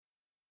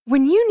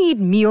When you need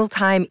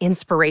mealtime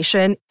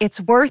inspiration,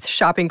 it's worth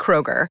shopping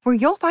Kroger, where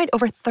you'll find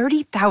over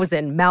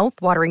 30,000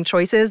 mouth-watering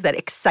choices that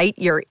excite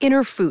your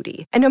inner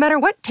foodie. And no matter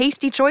what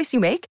tasty choice you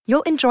make,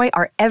 you'll enjoy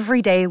our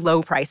everyday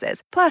low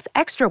prices, plus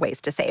extra ways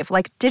to save,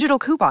 like digital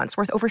coupons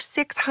worth over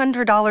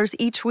 $600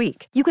 each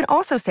week. You can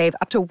also save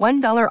up to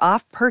 $1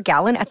 off per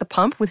gallon at the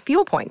pump with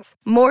fuel points.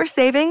 More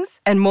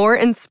savings and more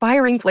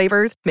inspiring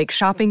flavors make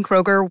shopping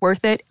Kroger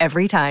worth it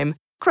every time.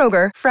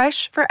 Kroger,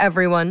 fresh for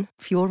everyone.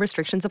 Fuel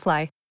restrictions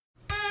apply.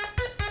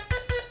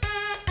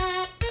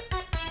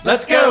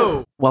 Let's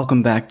go!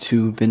 Welcome back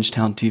to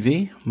Bingetown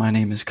TV. My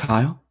name is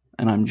Kyle,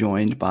 and I'm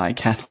joined by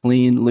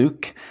Kathleen,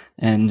 Luke,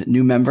 and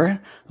new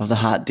member of the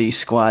Hot D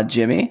Squad,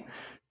 Jimmy,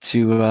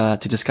 to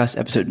discuss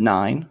episode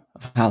 9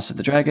 of House of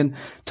the Dragon,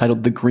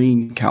 titled The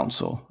Green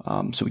Council.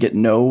 So we get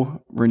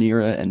no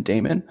Rhaenyra and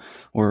Daemon.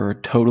 We're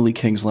totally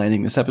King's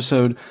Landing this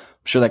episode.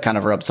 I'm sure that kind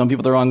of rubbed some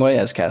people the wrong way,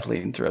 as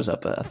Kathleen throws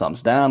up a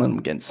thumbs down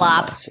and getting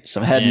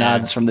some head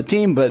nods from the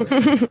team. But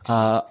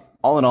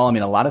all in all, I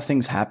mean, a lot of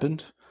things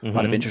happened. A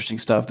lot of interesting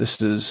stuff.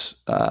 This is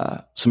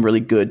some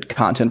really good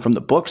content from the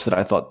books that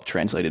I thought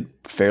translated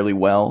fairly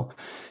well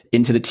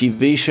into the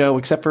TV show,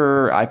 except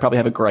for I probably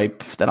have a gripe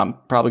that I'm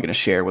probably going to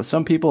share with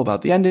some people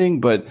about the ending.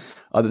 But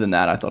other than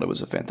that, I thought it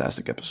was a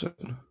fantastic episode.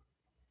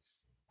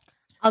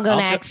 I'll go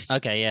next.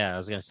 Okay, yeah, I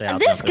was going to say.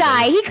 This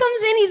guy, he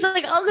comes in, he's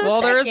like, I'll go second.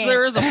 Well,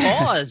 there is a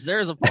pause. There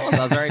is a pause.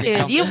 I was ready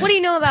to Dude, what do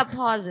you know about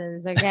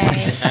pauses,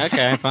 okay?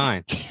 Okay,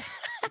 fine.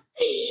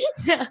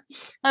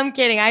 I'm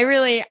kidding. I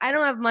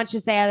don't have much to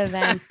say other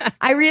than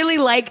I really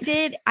liked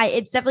it.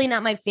 It's definitely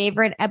not my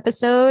favorite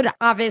episode.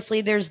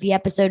 Obviously, there's the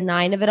episode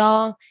 9 of it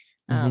all.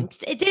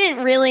 It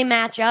didn't really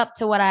match up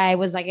to what I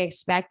was like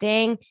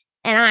expecting.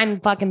 And I'm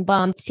fucking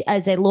bummed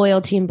as a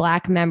loyal Team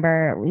Black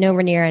member. No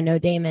Rhaenyra, no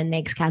Daemon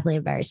makes Kathleen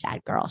a very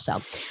sad girl.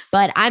 So,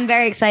 but I'm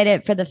very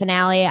excited for the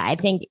finale. I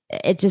think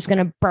it's just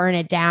going to burn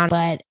it down.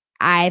 But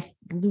I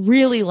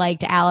really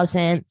liked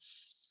Alicent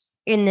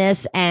in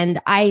this, and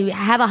I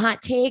have a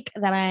hot take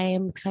that I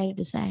am excited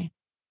to say.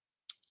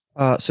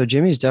 So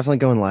Jimmy's definitely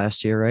going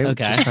last year, right?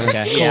 Okay.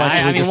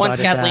 Yeah, I mean, once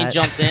Kathleen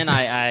jumped in,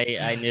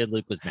 I knew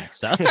Luke was next.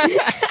 So.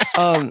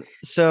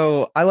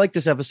 So I like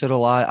this episode a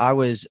lot. I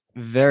was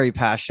very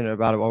passionate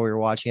about it while we were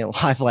watching it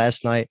live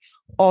last night.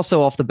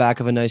 Also off the back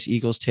of a nice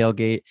Eagles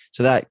tailgate,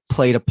 so that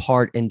played a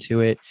part into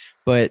it.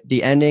 But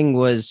the ending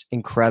was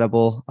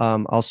incredible.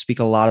 I'll speak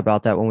a lot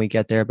about that when we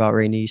get there, about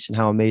Rhaenys and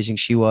how amazing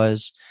she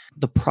was.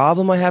 The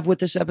problem I have with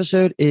this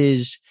episode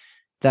is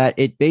that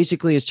it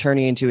basically is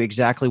turning into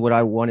exactly what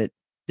I wanted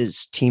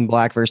this Team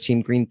Black versus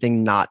Team Green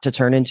thing not to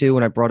turn into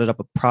when I brought it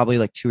up probably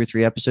like 2 or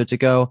 3 episodes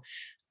ago.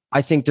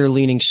 I think they're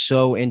leaning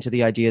so into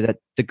the idea that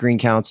the Green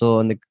Council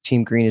and the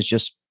Team Green is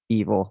just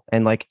evil.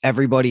 And like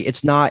everybody,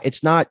 it's not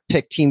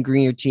pick Team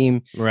Green or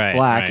Team Black.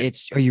 Right.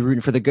 It's, are you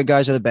rooting for the good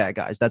guys or the bad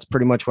guys? That's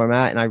pretty much where I'm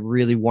at. And I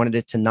really wanted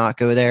it to not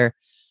go there.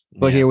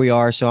 But here we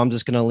are. So I'm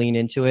just going to lean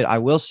into it. I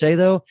will say,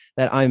 though,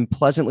 that I'm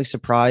pleasantly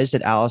surprised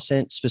at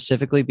Alicent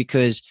specifically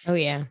because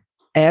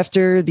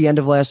after the end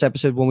of last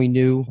episode, when we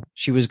knew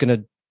she was going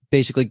to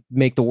basically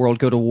make the world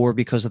go to war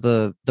because of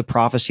the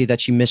prophecy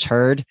that she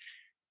misheard,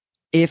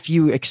 if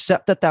you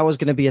accept that that was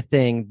going to be a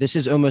thing, this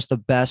is almost the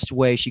best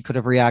way she could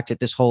have reacted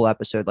this whole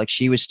episode. Like,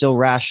 she was still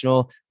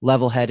rational,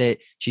 level-headed.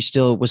 She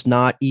still was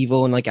not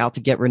evil and like out to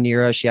get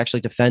Rhaenyra. She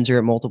actually defends her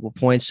at multiple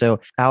points.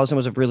 So Alicent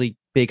was a really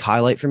big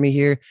highlight for me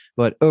here.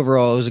 But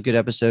overall, it was a good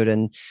episode.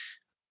 And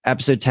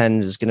episode 10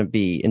 is going to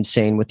be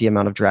insane with the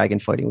amount of dragon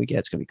fighting we get.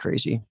 It's going to be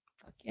crazy.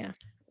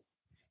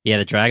 Yeah,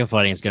 the dragon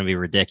fighting is going to be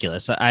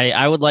ridiculous.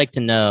 I would like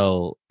to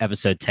know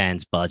episode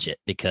 10's budget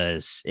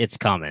because it's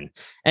coming.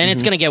 And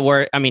it's going to get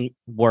worse. I mean,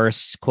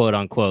 worse, quote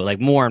unquote, like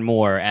more and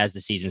more as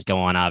the seasons go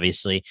on,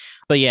 obviously.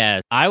 But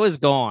yeah, I was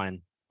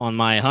gone on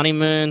my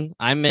honeymoon.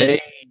 I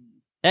missed.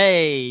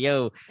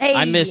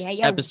 I missed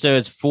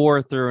episodes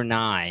 4 through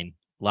 9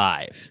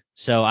 live.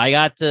 So I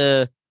got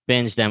to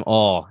binge them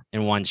all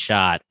in one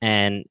shot.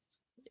 And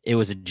it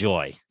was a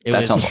joy.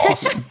 That sounds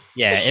awesome.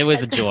 Yeah, it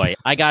was a joy.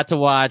 I got to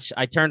watch.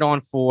 I turned on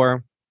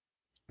 4,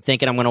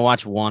 thinking I'm going to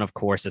watch 1. Of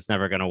course, it's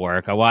never going to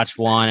work. I watched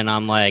 1, and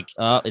I'm like,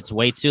 oh, it's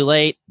way too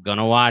late. I'm going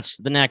to watch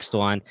the next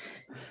one.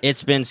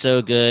 It's been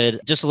so good.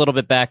 Just a little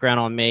bit background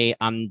on me.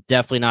 I'm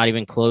definitely not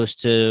even close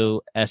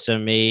to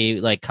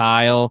SME like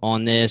Kyle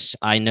on this.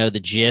 I know the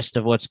gist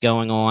of what's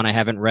going on. I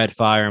haven't read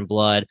Fire and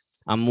Blood.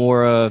 I'm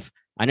more of,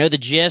 I know the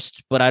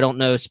gist, but I don't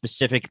know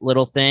specific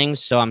little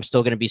things. So I'm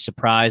still going to be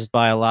surprised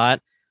by a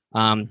lot.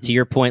 To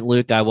your point,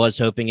 Luke, I was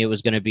hoping it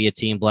was going to be a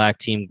Team Black,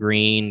 Team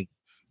Green.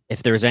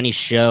 If there was any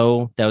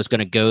show that was going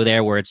to go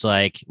there where it's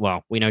like,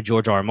 well, we know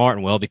George R.R.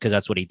 Martin will because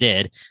that's what he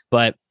did,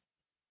 but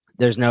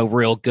there's no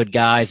real good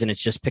guys and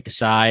it's just pick a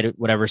side,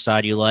 whatever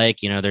side you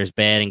like. You know, there's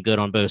bad and good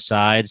on both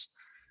sides.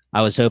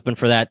 I was hoping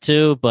for that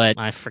too, but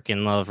I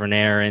freaking love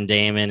Rhaenyra and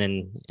Daemon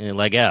and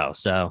Lego.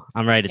 So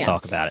I'm ready to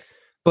talk about it.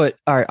 But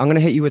all right, I'm going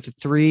to hit you with the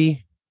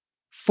 3,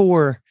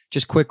 4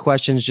 just quick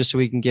questions just so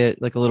we can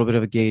get like a little bit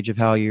of a gauge of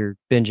how your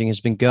binging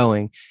has been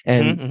going.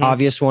 And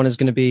obvious one is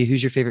going to be,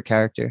 who's your favorite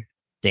character?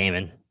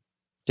 Daemon.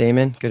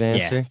 Damon, good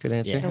answer. Good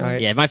answer. Yeah. All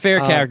right. Yeah, my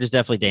favorite character is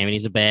definitely Damon.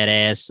 He's a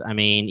badass. I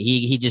mean,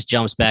 he just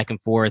jumps back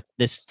and forth.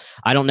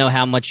 I don't know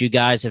how much you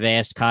guys have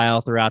asked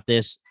Kyle throughout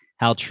this,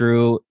 how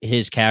true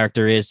his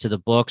character is to the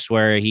books,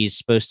 where he's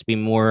supposed to be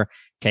more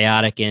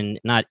chaotic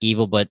and not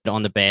evil, but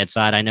on the bad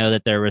side. I know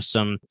that there was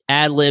some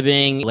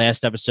ad-libbing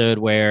last episode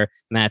where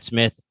Matt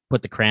Smith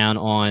put the crown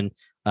on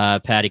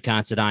Patty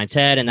Considine's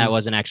head, and that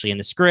wasn't actually in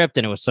the script,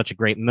 and it was such a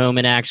great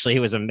moment. Actually,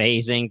 it was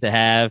amazing to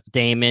have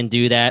Damon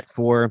do that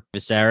for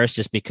Viserys,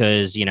 just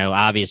because, you know,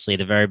 obviously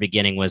the very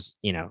beginning was,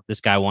 you know,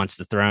 this guy wants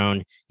the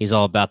throne, he's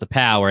all about the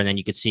power, and then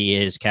you could see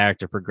his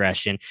character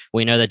progression.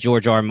 We know that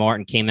George R. R.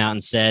 Martin came out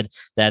and said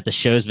that the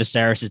show's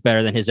Viserys is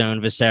better than his own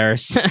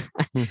Viserys.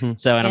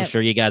 So, and I'm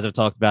sure you guys have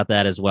talked about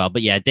that as well.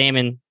 But yeah,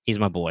 Damon, he's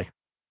my boy.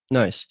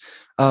 Nice.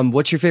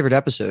 What's your favorite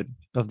episode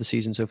of the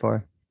season so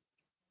far?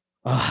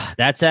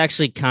 That's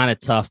actually kind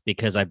of tough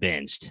because I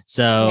binged.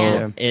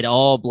 So it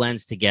all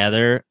blends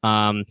together.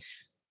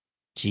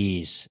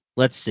 Geez,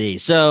 let's see.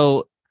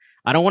 So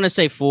I don't want to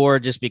say 4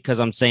 just because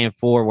I'm saying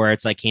 4 where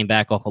it's like came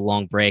back off a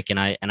long break and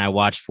I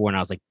watched 4 and I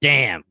was like,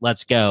 damn,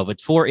 let's go.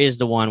 But 4 is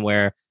the one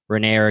where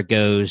Rhaenyra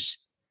goes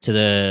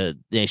to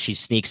she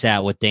sneaks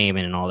out with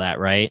Daemon and all that,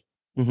 right?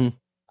 Mm-hmm.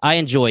 I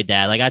enjoyed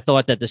that. Like, I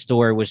thought that the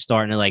story was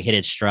starting to like hit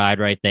its stride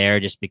right there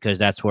just because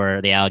that's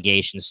where the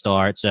allegations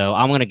start. So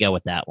I'm going to go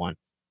with that one.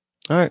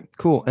 All right,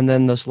 cool. And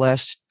then this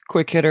last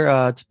quick hitter,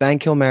 it's Bang,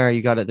 Kill, Marry.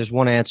 You got it. There's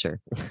one answer.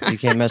 So you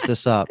can't mess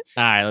this up.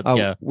 All right, let's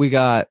go. We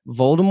got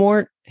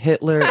Voldemort,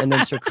 Hitler, and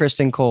then Sir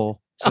Kristen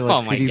Cole. So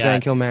like, my who do you God.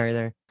 Bang, Kill, Marry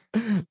there?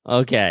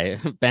 Okay.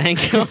 Bang,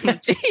 Kill.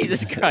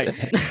 Jesus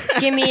Christ.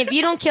 Jimmy, if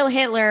you don't kill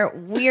Hitler,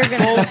 we're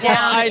going to be down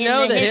I in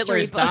know the that history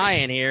Hitler's books.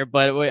 dying here,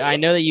 but I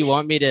know that you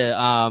want me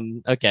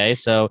to. Okay,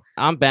 so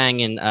I'm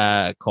banging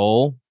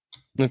Cole.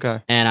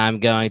 Okay. And I'm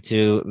going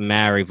to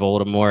marry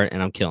Voldemort,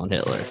 and I'm killing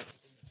Hitler.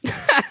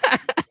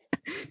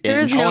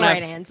 There's no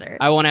right answer.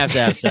 I won't have to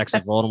have sex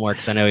with Voldemort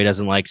because I know he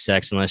doesn't like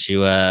sex unless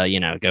you,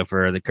 go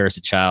for the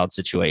cursed child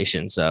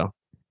situation. So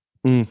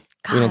we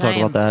don't talk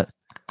about that.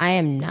 I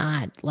am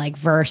not like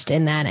versed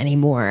in that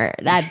anymore.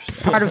 That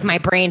part of my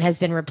brain has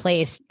been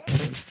replaced.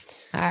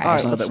 All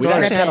right, we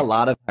actually had a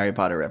lot of Harry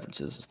Potter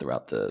references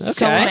throughout this. Okay,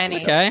 so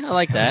many. Okay, I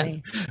like that.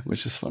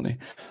 Which is funny.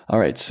 All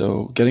right,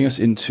 so getting us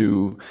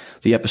into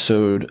the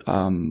episode,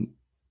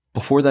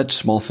 before that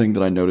small thing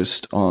that I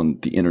noticed on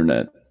the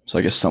internet, so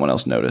I guess someone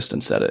else noticed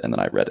and said it, and then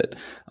I read it,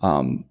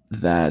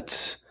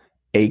 that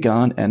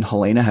Aegon and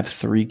Helena have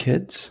 3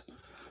 kids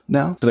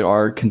now. So they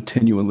are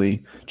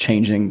continually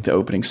changing the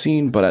opening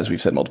scene, but as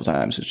we've said multiple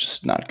times, it's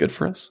just not good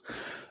for us.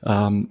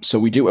 So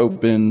we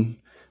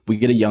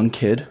get a young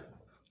kid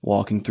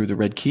walking through the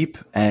Red Keep,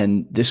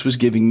 and this was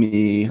giving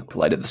me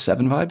Light of the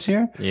Seven vibes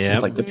here. Yeah,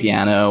 with like the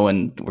piano,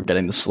 and we're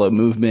getting the slow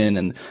movement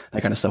and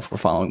that kind of stuff. We're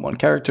following one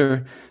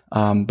character,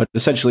 but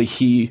essentially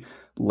he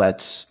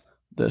lets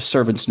the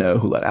servants know,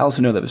 who let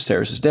Alicent know that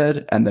Viserys is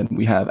dead, and then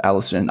we have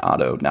Alicent and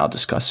Otto now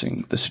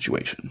discussing the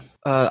situation.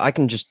 I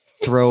can just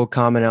throw a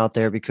comment out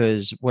there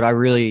because what I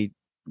really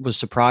was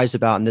surprised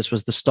about, and this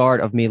was the start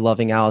of me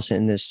loving Alicent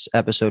in this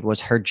episode,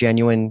 was her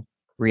genuine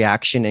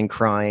reaction and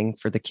crying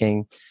for the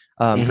king.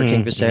 For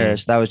King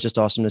Viserys. That was just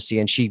awesome to see.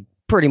 And she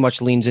pretty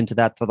much leans into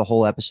that for the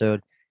whole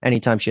episode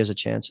anytime she has a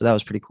chance. So that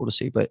was pretty cool to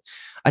see. But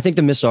I think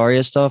the Miss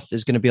Arya stuff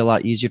is going to be a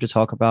lot easier to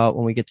talk about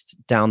when we get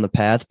down the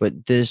path.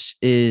 But this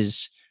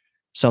is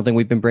something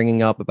we've been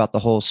bringing up about the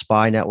whole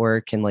spy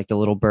network, and like the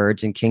little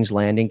birds in King's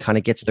Landing kind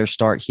of gets their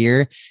start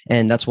here.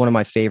 And that's one of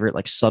my favorite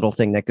like subtle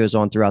thing that goes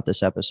on throughout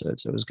this episode.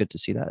 So it was good to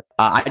see that.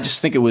 I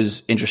just think it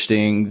was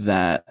interesting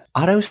that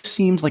Otto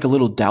seemed like a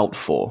little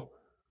doubtful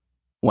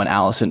when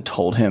Alicent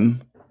told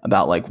him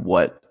about like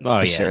what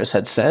Viserys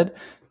had said.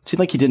 It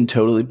seemed like he didn't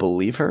totally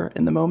believe her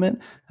in the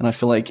moment. And I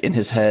feel like in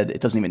his head,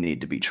 it doesn't even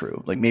need to be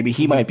true. Like maybe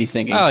he might be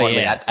thinking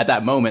at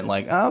that moment,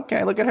 like, oh,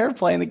 okay, look at her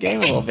playing the game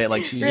a little bit.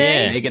 Like she's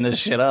making this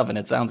shit up and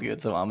it sounds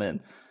good. So I'm in.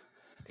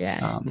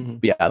 Yeah.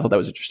 Yeah, I thought that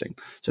was interesting.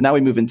 So now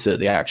we move into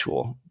the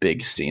actual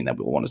big scene that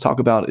we want to talk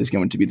about is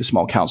going to be the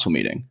small council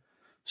meeting.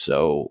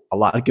 So a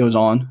lot goes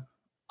on.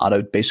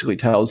 Otto basically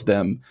tells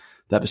them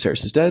that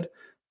Viserys is dead.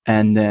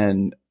 And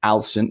then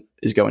Alicent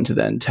is going to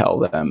then tell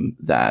them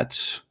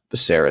that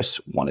Viserys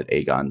wanted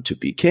Aegon to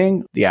be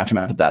king. The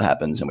aftermath of that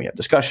happens, and we have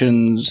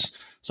discussions.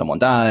 Someone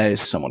dies,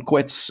 someone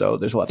quits. So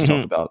there's a lot to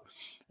talk about.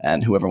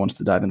 And whoever wants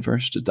to dive in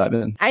first, just dive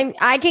in.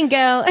 I can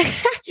go.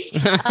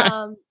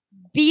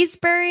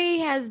 Beesbury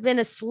has been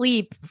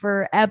asleep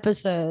for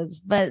episodes,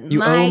 but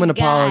you owe him an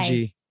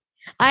apology.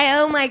 I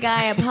owe my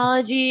guy an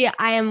apology.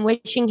 I am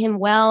wishing him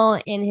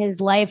well in his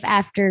life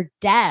after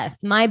death.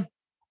 My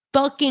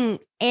fucking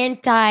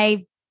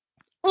I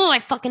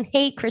fucking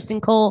hate Kristen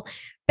Cole.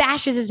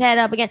 Bashes his head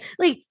up again.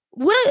 Like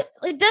that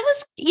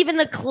was even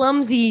a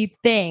clumsy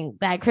thing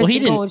that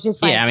Kristen Cole was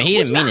just like. Yeah, I mean, he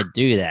didn't mean to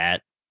do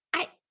that.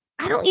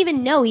 I don't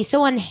even know. He's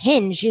so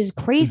unhinged. His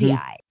crazy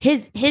eye.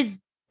 His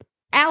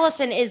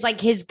Alicent is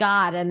like his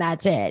god, and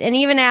that's it. And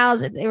even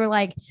Alicent, they were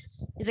like,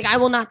 he's like, I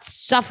will not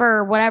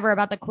suffer whatever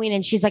about the queen,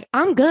 and she's like,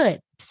 I'm good.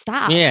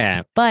 Stop.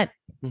 Yeah, but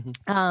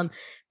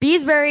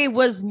Beesbury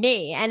was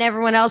me and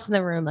everyone else in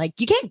the room. Like,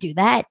 you can't do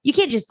that. You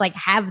can't just like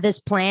have this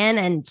plan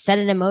and set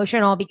it in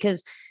motion all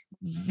because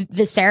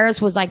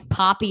Viserys was like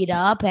poppied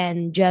up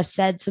and just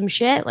said some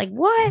shit. Like,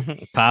 what?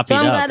 So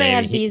I'm glad they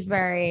have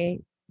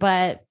Beesbury,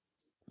 but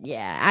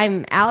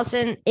yeah,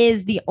 Allison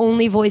is the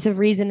only voice of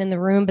reason in the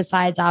room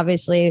besides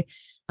obviously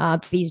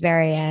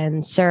Beesbury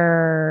and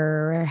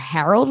Sir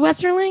Harold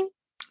Westerling.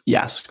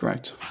 Yes,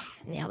 correct.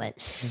 Nailed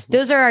it.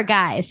 Those are our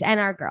guys and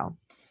our girl.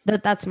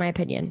 That's my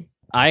opinion.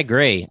 I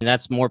agree.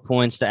 That's more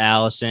points to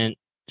Allison.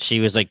 She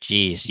was like,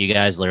 geez, you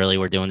guys literally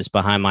were doing this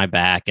behind my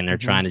back, and they're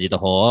trying to do the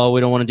whole, oh, we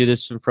don't want to do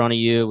this in front of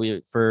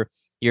you for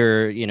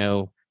your,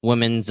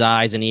 women's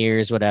eyes and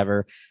ears,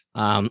 whatever.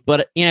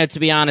 But, to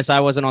be honest, I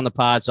wasn't on the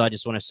pod, so I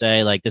just want to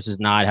say, like, this is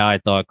not how I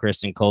thought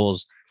Criston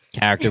Cole's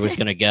character was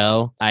going to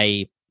go.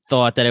 I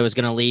thought that it was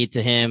going to lead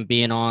to him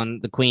being on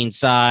the queen's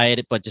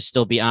side, but to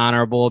still be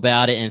honorable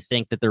about it and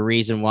think that the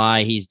reason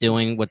why he's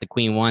doing what the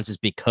queen wants is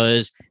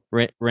because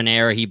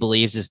Rhaenyra, he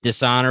believes, is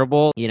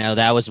dishonorable.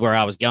 That was where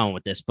I was going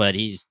with this, but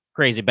he's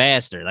crazy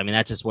bastard. I mean,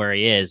 that's just where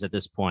he is at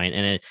this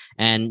point.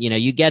 And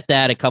you get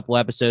that a couple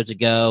episodes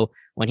ago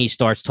when he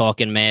starts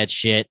talking mad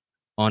shit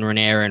on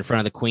Rhaenyra in front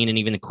of the queen, and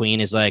even the queen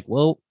is like,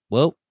 whoa,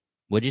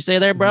 what'd you say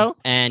there, bro?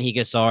 And he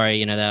goes,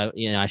 sorry,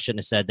 I shouldn't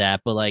have said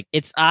that. But like,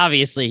 it's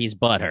obviously he's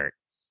butthurt.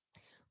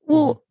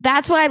 Well,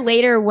 that's why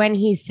later when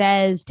he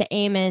says to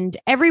Aemond,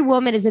 every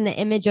woman is in the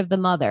image of the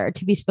mother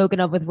to be spoken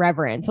of with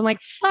reverence. I'm like,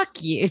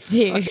 fuck you,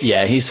 dude.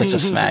 Yeah, he's such a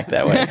smack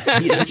that way.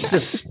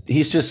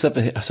 He's just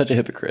such a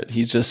hypocrite.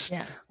 He's just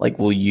like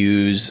will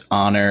use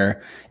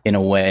honor in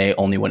a way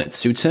only when it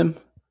suits him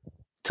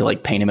to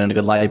like paint him in a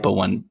good light. But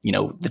when,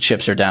 the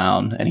chips are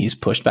down and he's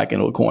pushed back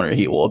into a corner,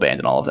 he will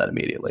abandon all of that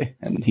immediately.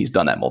 And he's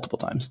done that multiple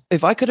times.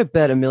 If I could have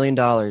bet $1 million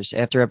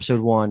after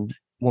episode 1,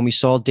 when we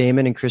saw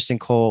Daemon and Criston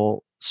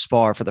Cole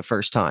spar for the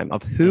first time,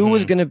 of who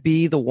was going to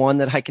be the one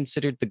that I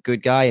considered the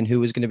good guy and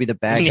who was going to be the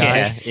bad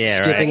guy.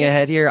 Skipping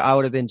ahead here, I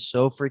would have been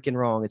so freaking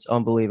wrong. It's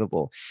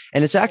unbelievable.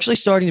 And it's actually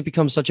starting to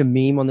become such a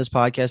meme on this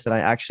podcast that I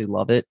actually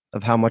love it,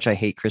 of how much I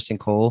hate Criston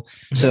Cole.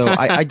 So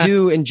I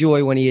do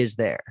enjoy when he is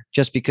there,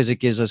 just because it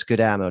gives us good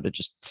ammo to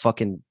just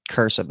fucking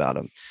curse about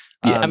him.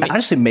 Yeah, it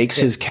honestly makes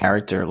his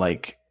character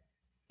like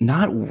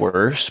not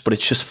worse, but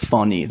it's just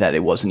funny that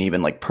it wasn't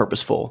even like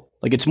purposeful.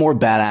 Like, it's more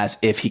badass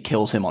if he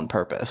kills him on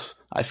purpose.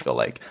 I feel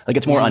like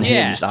it's more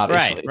unhinged,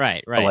 obviously.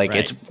 Right. But like,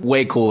 it's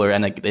way cooler.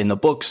 And like, in the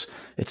books,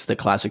 it's the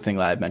classic thing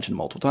that I've mentioned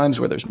multiple times,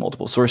 where there's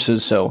multiple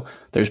sources. So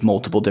there's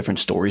multiple different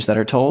stories that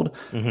are told.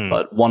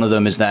 But one of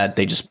them is that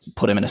they just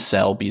put him in a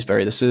cell,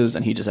 Beesbury this is,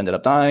 and he just ended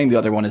up dying. The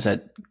other one is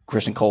that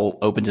Criston Cole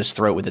opened his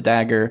throat with a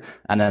dagger.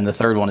 And then the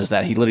third one is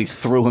that he literally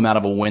threw him out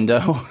of a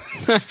window.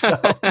 So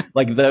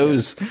like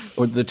those,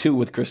 or the two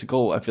with Criston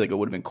Cole, I feel like it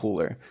would have been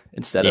cooler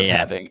instead of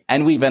having,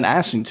 and we've been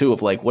asking too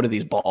of like, what are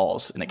these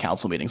balls in the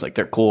council meetings? Like,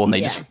 they're cool and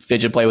they just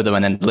fidget play with them.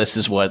 And then this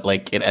is what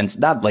like it ends.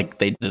 Not like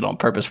they did it on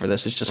purpose for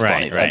this. It's just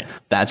funny.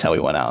 That's how he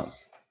went out.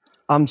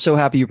 I'm so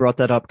happy you brought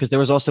that up, because there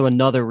was also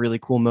another really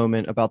cool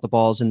moment about the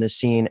balls in this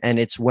scene. And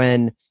it's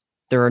when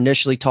they're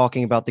initially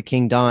talking about the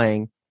king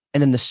dying.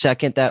 And then the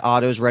second that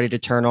Otto's ready to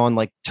turn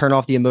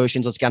off the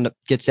emotions,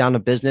 gets down to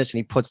business, and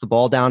he puts the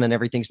ball down and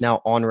everything's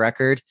now on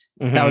record.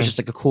 That was just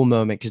like a cool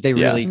moment, because they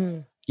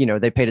really,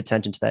 they paid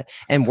attention to that.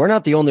 And we're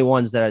not the only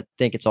ones that I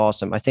think it's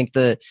awesome. I think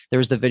there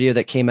was the video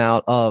that came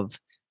out of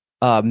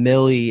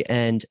Millie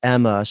and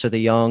Emma. So the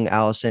young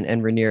Allison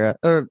and Rhaenyra,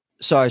 or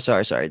sorry.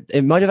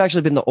 It might have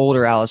actually been the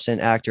older Allison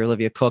actor,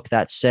 Olivia Cook,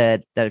 that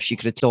said that if she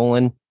could have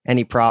stolen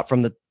any prop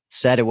from the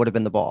set, it would have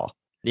been the ball.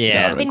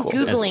 Yeah. I've been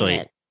Googling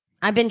it.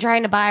 I've been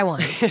trying to buy one.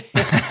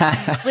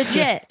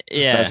 Legit.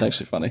 Yeah. That's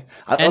actually funny.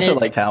 I also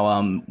liked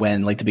how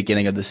when like the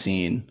beginning of the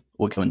scene,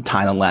 when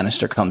Tywin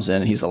Lannister comes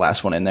in, he's the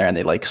last one in there, and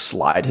they like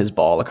slide his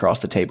ball across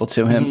the table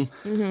to him.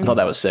 I thought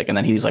that was sick. And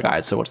then he's like, all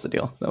right, so what's the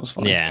deal? That was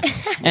funny. Yeah.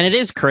 And it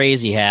is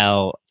crazy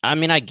how, I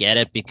mean, I get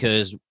it,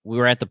 because we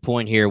were at the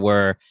point here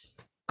where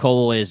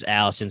Cole is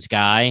Allison's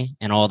guy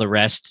and all the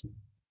rest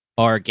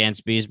are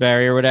against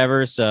Beesbury or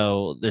whatever.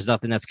 So there's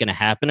nothing that's going to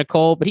happen to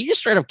Cole, but he just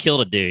straight up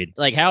killed a dude.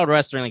 Like, Howard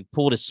Westerling like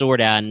pulled his sword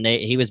out and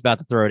he was about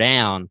to throw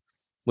down,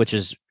 which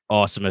is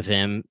awesome of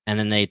him. And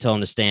then they told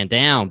him to stand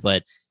down,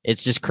 but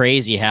it's just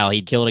crazy how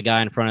he killed a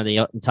guy in front of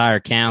the entire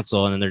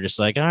council. And then they're just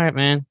like, all right,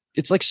 man.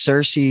 It's like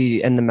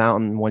Cersei and the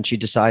Mountain, when she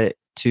decided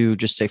to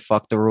just say,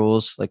 fuck the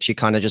rules. Like, she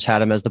kind of just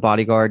had him as the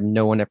bodyguard and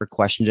no one ever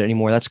questioned it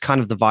anymore. That's kind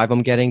of the vibe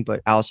I'm getting,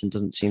 but Allison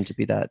doesn't seem to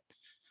be that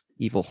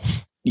evil.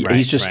 Yeah,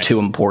 he's just too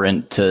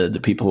important to the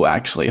people who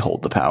actually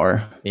hold the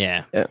power.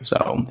 Yeah.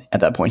 So at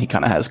that point, he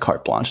kind of has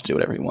carte blanche to do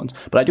whatever he wants.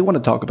 But I want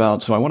to talk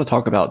about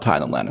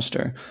Tywin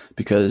Lannister,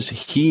 because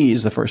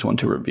he's the first one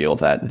to reveal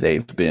that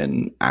they've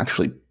been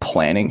actually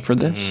planning for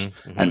this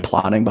and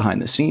plotting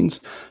behind the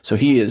scenes. So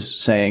he is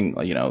saying,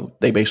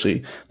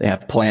 they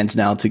have plans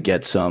now to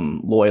get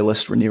some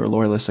Rhaenyra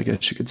loyalists, I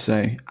guess you could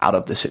say, out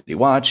of the City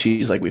Watch.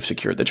 He's like, we've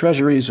secured the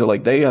treasury. So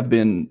like,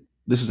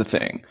 this is a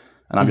thing.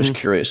 And I'm just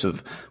curious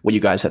of what you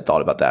guys had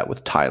thought about that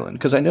with Tywin,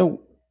 because I know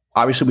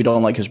obviously we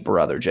don't like his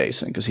brother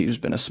Jason because he's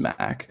been a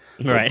smack.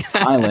 Right.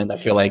 Island, I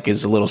feel like,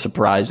 is a little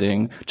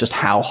surprising just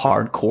how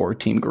hardcore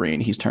Team Green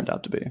he's turned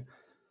out to be.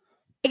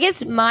 I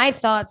guess my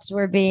thoughts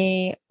would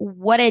be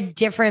what a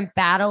different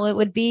battle it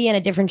would be and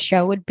a different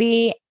show would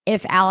be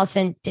if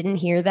Allison didn't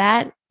hear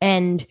that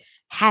and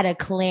had a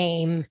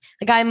claim.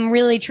 Like, I'm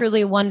really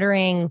truly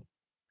wondering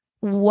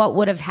what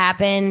would have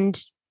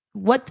happened,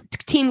 what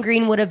Team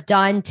Green would have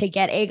done to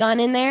get Aegon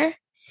in there.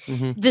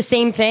 Mm-hmm. The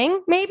same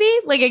thing, maybe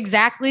like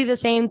exactly the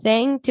same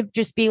thing, to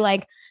just be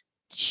like,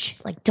 shh,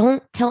 like,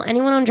 don't tell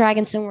anyone on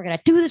Dragonstone. We're gonna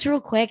do this real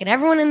quick, and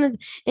everyone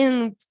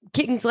in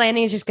King's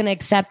Landing is just gonna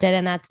accept it,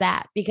 and that's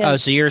that.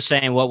 Because so you're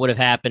saying what would have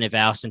happened if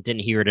Allison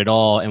didn't hear it at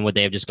all, and would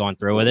they have just gone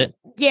through with it?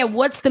 yeah,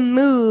 what's the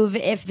move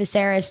if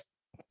Viserys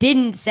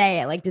didn't say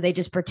it? Like, do they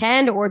just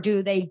pretend, or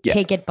do they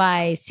take it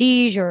by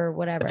siege or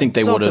whatever? I think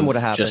they Something would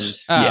have happened.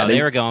 just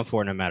They were going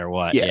for it no matter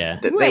what. Yeah.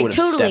 They Right, would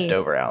have totally. stepped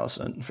over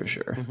Allison for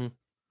sure. Mm-hmm.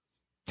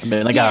 I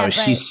mean, like, Yeah, oh, but-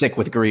 she's sick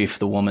with grief.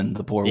 The woman,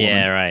 the poor woman.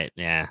 Yeah, right.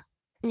 Yeah.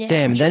 Yeah.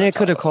 Damn, I'm then sure it that's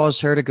could all have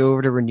caused her to go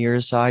over to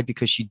Rhaenyra's side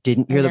because she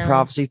didn't hear the know.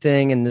 prophecy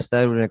thing, and that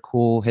would have been a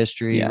cool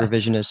history Yeah.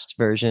 revisionist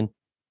version.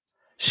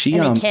 She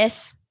And they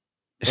kiss.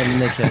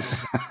 And they kiss.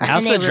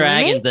 House they of the were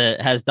Dragon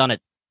roommates? has done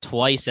it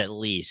twice at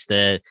least.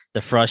 The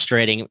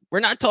frustrating. We're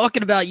not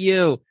talking about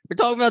you. We're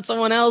talking about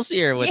someone else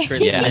here with Yeah.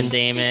 Kristen Yeah. and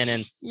Damon,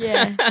 and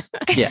Yeah.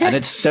 yeah, and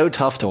it's so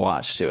tough to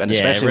watch too, and Yeah, it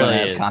especially when really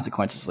it has is.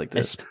 consequences like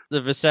this.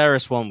 the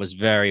Viserys one was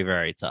very,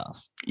 very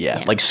tough. Yeah,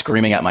 Yeah. like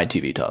screaming at my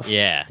TV tough.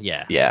 Yeah,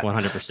 Yeah.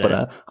 100%.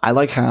 But I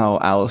like how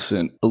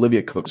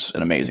Olivia Cook's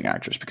an amazing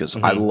actress because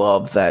I Mhm.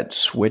 love that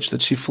switch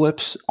that she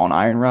flips on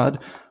Ironrod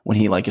when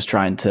he like is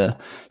trying to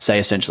say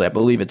essentially, I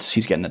believe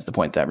he's getting at the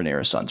point that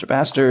Rhaenyra's sons are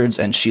bastards,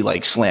 and she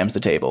like slams the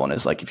table and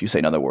is like, if you say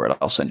another word,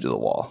 I'll send you to the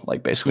wall.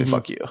 Like basically,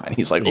 fuck you. And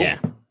he's like, Yeah.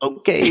 oh,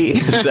 okay.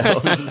 So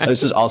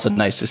this is also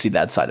nice to see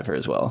that side of her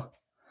as well,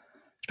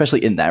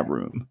 especially in that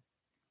room.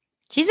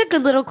 She's a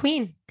good little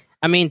queen.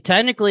 I mean,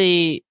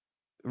 technically,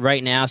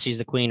 right now she's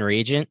the Queen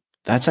Regent.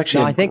 That's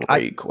actually No, a I think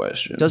great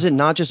question. Does it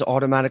not just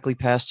automatically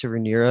pass to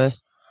Rhaenyra?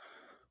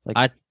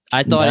 I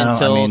thought No, I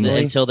until mean-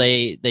 until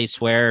they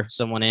swear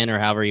someone in, or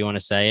however you want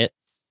to say it,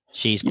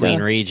 she's Queen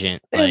Yeah.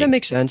 Regent. Yeah, that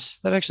makes sense.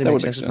 That actually That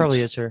makes would make sense. It probably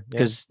sense. is her. Yeah.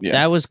 because Yeah.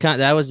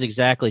 that was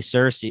exactly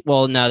Cersei.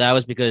 Well, no, that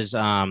was because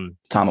Tommen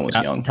was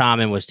young.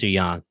 Tommen was too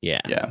young.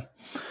 Yeah. Yeah.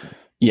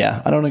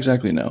 Yeah, I don't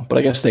exactly know, but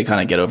I guess they kind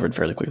of get over it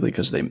fairly quickly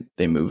because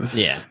they move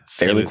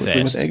fairly move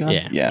quickly fast. with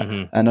Aegon. Yeah.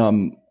 Mhm.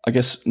 And I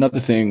guess another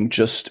thing,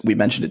 just we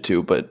mentioned it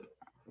too, but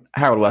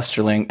Harold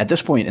Westerling at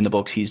this point in the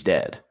books he's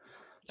dead.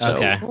 So,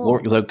 Okay.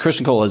 so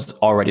Kristen Cole is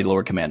already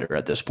Lord Commander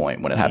at this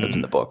point when it happens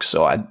in the books.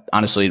 So I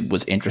honestly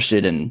was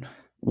interested in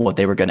what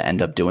they were going to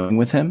end up doing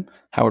with him,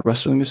 Howard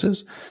Westerling this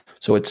is.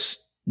 So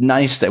it's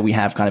nice that we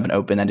have kind of an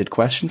open-ended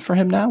question for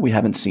him now. We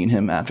haven't seen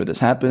him after this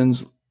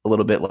happens. A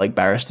little bit like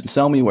Barristan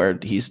Selmy, where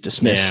he's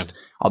dismissed,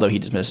 although he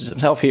dismisses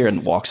himself here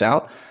and walks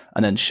out,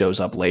 and then shows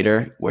up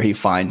later where he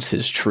finds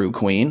his true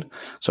queen.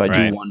 So I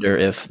Right. do wonder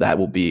if that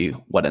will be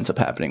what ends up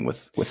happening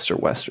with Sir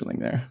Westerling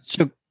there.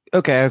 So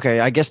okay.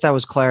 I guess that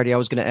was clarity I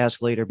was going to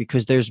ask later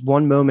because there's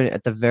one moment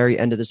at the very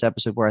end of this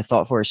episode where I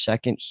thought for a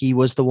second he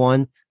was the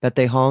one that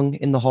they hung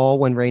in the hall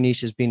when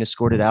Rhaenys is being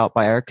escorted out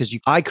by Eric because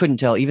I couldn't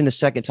tell even the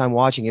second time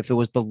watching if it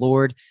was the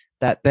Lord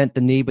that bent the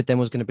knee but then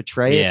was going to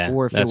betray it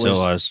or if it that's what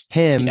was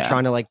him Yeah.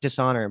 trying to like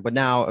dishonor him. But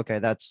now, okay,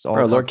 that's all.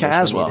 Or Lord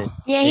confirmation I Caswell. needed.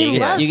 Yeah, he You could-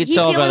 loves. you could he's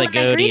tell the by only the one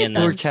that goatee greeted and the-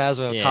 them. Lord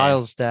Caswell, Yeah.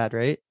 Kyle's dad,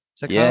 right? Is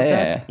that Kyle's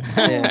Yeah.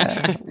 dad?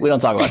 Yeah. We don't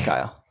talk about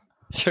Kyle.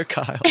 Sir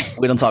Kyle.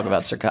 We don't talk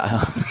about Sir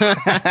Kyle.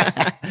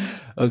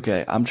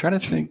 Okay, I'm trying to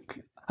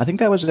think. I think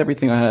that was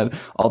everything I had.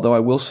 Although I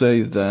will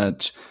say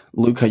that,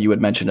 Luca, you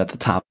had mentioned at the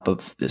top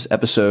of this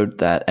episode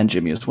that, and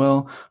Jimmy as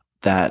well,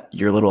 that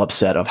you're a little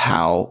upset of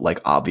how like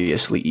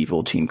obviously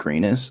evil Team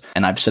Green is.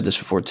 And I've said this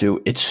before too.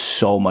 It's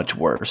so much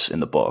worse in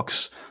the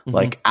books.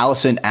 Like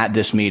Allison at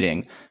this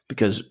meeting,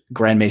 because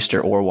Grand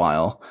Maester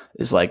Orwyle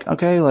is like,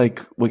 okay,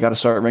 like we got to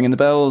start ringing the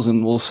bells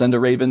and we'll send a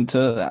raven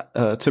to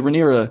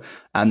Rhaenyra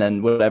and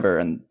then whatever.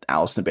 And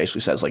Allison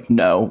basically says like,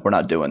 no, we're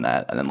not doing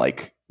that. And then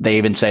like, they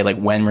even say like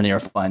when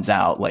Rhaenyra finds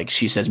out, like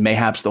she says,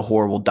 mayhaps the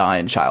whore will die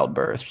in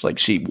childbirth. Like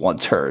she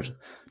wants her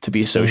to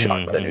be so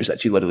shocked by the news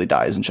that she literally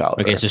dies in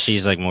childbirth. Okay, so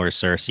she's like more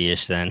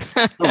Cersei-ish then.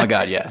 Oh my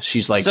God. Yeah.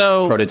 She's like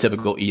So-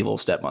 prototypical evil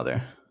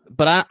stepmother.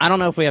 But I don't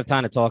know if we have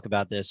time to talk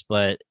about this,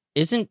 but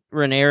isn't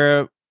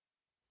Rhaenyra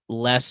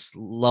less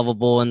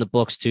lovable in the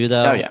books too,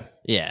 though? Oh yeah.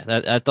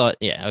 Yeah, I thought,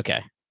 yeah,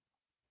 okay.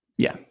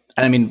 Yeah.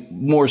 And I mean,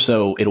 more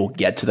so it'll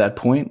get to that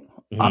point.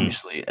 Mhm.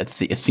 Obviously, a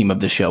theme of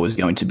the show is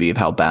going to be of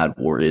how bad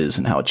war is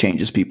and how it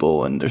changes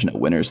people and there's no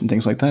winners and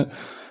things like that.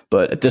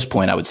 But at this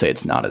point, I would say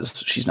she's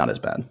not as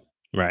bad.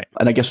 Right.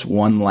 And I guess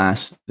one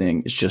last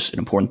thing is just an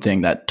important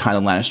thing that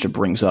Tywin Lannister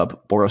brings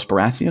up Boros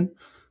Baratheon,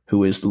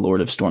 who is the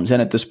Lord of Storm's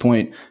End at this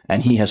point,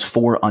 and he has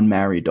 4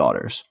 unmarried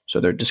daughters. So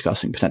they're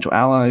discussing potential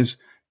allies.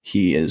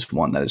 He is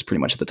one that is pretty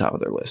much at the top of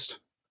their list.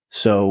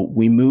 So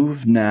we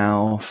move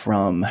now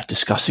from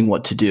discussing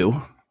what to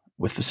do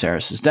with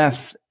Viserys'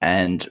 death,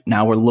 and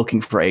now we're looking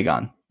for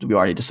Aegon. we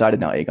already decided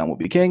now Aegon will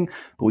be king,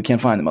 but we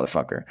can't find the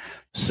motherfucker.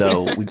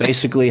 So we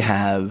basically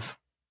have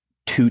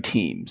two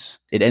teams.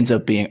 It ends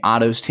up being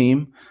Otto's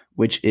team,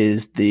 which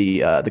is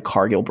the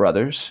Cargill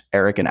brothers,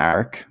 Eric and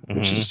Eric,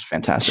 which is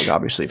fantastic,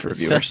 obviously, for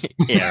viewers.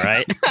 Yeah,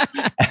 right.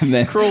 And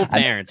then Cruel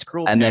parents.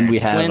 And then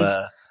twins.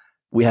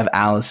 we have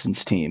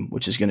Allison's team,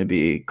 which is going to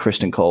be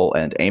Kristen Cole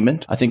and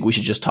Aemond. I think we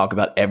should just talk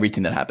about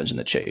everything that happens in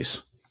the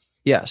chase.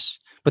 Yes,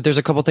 but there's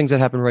a couple things that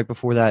happen right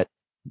before that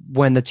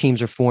when the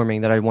teams are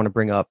forming that I want to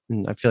bring up,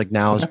 and I feel like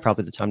now is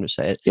probably the time to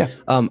say it. Yeah.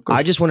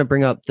 I just want to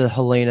bring up the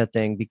Helena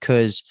thing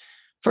because,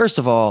 first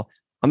of all,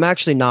 I'm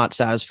actually not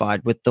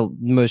satisfied with the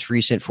most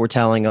recent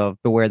foretelling of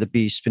Beware the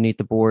Beast beneath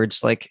the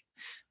boards. Like,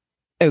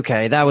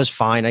 okay, that was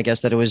fine. I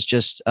guess that it was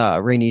just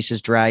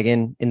Rhaenys's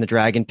dragon in the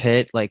dragon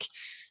pit. Like,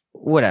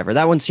 whatever.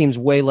 That one seems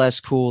way less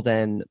cool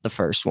than the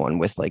first one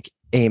with like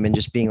Aemon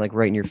just being like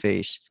right in your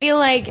face. I feel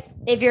like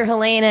if you're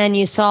Helena and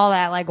you saw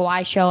that, like,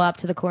 why show up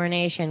to the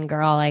coronation,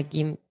 girl? Like,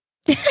 you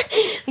Well,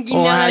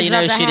 that's she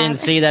about to didn't happen.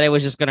 see that it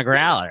was just going to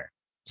growl her.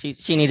 She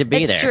needed to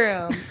be It's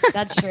there. true.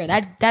 That's true.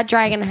 That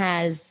dragon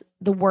has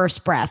the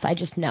worst breath. I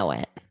just know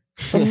it.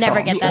 We'll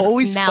never get You that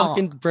always smell.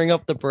 fucking bring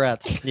up the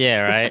breath.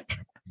 Yeah, right.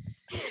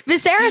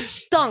 Viserys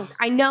stunk.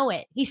 I know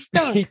it. He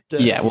stunk.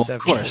 Yeah, well, of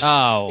course.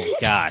 Oh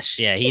gosh,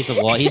 yeah. He's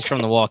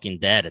from The Walking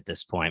Dead at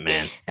this point,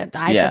 man.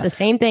 I Yeah. said the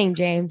same thing,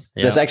 James.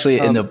 Yeah. That's actually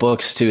in the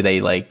books too. They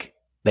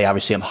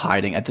obviously am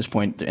hiding at this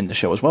point in the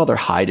show as well. They're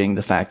hiding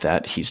the fact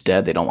that he's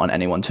dead. They don't want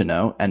anyone to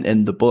know. And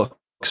in the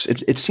books,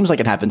 it seems like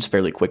it happens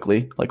fairly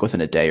quickly, like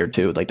within a day or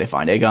two. Like they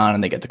find Aegon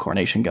and they get the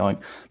coronation going.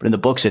 But in the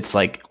books, it's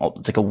like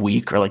a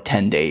week or like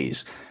 10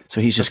 days.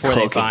 So he's just Before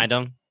cooking. they find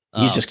him.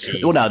 He's Oh, just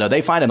geez. well, no,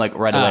 they find him like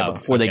right away. Oh, But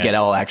before they okay. get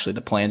all actually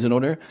the plans in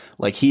order,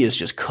 like he is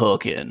just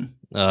cooking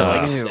for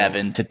like Ew.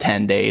 7 to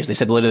 10 days. They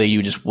said literally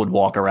you just would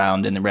walk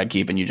around in the Red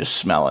Keep and you just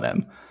smelling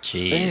him.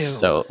 Jeez.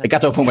 So it got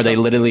to a point where they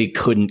literally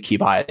couldn't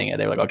keep hiding it.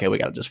 They were like, okay, we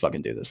got to just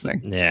fucking do this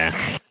thing. Yeah.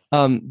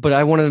 But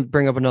I want to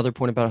bring up another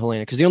point about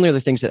Helena because the only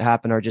other things that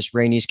happen are just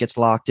Rhaenys gets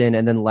locked in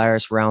and then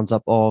Laris rounds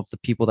up all of the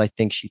people that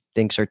she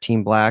thinks are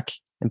Team Black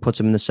and puts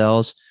them in the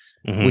cells.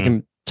 Mhm. We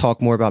can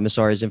talk more about Miss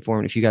Arya's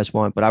informant if you guys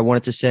want, but I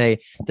wanted to say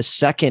the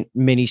second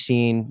mini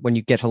scene when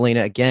you get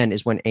Helena again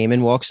is when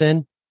Aemon walks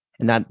in,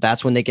 and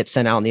that's when they get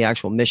sent out on the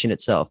actual mission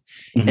itself.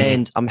 Mhm.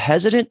 And I'm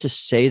hesitant to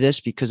say this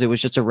because it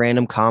was just a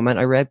random comment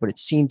I read, but it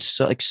seemed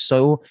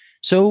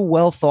so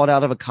well thought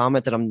out of a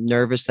comment that I'm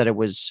nervous that it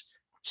was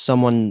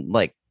someone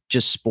like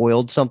just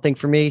spoiled something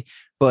for me.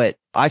 But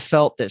I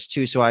felt this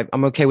too, so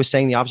I'm okay with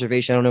saying the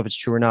observation. I don't know if it's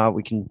true or not.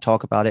 We can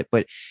talk about it,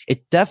 but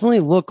it definitely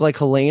looked like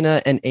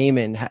Helena and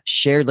Aemon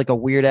shared like a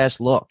weird ass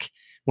look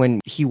when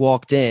he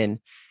walked in,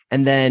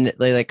 and then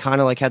they like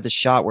kind of like had the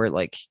shot where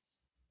like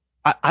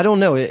I don't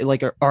know, it,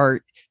 like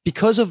are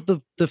because of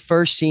the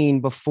first scene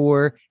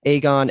before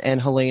Aegon and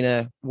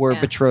Helena were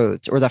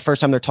betrothed, or the first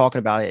time they're talking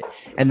about it,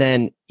 and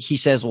then he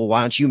says, "Well,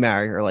 why don't you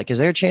marry her?" Like, is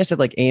there a chance that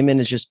like Aemon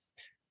is just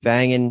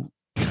banging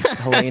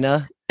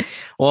Helena?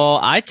 Well,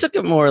 I took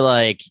it more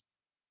like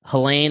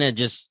Helena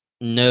just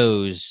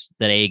knows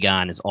that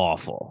Aegon is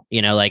awful.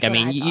 You know, like, I That's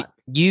what mean, I thought.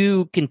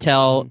 you can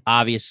tell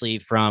obviously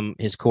from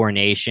his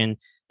coronation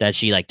that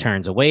she like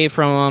turns away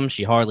from him.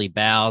 She hardly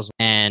bows.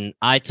 And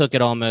I took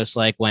it almost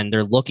like when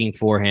they're looking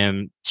for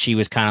him, she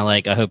was kind of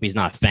like, I hope he's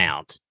not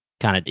found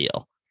kind of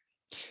deal.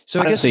 So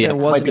I guess Honestly, if there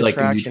it was might an be like a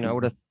attraction,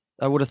 mutual-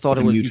 I would have thought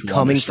it like a would be mutual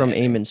coming from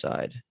understanding. Aemon's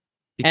side.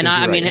 And Because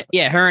I you're mean, right.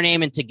 yeah, her and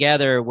Aemon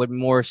together would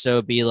more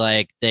so be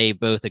like they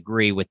both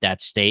agree with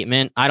that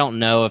statement. I don't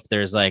know if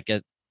there's like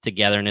a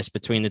togetherness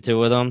between the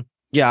two of them.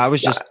 Yeah, I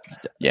was just,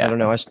 Yeah. I don't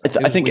know. I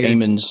think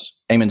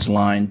Aemon's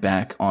line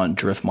back on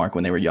Driftmark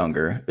when they were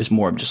younger is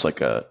more of just like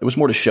it was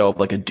more to show up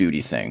like a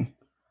duty thing,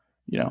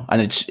 you know.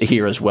 And it's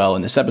here as well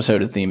in this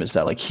episode. The theme is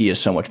that like he is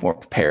so much more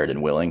prepared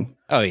and willing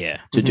Oh yeah.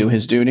 to do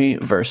his duty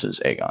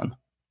versus Aegon.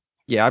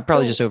 Yeah, I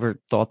probably So-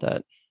 just overthought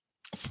that.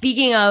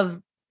 Speaking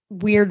of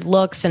weird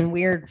looks and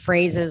weird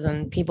phrases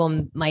and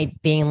people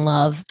might be in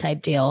love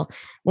type deal,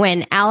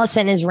 when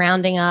Allison is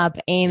rounding up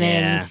Aemon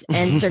Yeah.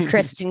 and Sir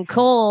Kristen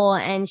Cole,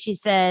 and she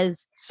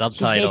says, she's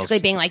Subtitles. basically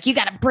being like, you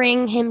got to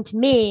bring him to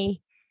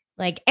me,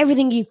 like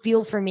everything you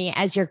feel for me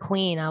as your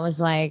queen. I was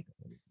like,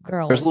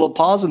 girl, There's a little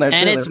pause in there,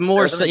 And too. it's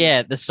more so,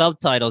 yeah, the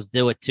subtitles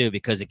do it too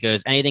because it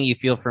goes anything you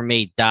feel for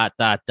me, ...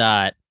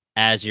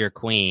 as your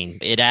queen.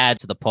 It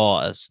adds to the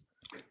pause.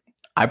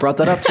 I brought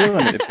that up too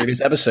in the previous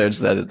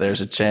episodes that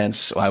there's a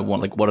chance. I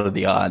want like, what are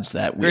the odds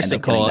that we Kristen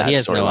end up getting Cole, that he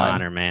has no storyline?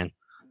 honor, man.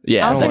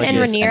 Yeah, Allison like and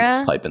he is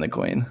Rhaenyra? pipe in the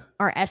queen.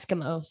 are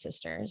Eskimo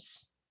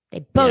sisters. They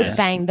both Yes.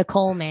 banged the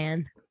Cole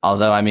man.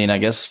 Although, I mean, I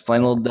guess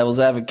playing a little devil's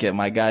advocate,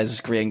 my guy's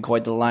creating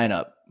quite the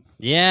lineup.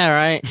 Yeah,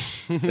 right.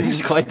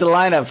 He's quite the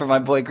lineup for my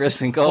boy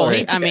Kristen Cole. Well,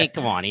 right I mean, there.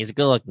 come on, he's a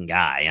good-looking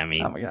guy. I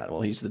mean, Oh my god!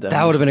 Well, he's the devil.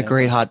 That would have been a Yeah.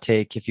 great hot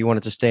take if you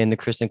wanted to stay in the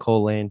Kristen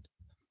Cole lane.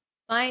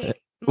 My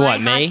My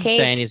What, hot me? take-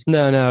 Saying he's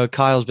No.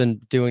 Kyle's been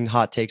doing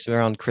hot takes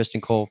around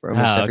Kristen Cole for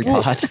almost every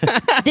okay.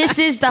 pod. This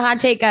is the hot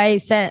take I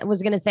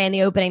was going to say in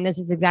the opening. This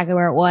is exactly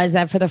where it was,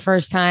 that for the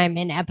first time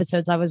in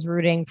episodes, I was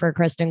rooting for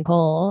Kristen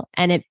Cole,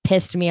 and it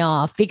pissed me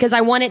off because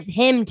I wanted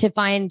him to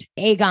find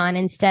Aegon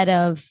instead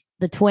of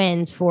the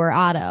twins for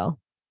Otto.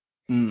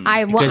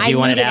 Because you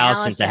wanted needed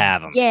Allison to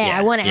have him. Yeah,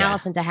 I wanted yeah.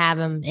 Allison to have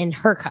him in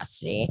her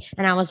custody.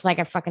 And I was like,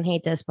 I fucking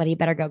hate this, but he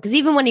better go. Because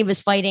even when he was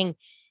fighting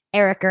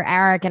Eric or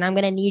Eric, and I'm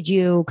going to need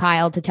you,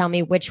 Kyle, to tell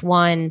me which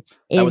one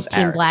is Team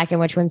Eric. Black and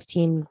which one's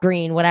Team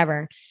Green,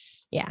 whatever.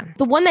 Yeah.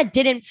 The one that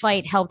didn't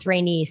fight helped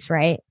Rhaenys,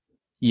 right?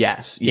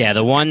 Yes. Yeah,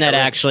 the one that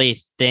Eric- actually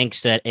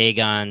thinks that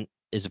Aegon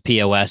is a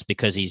POS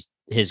because he's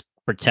his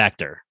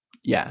protector.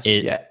 Yes.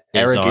 Is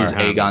Eric our is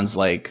homie. Aegon's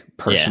like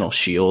personal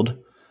shield.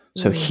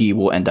 So Mhm. he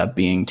will end up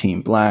being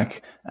Team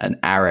Black, and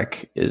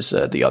Eric is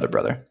the other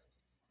brother.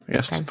 I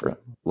guess Okay. for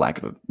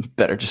lack of a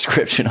better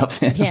description of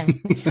him.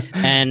 Yeah.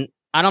 And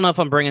I don't know if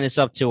I'm bringing this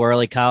up too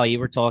early, Kyle. You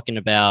were talking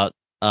about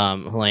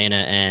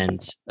Helena and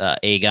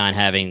Aegon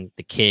having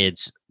the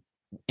kids.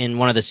 In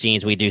one of the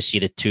scenes, we do see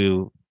the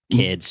two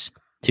kids,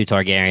 two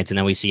Targaryens, and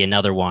then we see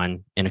another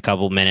one in a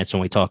couple of minutes when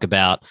we talk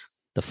about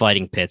the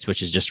fighting pits,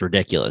 which is just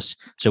ridiculous.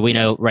 So we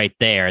know right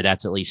there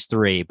that's at least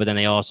 3. But then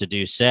they also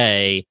do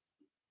say,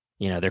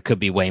 there could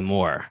be way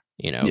more.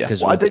 Yeah.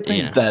 because Well, I think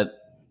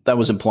that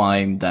was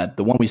implying that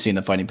the one we see in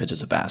the fighting pits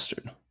is a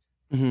bastard.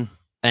 and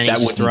that he's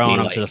just wouldn't throwing be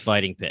them like- to the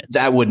fighting pits.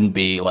 That wouldn't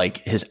be like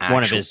his actual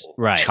One of his-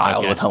 right, child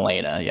okay. with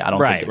Helena. Yeah, I don't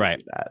Right, think they right.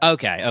 would do that.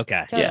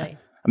 Okay. Totally.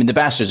 I mean, the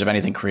bastards, if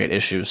anything, create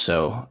issues.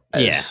 So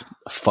as Yeah.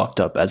 fucked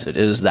up as it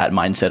is, that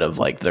mindset of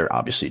like they're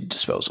obviously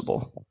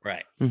disposable.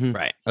 Right. Mhm.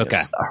 Right. Okay.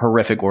 It's a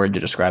horrific word to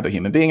describe a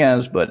human being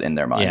as, but in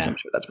their minds, Yeah. I'm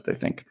sure that's what they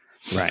think.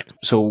 Right.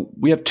 So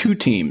we have 2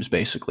 teams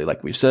basically,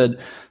 like we said,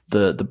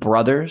 the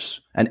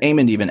brothers, and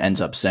Aemond even ends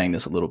up saying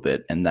this a little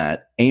bit, in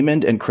that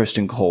Aemond and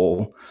Kristen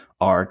Cole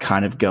are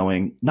kind of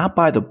going not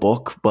by the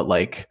book, but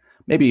like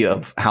maybe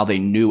of how they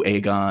knew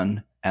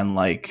Aegon, and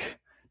like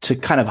to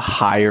kind of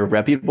higher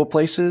reputable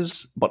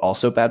places, but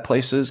also bad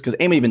places. Because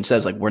Aemond even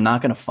says like we're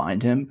not going to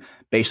find him,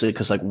 basically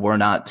because like we're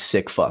not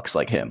sick fucks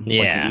like him. Like,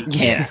 Yeah. we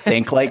can't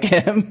think like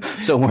him,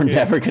 so we're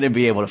never going to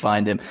be able to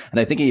find him. And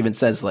I think he even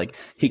says like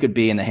he could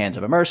be in the hands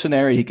of a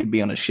mercenary, he could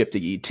be on a ship to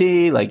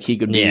ET, like he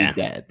could be Yeah.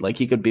 dead, like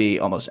he could be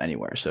almost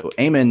anywhere. So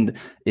Aemond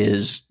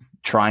is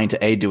trying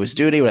to do his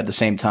duty, but at the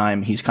same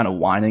time he's kind of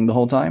whining the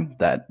whole time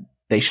that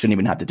they shouldn't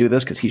even have to do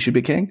this because he should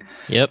be king.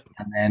 Yep.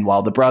 And then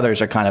while the brothers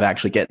are kind of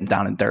actually getting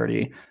down and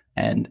dirty,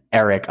 and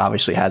Eric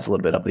obviously has a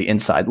little bit of the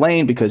inside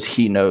lane because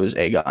he knows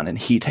Aegon and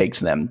he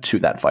takes them to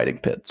that fighting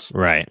pits.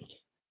 Right.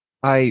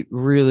 I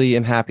really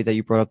am happy that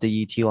you brought up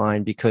the ET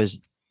line, because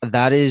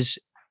that is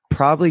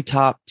probably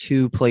top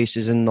 2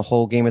 places in the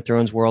whole Game of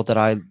Thrones world that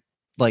I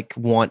like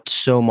want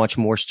so much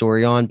more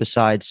story on,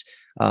 besides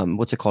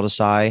what's it called,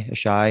 Asai,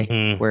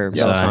 Mhm. where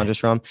Yeah. Melisandre's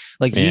from.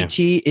 Like Yeah.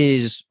 ET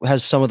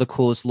has some of the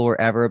coolest lore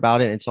ever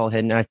about it. And it's all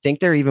hidden. And I think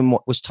there even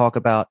was talk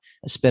about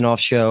a spin-off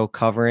show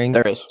covering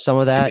There is. some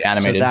of that. be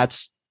animated.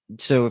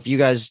 So if you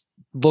guys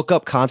look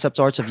up concept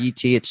arts of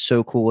ET, it's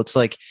so cool. It's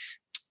like,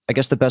 I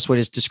guess the best way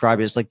to describe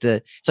it is like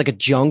it's like a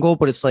jungle,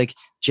 but it's like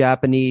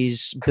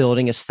Japanese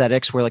building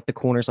aesthetics where like the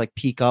corners like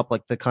peak up,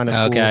 like the kind of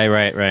Okay. cool,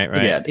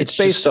 Right. Yeah, it's just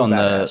based so on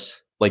badass.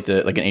 like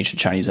an ancient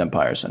Chinese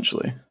empire,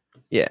 essentially.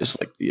 Yeah. Just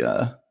like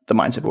the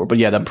mindset of war. But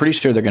yeah, I'm pretty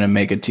sure they're going to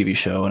make a TV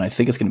show, and I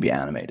think it's going to be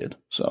animated.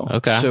 So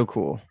Okay. so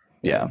cool.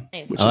 yeah,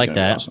 Nice. which I is like gonna be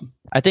that. awesome.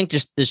 I think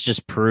this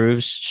just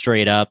proves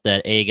straight up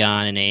that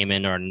Aegon and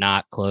Aemond are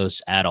not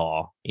close at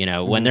all. When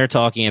Mhm. they're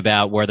talking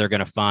about where they're going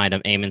to find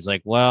him, Aemond's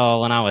like,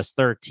 well, when I was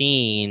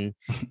 13,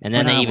 and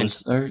then When they I even was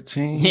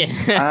 13, Yeah.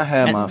 I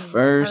had my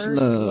First first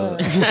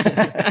love.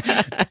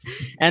 love.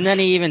 and then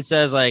he even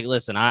says, like,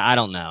 listen, I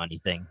don't know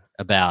anything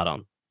about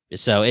him.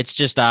 So it's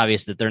just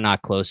obvious that they're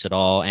not close at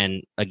all.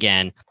 And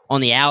again,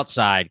 on the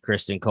outside,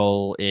 Kristen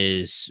Cole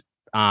is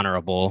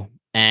honorable,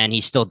 and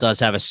he still does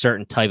have a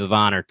certain type of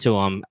honor to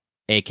him,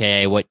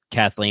 aka what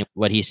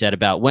he said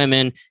about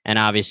women. And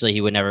obviously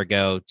he would never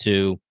go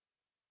to,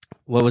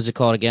 what was it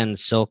called again?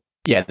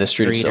 Yeah, the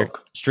Street of Street or-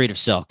 Silk. Street of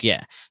Silk.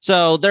 Yeah.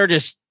 So they're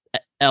just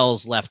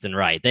L's left and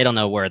right. They don't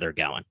know where they're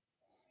going.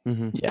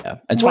 Mhm. Yeah,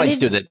 it's What funny did-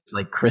 too that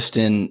like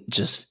Kristen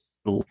just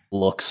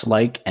looks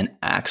like and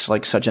acts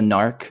like such a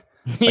narc.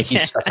 Like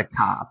he's such a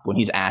cop when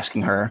he's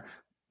asking her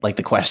like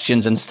the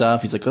questions and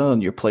stuff. He's like, "Oh, in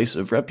your place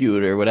of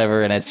repute or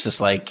whatever," and it's just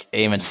like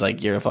Aemon's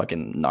like, "You're a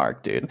fucking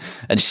narc, dude,"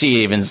 and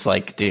she even's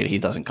like, "Dude, he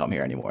doesn't come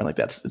here anymore." Like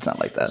it's not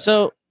like that.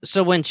 So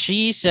when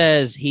she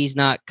says he's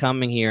not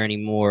coming here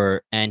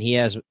anymore, and he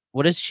has,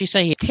 what does she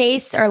say?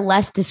 Tastes are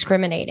less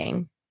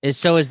discriminating.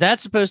 Is that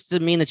supposed to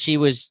mean that she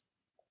was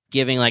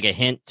giving like a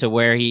hint to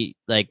where he,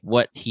 like,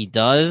 what he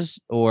does,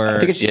 or I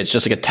think it's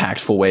just like a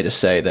tactful way to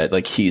say that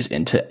like he's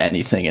into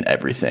anything and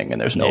everything,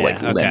 and there's no Yeah, like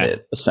okay.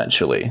 limit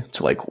essentially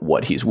to like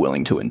what he's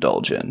willing to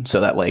indulge in.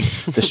 So that like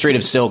the Street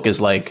of Silk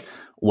is like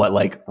what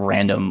like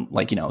random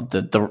like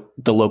the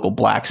local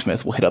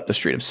blacksmith will hit up the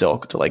Street of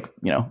Silk to like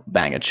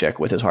bang a chick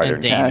with his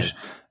hard-earned Damon. cash.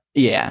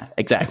 Yeah,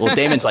 exactly. Well,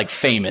 Daemon's like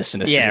famous in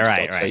this. Yeah, series,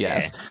 right, so right,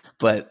 yes. yeah.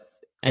 But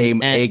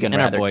And Aegon our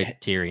rather. boy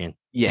Tyrion.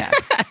 Yeah,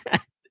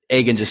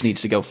 Aegon just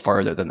needs to go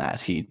further than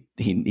that. He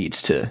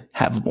needs to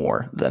have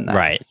more than that.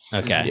 Right.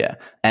 Okay. Yeah,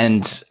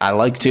 and I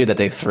like too that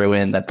they threw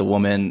in that the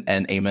woman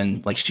and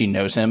Aemon, like, she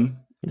knows him.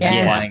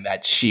 Yeah. Implying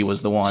that she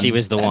was the one. She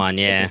was the that one,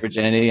 took yeah. his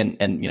virginity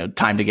and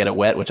time to get it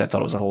wet, which I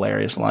thought was a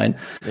hilarious line.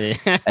 Yeah.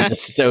 And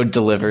just so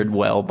delivered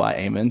well by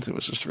Aemon. It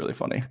was just really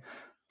funny.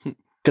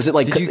 Because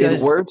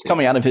the words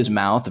coming out of his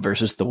mouth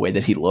versus the way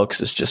that he looks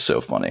is just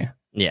so funny.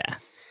 Yeah.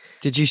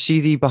 Did you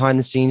see the behind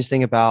the scenes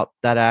thing about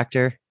that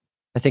actor?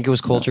 I think it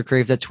was Culture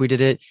Crave that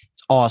tweeted it.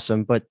 It's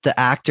awesome. But the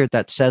actor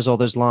that says all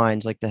those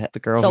lines, like the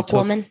girl Silk who took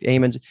woman?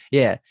 Aemon's,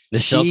 yeah. The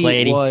Silk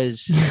Lady.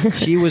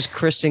 She was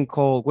Kristen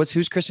Cole.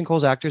 Who's Kristen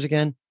Cole's actors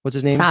again? What's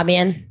his name?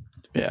 Fabian.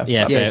 Yeah.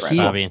 Yeah.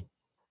 Fabian.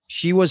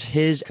 She was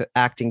his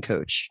acting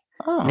coach.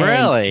 Oh, And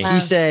Really? He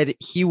said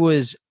he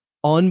was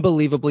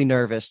unbelievably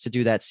nervous to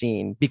do that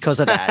scene because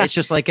of that. It's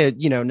just like a,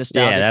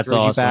 nostalgia that's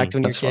throws you back awesome. to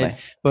when you're a That's kid.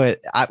 funny.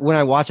 But when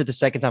I watched it the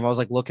second time, I was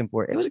like looking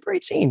for it. It was a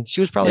great scene. She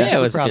was probably Yeah, it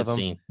super was a proud good of him.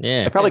 scene.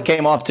 Yeah. It probably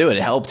came off too.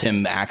 It helped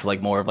him act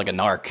like more of like a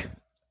narc.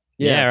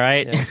 Yeah,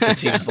 right. Yeah.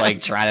 Because he was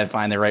like trying to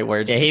find the right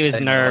words. Yeah, to he was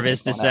say,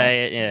 nervous to just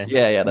say it.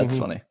 Yeah. Yeah, that's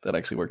funny. That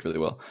actually worked really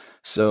well.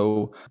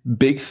 So,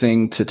 big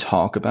thing to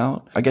talk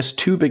about. I guess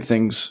two big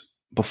things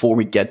before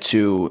we get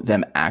to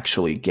them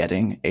actually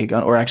getting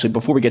Aegon, or actually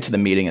before we get to the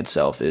meeting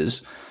itself,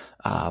 is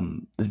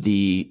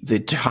the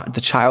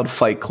child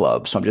fight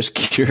club. So I'm just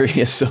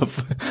curious of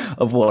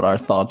what our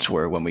thoughts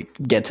were when we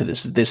get to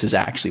this. This is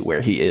actually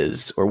where he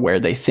is, or where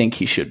they think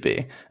he should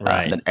be.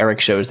 Right. And then Eric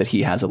shows that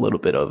he has a little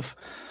bit of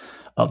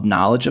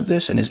knowledge of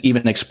this, and is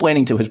even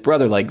explaining to his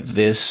brother, like,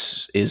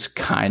 this is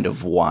kind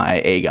of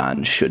why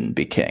Aegon shouldn't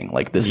be king.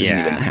 Like, this isn't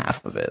even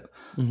half of it.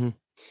 Mm-hmm.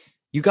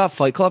 You got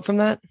Fight Club from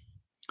that?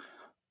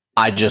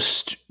 I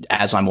just,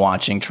 as I'm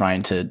watching,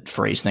 trying to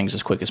phrase things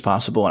as quick as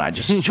possible, and I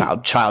just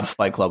child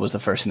Fight Club was the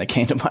first thing that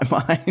came to my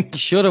mind. You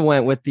should have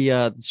went with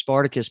the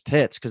Spartacus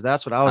pits, because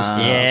that's what I was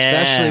thinking,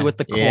 especially with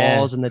the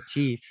claws and the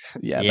teeth.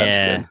 Yeah, that's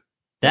good.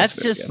 That's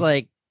very just good.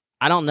 like,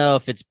 I don't know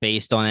if it's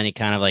based on any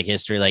kind of like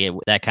history, like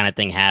that kind of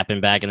thing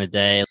happened back in the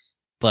day,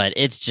 but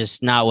it's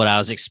just not what I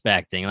was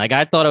expecting. Like,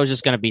 I thought it was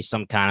just going to be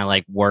some kind of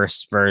like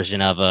worse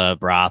version of a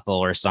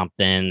brothel or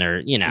something,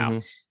 or,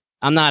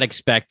 I'm not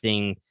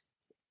expecting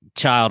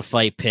child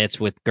fight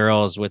pits with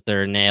girls with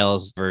their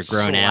nails were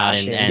grown out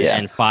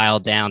and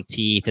filed down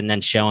teeth, and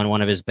then showing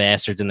one of his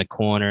bastards in the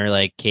corner,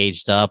 like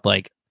caged up,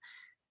 like,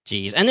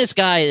 geez. And this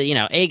guy,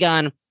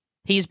 Aegon,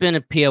 he's been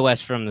a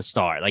POS from the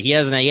start. Like, he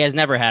has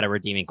never had a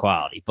redeeming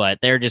quality, but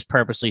they're just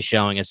purposely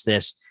showing us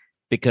this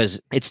because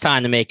it's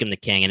time to make him the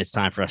king, and it's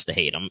time for us to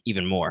hate him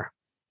even more.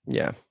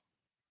 Yeah.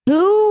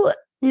 Who,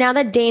 now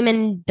that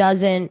Daemon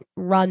doesn't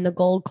run the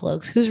Gold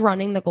Cloaks, who's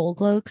running the Gold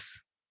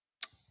Cloaks?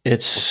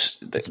 It's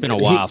been a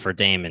while for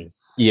Daemon.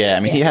 Yeah,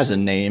 I mean, he has a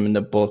name in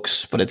the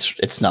books, but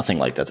it's nothing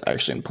like that's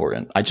actually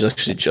important. I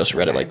just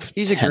read it like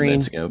He's a 10 green.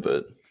 minutes ago,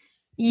 but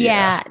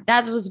Yeah,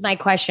 that was my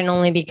question,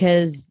 only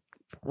because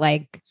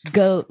like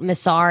Goat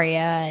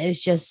Massaria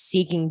is just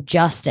seeking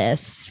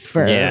justice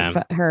for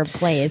her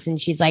place, and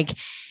she's like,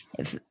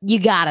 you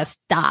gotta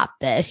stop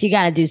this, you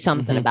gotta do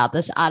something about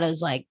this.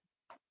 Otto's like,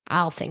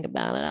 I'll think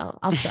about it,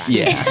 I'll try.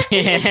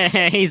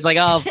 Yeah. He's like,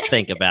 I'll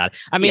think about it.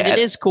 I mean, it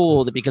is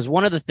cool because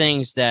one of the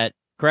things that,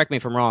 correct me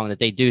if I'm wrong, that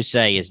they do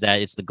say is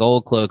that it's the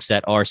Gold Cloaks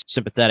that are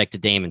sympathetic to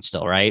Daemon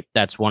still, right?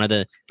 That's one of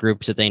the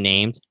groups that they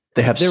named.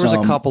 There was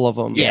a couple of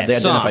them. Yeah, they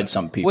identified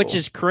some people. Which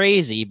is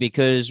crazy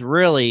because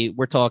really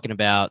we're talking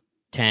about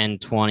 10,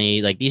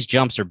 20, like these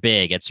jumps are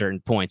big at certain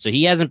points. So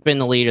he hasn't been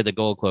the leader of the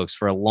Gold Cloaks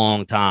for a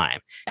long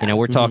time.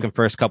 We're talking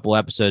first couple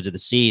episodes of the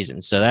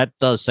season. So that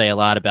does say a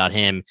lot about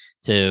him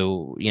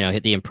to,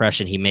 hit the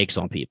impression he makes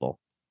on people.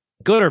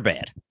 Good or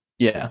bad?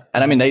 Yeah.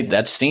 And I mean,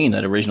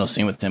 that original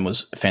scene with him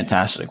was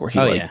fantastic, where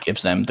he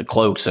gives them the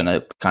cloaks and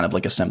a kind of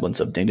like a semblance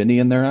of dignity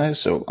in their eyes.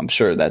 So I'm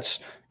sure that's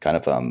kind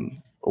of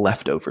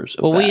leftovers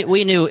of that.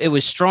 We knew it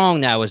was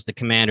Strong that was the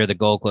commander of the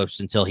Gold Cloaks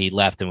until he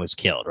left and was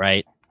killed,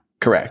 right?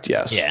 Correct.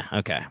 Yes. Yeah.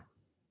 Okay.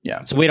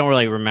 Yeah. So we don't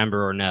really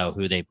remember or know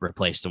who they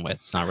replaced him with.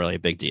 It's not really a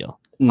big deal.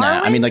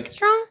 Nah, I mean, like,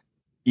 Strong.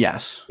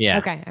 yes. Yeah.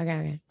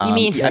 Okay. You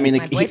mean? I mean, my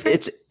like,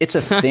 boyfriend? it's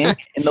a thing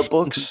in the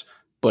books,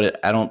 but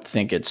I don't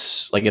think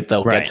it's like, if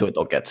they'll get to it,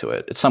 they'll get to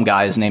it. It's some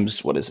guy. His name's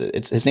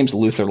his name's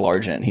Luther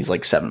Largent. He's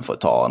like 7 foot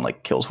tall and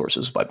like kills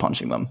horses by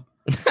punching them.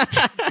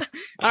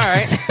 All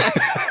right.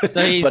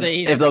 So he's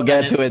if they'll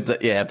get to it,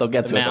 if they'll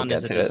get to it, they'll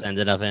get to it.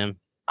 Descendant of him.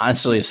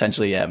 Honestly,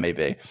 essentially, yeah,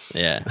 maybe.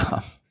 Yeah.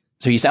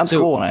 So he sounds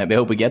cool, and I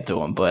hope we get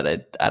to him,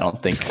 but I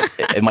don't think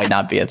it might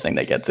not be a thing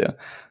they get to.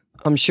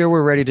 I'm sure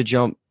we're ready to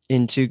jump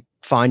into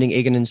finding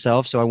Aegon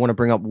himself. So I want to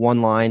bring up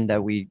one line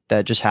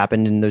that just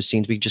happened in those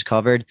scenes we just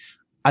covered.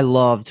 I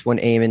loved when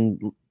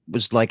Aemon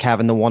was like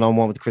having the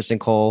one-on-one with Kristen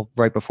Cole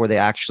right before they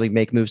actually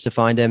make moves to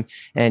find him.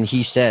 And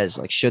he says,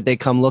 like, should they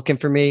come looking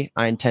for me,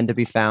 I intend to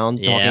be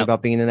found, talking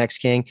about being the next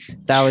king.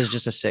 That was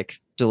just a sick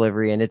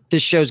delivery. And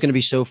this show's going to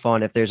be so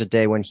fun if there's a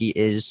day when he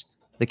is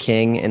the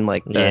king and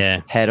like the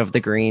Yeah. head of the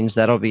Greens.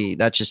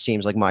 That just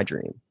seems like my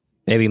dream.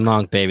 Baby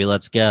Monk, baby,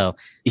 let's go.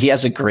 He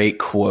has a great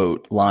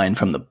quote line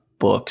from the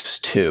books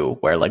too,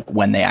 where like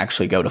when they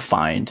actually go to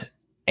find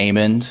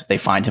Aemond, they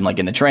find him like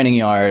in the training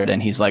yard,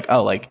 and he's like,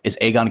 "Oh, like is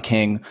Aegon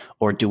king,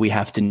 or do we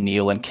have to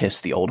kneel and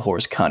kiss the old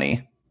horse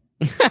Cunny?"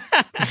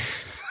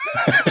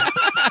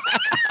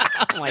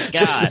 Oh my god.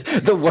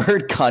 Just the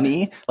word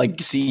Cunny, like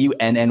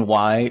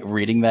Cunny,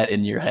 reading that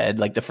in your head,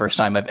 like the first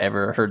time I've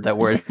ever heard that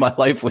word in my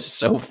life was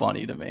so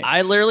funny to me.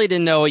 I literally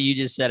didn't know what you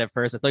just said at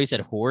first. I thought you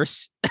said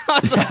horse. I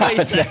was like, wait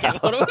a second.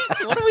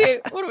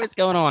 What is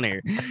going on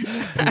here?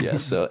 Yeah,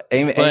 so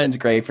Aemon's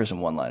great for some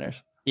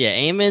one-liners. Yeah,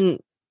 Aemon,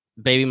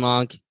 Baby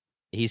Monk,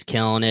 he's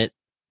killing it.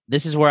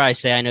 This is where I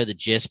say I know the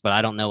gist, but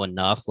I don't know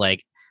enough.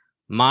 Like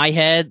my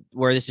head,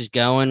 where this is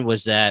going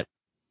was that,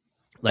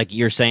 like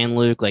you're saying,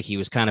 Luke, like he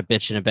was kind of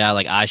bitching about,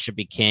 like, I should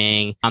be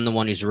king. I'm the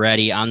one who's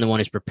ready. I'm the one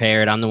who's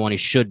prepared. I'm the one who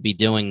should be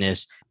doing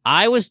this.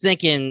 I was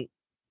thinking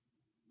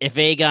if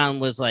Aegon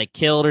was like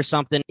killed or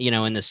something, you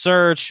know, in the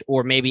search,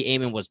 or maybe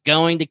Aemon was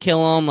going to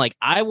kill him. Like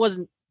I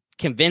wasn't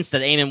convinced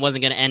that Aemon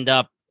wasn't going to end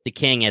up the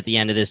king at the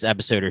end of this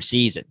episode or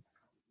season.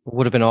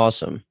 Would have been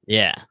awesome.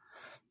 Yeah.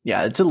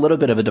 Yeah, it's a little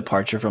bit of a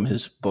departure from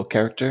his book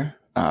character.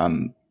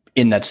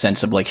 In that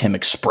sense of like him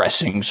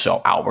expressing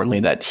so outwardly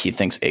that he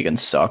thinks Aegon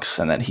sucks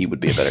and that he would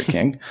be a better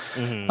king.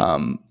 Mm-hmm.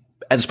 And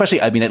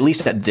especially, I mean, at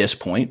least at this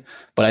point,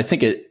 but I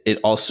think it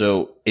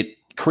also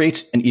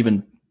creates an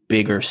even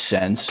bigger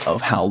sense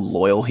of how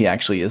loyal he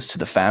actually is to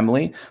the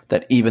family,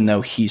 that even though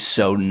he's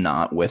so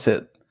not with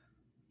it,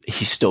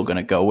 he's still going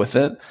to go with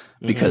it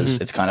because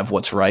it's kind of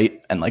what's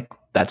right. And like,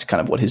 that's kind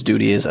of what his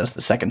duty is as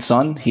the second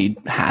son. He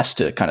has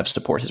to kind of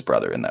support his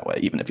brother in that way,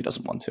 even if he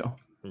doesn't want to.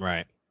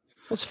 Right.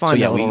 Let's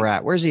find that little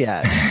rat. Where's he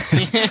at?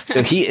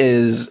 So he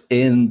is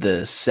in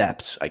the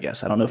Sept, I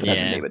guess. I don't know if it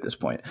has a name at this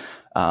point.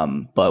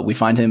 But we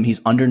find him.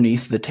 He's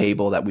underneath the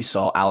table that we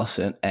saw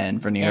Alicent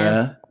and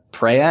Rhaenyra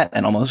pray at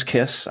and almost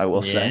kiss, I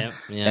will say,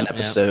 in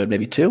episode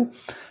maybe 2.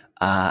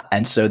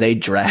 And so they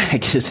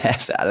drag his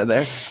ass out of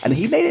there. And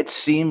he made it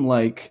seem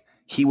like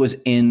he was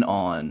in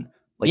on,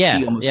 like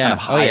he almost kind of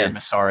hired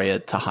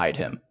Mysaria to hide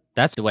him.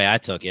 That's the way I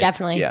took it.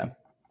 Definitely. Yeah.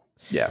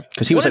 Yeah,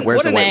 because he was like,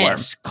 "Where's the white worm?"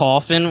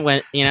 Coughing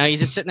when he's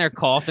just sitting there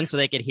coughing so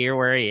they could hear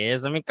where he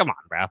is. I mean, come on,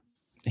 bro.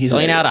 He's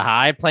playing out a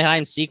hide, play hide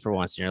and seek for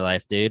once in your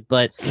life, dude.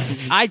 But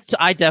I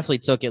definitely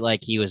took it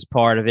like he was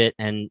part of it,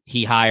 and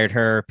he hired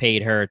her,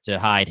 paid her to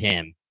hide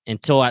him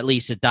until at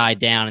least it died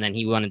down, and then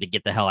he wanted to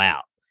get the hell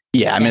out.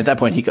 Yeah, I mean, at that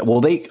point,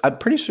 I'm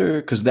pretty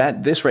sure because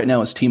this right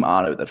now is Team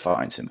Otto that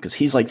finds him because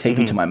he's like, take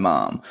me to my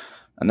mom,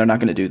 and they're not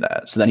going to do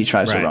that. So then he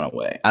tries to run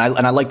away,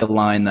 and I like the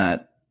line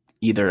that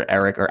either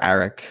Eric or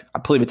Eric, I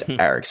believe it's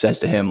Eric, says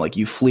to him, like,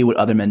 you flee what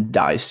other men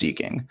die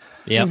seeking.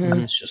 Yep.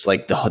 And it's just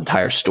like the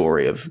entire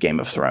story of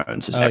Game of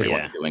Thrones is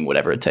everyone doing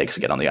whatever it takes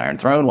to get on the Iron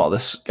Throne while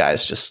this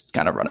guy's just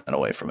kind of running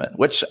away from it,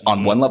 which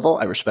on one level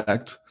I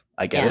respect.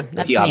 I get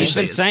it. He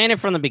obviously he's been saying it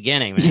from the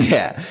beginning, man.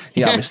 Yeah.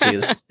 He obviously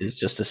is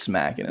just a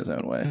smack in his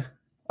own way.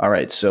 All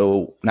right.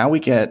 So now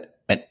we get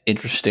an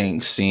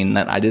interesting scene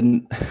that I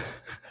didn't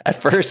at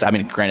first. I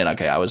mean, granted,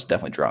 okay, I was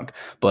definitely drunk,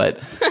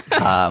 but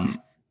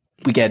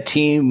we get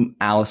Team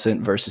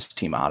Alicent versus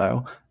Team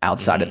Otto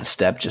outside of the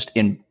step, just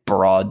in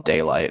broad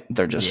daylight.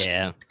 They're just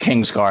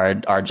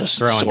Kingsguard are just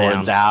throwing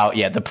swords out.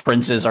 Yeah, the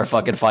princes are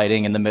fucking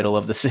fighting in the middle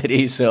of the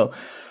city. So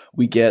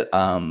we get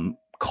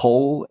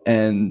Cole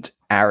and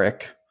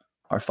Eric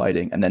are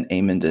fighting, and then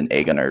Aemond and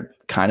Aegon are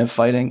kind of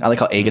fighting. I like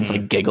how Aegon's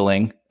like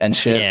giggling and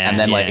shit, and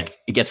then like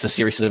he gets the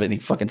seriousness of it and he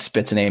fucking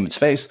spits in Aemond's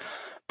face.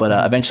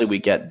 But eventually we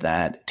get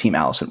that Team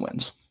Alicent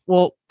wins.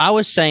 Well, I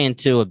was saying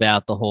too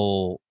about the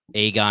whole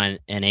Aegon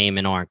and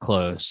Aemon aren't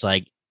close.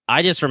 Like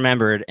I just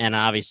remembered, and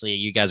obviously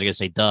you guys are gonna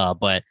say duh,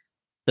 but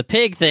the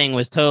pig thing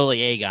was totally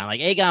Aegon. Like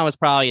Aegon was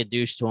probably a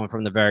douche to him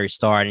from the very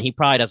start, and he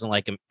probably doesn't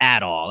like him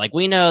at all. Like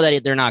we know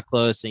that they're not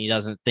close, and he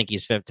doesn't think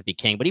he's fit to be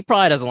king, but he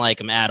probably doesn't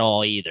like him at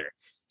all either.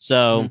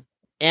 So,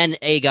 and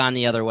Aegon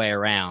the other way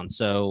around.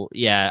 So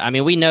yeah, I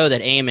mean we know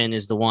that Aemon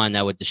is the one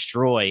that would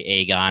destroy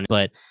Aegon,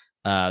 but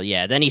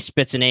then he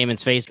spits in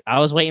Aemon's face. I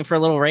was waiting for a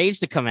little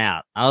rage to come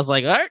out. I was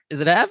like, all right, is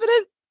it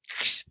happening?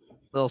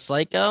 Little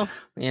psycho,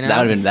 you know. That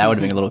would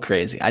have been a little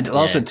crazy.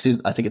 Also too,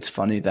 I think it's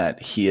funny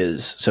that he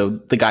is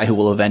the guy who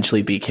will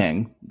eventually be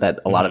king.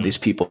 That a lot of these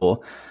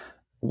people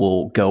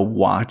will go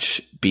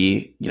watch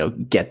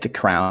get the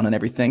crown and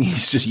everything.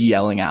 He's just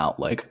yelling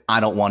out like, "I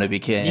don't want to be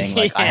king.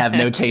 Like I have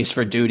no taste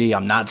for duty.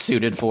 I'm not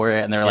suited for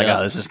it." And they're like,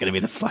 "Oh, this is gonna be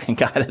the fucking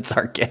guy that's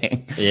our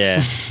king."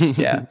 Yeah,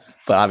 yeah.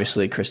 But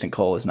obviously, Kristen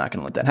Cole is not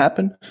going to let that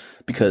happen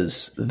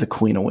because the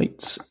queen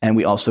awaits, and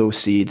we also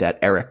see that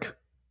Eric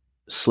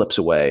slips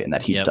away and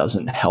that he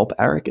doesn't help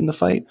Eric in the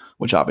fight,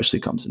 which obviously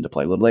comes into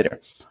play a little later.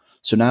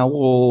 So now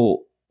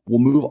we'll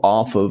move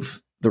off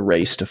of the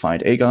race to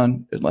find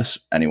Aegon, unless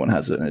anyone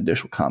has an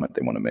additional comment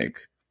they want to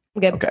make.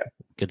 Good. Okay.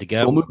 Good to go.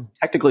 So we'll move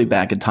technically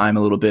back in time a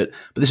little bit,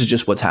 but this is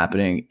just what's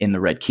happening in the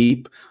Red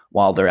Keep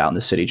while they're out in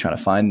the city trying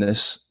to find the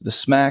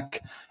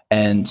smack.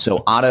 And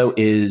so Otto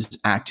is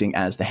acting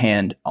as the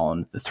hand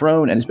on the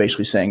throne and is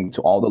basically saying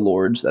to all the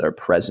lords that are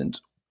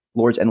present,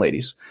 lords and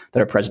ladies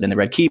that are present in the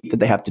Red Keep, that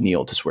they have to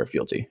kneel to swear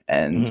fealty.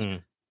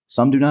 And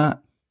some do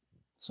not.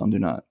 Some do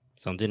not.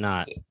 Some do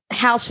not.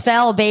 House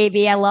fell,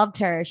 baby. I loved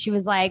her. She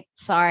was like,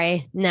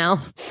 sorry, no.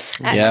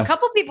 Yeah. A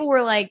couple people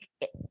were like,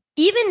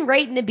 even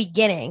right in the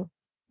beginning,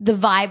 the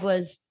vibe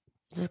was,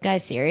 is this guy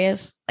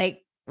serious?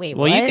 Like, wait,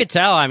 Well, what? you could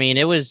tell. I mean,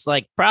 it was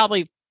like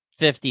probably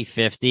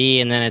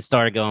 50-50, and then it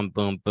started going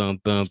boom, boom,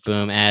 boom,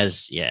 boom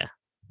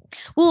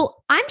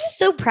Well, I'm just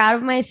so proud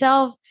of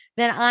myself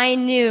that I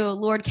knew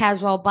Lord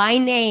Caswell by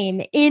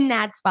name in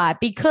that spot,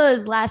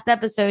 because last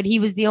episode he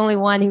was the only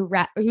one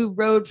who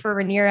rode for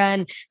Rhaenyra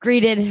and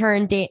greeted her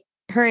and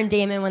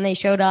Daemon when they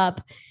showed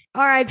up.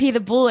 R.I.P. the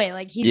boy.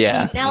 Like he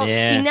knelt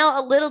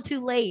a little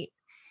too late.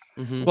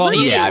 Mm-hmm. Well,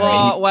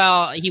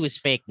 Yeah, he was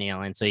fake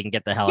kneeling, so he can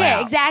get the hell out.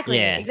 Yeah,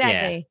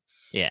 exactly.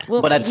 Yeah.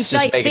 Well, But that's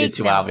just making it fake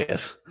too now.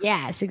 obvious.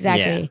 Yes,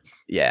 exactly.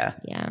 Yeah.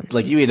 Yeah.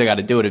 Like you either got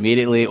to do it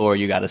immediately or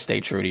you got to stay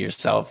true to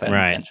yourself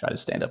and try to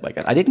stand up like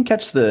that. I didn't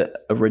catch the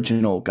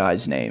original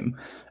guy's name.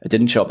 It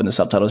didn't show up in the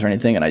subtitles or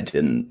anything, and I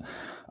didn't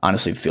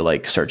honestly feel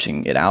like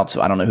searching it out. So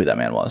I don't know who that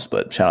man was,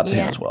 but shout out to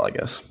him as well, I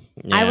guess.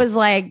 Yeah. I was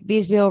like,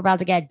 these people are about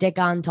to get dick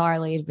on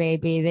Tarly,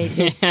 baby. They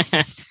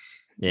just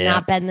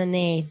not bend the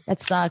knee.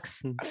 That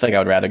sucks. I feel like I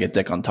would rather get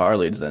dick on tar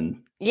leads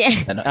than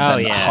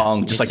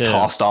hung, just like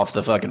tossed off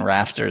the fucking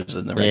rafters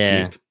in the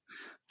Red Keep.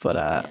 But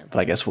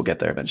I guess we'll get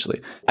there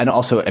eventually. And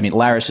also, I mean,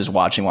 Larys is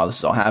watching while this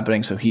is all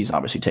happening, so he's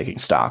obviously taking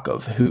stock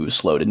of who's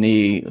slow to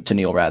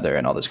kneel rather,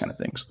 and all those kind of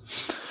things.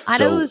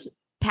 Otto's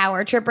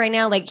power trip right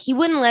now, like he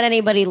wouldn't let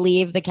anybody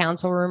leave the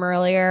council room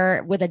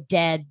earlier with a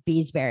dead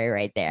Beesbury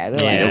right there.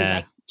 They're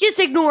like, just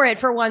ignore it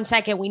for 1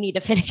 second. We need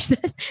to finish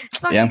this. It's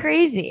fucking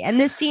crazy. And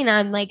this scene,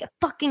 I'm like, I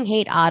fucking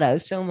hate Otto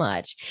so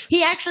much.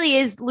 He actually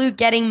is, Luke,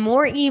 getting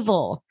more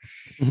evil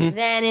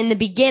than in the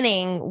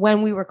beginning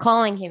when we were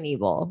calling him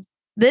evil.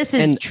 This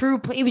is true.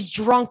 He was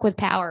drunk with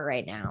power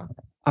right now.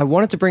 I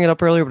wanted to bring it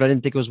up earlier, but I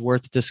didn't think it was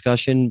worth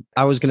discussion.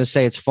 I was going to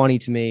say it's funny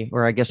to me,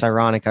 or I guess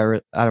ironic. I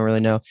don't really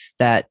know,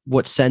 that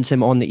what sends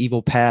him on the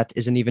evil path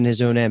isn't even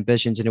his own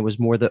ambitions, and it was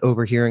more the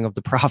overhearing of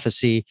the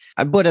prophecy.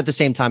 But at the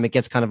same time, it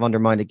gets kind of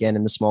undermined again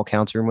in the small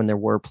council room when there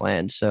were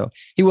plans. So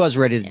he was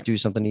ready to do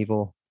something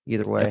evil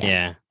either way.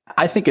 Yeah.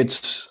 I think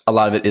a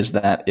lot of it is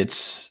that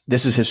this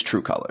is his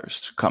true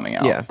colors coming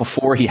out. Yeah.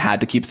 Before he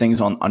had to keep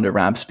things on under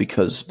wraps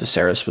because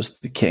Viserys was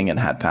the king and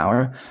had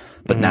power.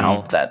 But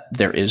now that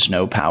there is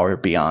no power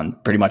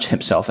beyond pretty much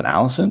himself and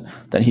Alicent,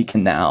 then he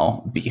can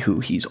now be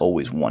who he's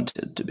always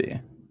wanted to be.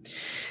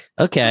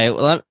 Okay,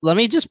 well, let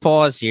me just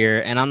pause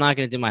here, and I'm not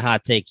going to do my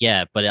hot take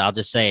yet, but I'll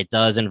just say it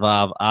does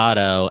involve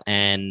Otto,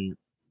 and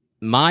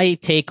my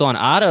take on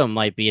Otto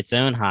might be its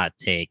own hot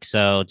take.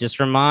 So just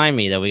remind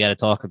me that we got to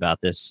talk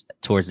about this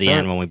towards the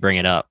end when we bring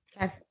it up.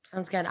 Okay,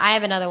 sounds good. I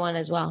have another one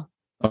as well.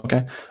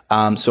 Okay,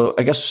 so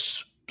I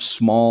guess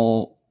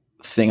small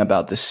thing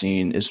about this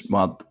scene is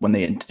when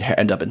they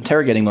end up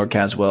interrogating Lord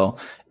Caswell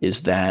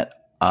is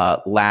that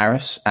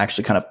Larys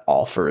actually kind of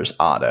offers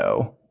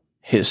Otto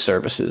his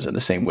services in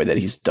the same way that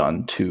he's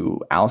done to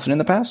Alicent in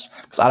the past.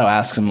 Because Otto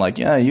asks him like,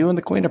 yeah, you and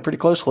the queen are pretty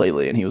close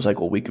lately. And he was like,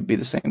 well, we could be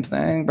the same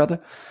thing, brother.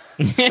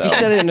 So. He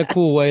said it in a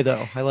cool way,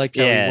 though. I liked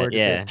how he worded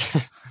it.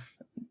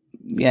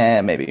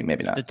 Yeah, maybe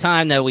not. The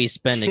time that we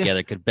spend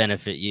together could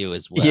benefit you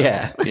as well.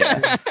 Yeah.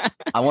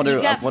 I wonder.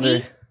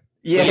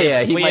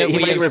 Yeah. He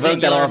might revoke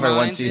that offer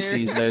once he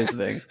sees those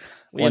things.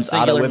 Once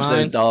Otto whips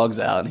those dogs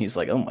out, and he's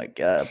like, "Oh my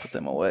god, put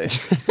them away."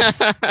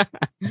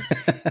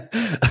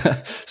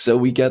 So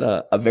we get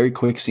a very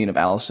quick scene of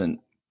Alicent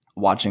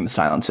watching the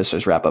Silent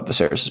Sisters wrap up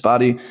Viserys'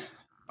 body.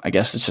 I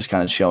guess it's just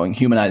kind of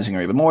humanizing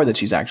her even more that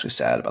she's actually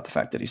sad about the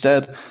fact that he's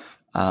dead.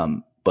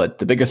 But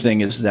the bigger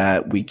thing is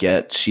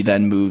that she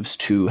then moves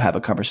to have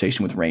a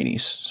conversation with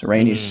Rhaenys. So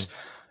Rhaenys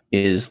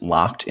is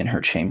locked in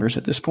her chambers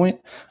at this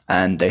point,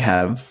 and they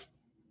have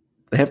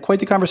quite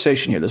the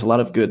conversation here. There's a lot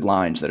of good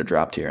lines that are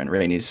dropped here, and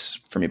Rhaenys,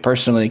 for me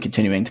personally,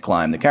 continuing to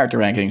climb the character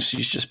rankings.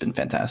 She's just been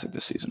fantastic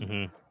this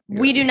season.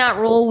 We do not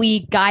rule,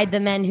 we guide the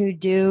men who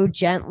do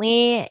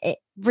gently.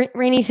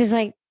 Rhaenys is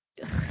like,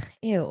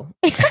 ew.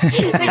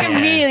 Like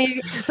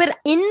immediately. But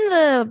in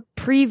the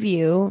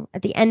preview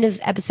at the end of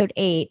episode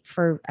 8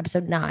 for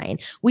episode 9,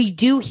 we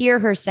do hear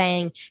her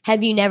saying,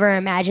 have you never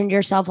imagined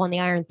yourself on the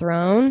Iron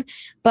Throne?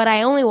 But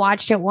I only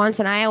watched it once,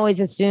 and I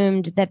always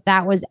assumed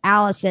that was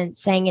Alicent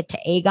saying it to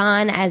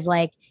Aegon as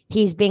like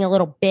he's being a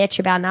little bitch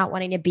about not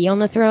wanting to be on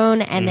the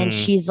throne. And then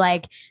she's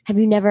like, have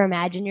you never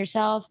imagined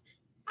yourself?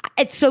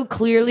 It's so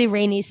clearly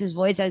Rhaenys'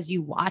 voice as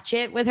you watch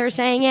it with her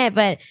saying it.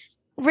 But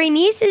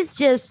Rhaenys is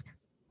just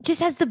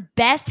has the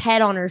best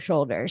head on her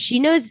shoulders. She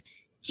knows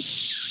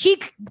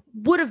she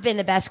would have been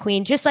the best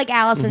queen, just like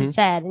Alicent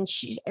said. And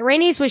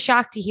Rhaenys was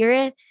shocked to hear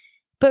it.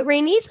 But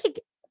Rhaenys like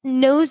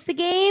knows the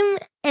game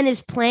and is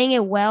playing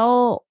it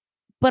well,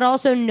 but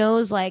also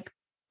knows like,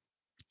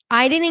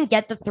 I didn't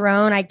get the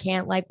throne. I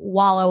can't like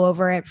wallow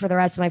over it for the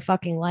rest of my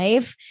fucking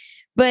life.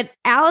 But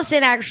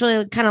Allison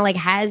actually kind of like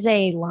has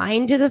a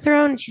line to the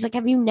throne. She's like,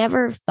 "Have you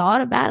never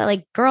thought about it?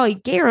 Like, girl, you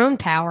get your own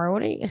power.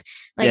 What are you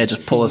like?" Yeah,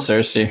 just pull a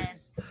Cersei.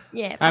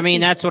 Yeah. I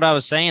mean, that's what I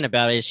was saying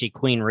about is she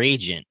queen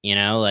regent, you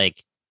know,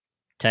 like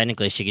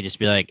technically she could just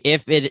be like,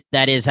 if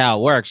that is how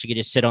it works, she could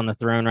just sit on the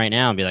throne right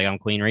now and be like, I'm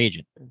queen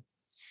regent.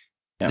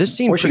 Yeah. This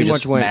scene or she pretty could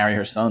much just went. marry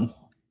her son.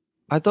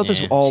 I thought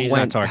this Yeah, all she's not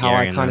went how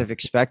I Targaryen, kind though. of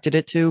expected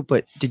it to,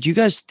 but did you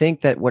guys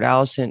think that what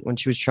Allison, when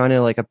she was trying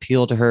to like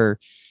appeal to her,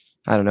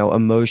 I don't know,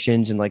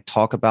 emotions and like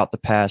talk about the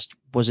past,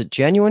 was it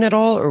genuine at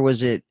all, or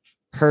was it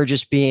her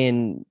just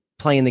playing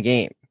the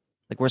game?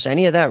 Like, was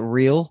any of that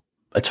real?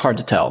 It's hard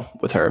to tell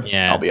with her.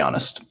 Yeah. I'll be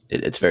honest.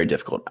 It's very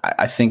difficult.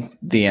 I think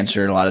the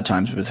answer a lot of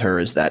times with her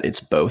is that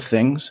it's both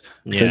things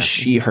because Yeah.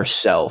 she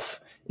herself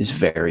is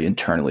very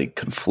internally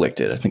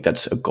conflicted. I think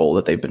that's a goal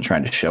that they've been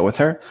trying to show with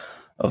her,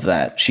 of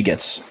that she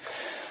gets,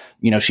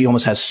 she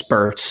almost has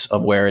spurts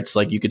of where it's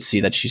like you could see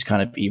that she's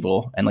kind of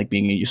evil and like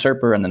being a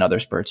usurper, and then other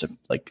spurts of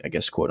like, I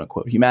guess, quote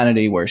unquote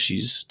humanity where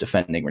she's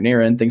defending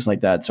Rhaenyra and things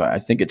like that. So I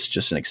think it's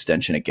just an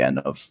extension again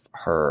of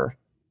her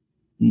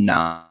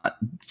not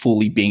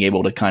fully being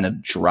able to kind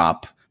of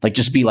drop, like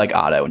just be like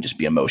Otto and just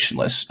be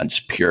emotionless and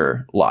just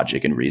pure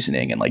logic and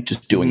reasoning and like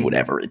just doing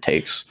whatever it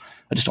takes.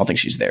 I just don't think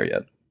she's there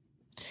yet.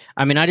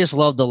 I mean, I just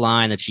love the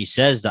line that she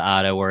says to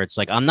Otto where it's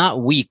like, I'm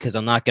not weak because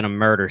I'm not going to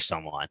murder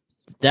someone.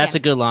 That's Yeah.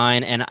 a good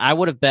line. And I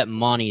would have bet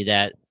money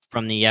that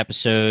from the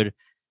episode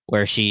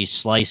where she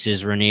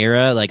slices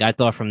Rhaenyra, like I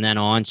thought from then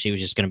on, she was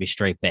just going to be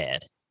straight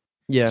bad.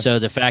 Yeah. So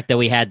the fact that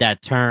we had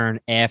that turn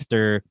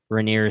after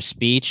Rhaenyra's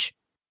speech,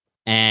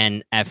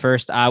 and at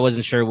first I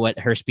wasn't sure what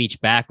her speech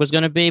back was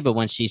going to be, but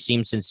when she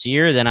seemed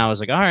sincere, then I was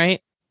like, all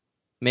right,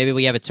 maybe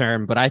we have a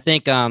turn. But I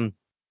think,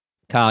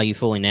 Kyle, you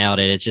fully nailed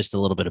it. It's just a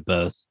little bit of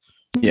both.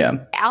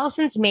 Yeah.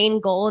 Allison's main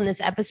goal in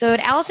this episode,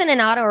 Allison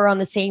and Otto are on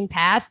the same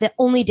path. The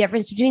only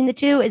difference between the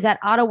two is that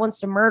Otto wants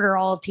to murder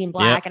all of Team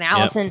Black, and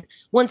Allison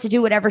wants to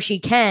do whatever she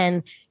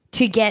can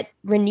to get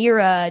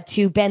Rhaenyra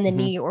to bend the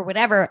knee or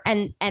whatever.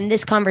 And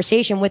this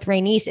conversation with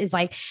Rhaenys is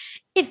like,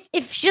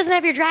 if she doesn't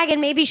have your dragon,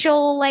 maybe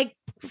she'll like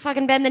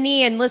fucking bend the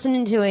knee and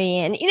listen to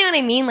it. And you know what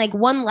I mean? Like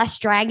one less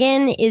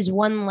dragon is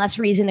one less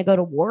reason to go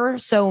to war.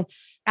 So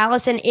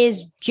Allison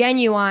is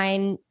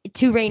genuine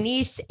to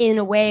Rhaenys in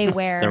a way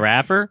where The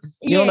rapper?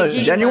 You don't know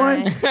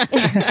Genuine?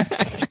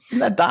 Isn't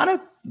that Donna?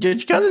 Your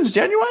cousin's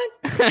Genuine?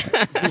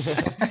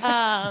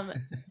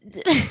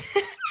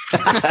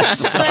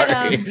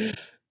 Sorry.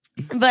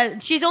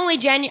 But she's only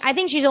genuine. I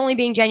think she's only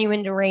being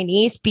genuine to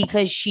Rhaenys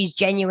because she's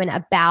genuine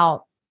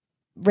about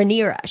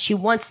Rhaenyra. She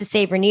wants to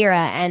save Rhaenyra,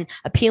 and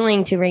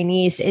appealing to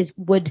Rhaenys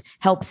would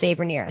help save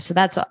Rhaenyra. So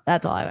that's all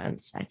I want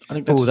to say. I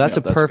think That's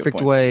a good perfect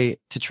point. way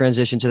to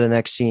transition to the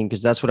next scene,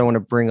 because that's what I want to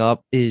bring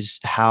up is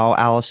how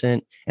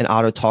Allison and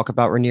Otto talk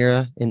about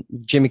Rhaenyra. And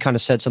Jimmy kind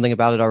of said something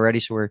about it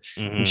already, so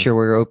I'm sure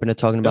we're open to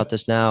talking about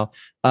this now.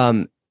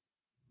 I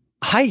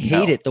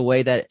hate it the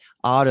way that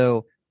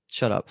Otto.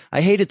 Shut up.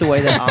 I hate it the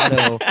way that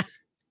Otto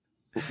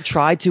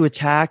tried to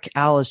attack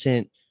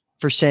Allison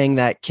for saying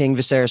that King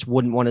Viserys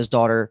wouldn't want his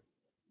daughter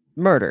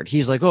murdered.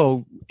 He's like,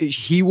 oh,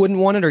 he wouldn't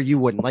want it or you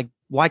wouldn't. Like,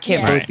 why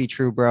can't Yeah. both be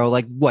true, bro?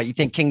 Like, what, you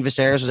think King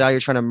Viserys was out here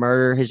trying to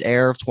murder his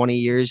heir of 20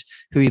 years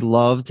who he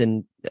loved?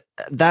 And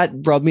that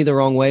rubbed me the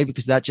wrong way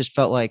because that just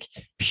felt like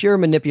pure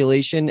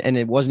manipulation, and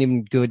it wasn't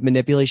even good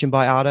manipulation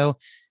by Otto.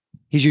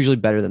 He's usually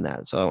better than that.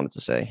 That's all I wanted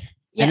to say.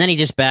 Yeah. And then he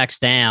just backs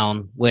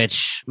down,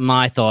 which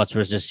my thoughts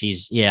was just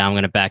I'm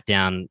going to back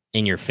down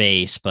in your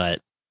face,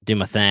 but do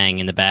my thing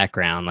in the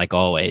background like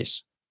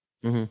always.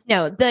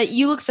 No,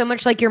 you look so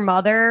much like your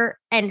mother,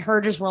 and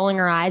her just rolling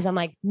her eyes. I'm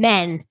like,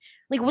 men,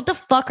 like, what the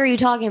fuck are you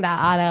talking about,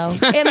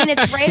 Otto? I mean,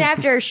 it's right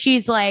after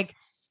she's like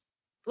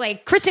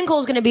Kristen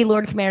Cole's going to be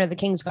Lord Commander of the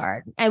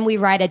Kingsguard, and we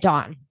ride at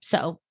dawn.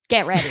 So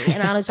get ready.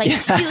 And I was like,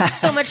 you look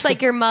so much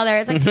like your mother.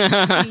 It's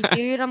like,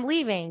 dude, I'm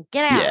leaving.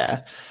 Get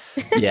out.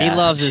 Yeah. He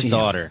loves his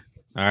daughter.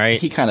 All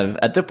right. He kind of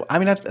at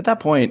that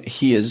point,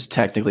 he is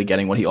technically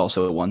getting what he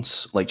also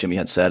wants, like Jimmy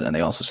had said, and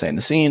they also say in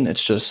the scene.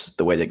 It's just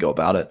the way they go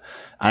about it.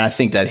 And I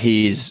think that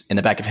he's in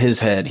the back of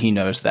his head, he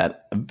knows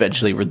that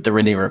eventually the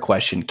Rhaenyra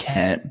question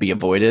can't be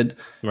avoided.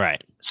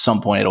 Right. Some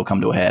point it'll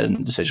come to a head and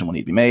a decision will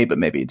need to be made, but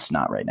maybe it's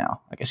not right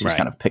now. I guess he's Right.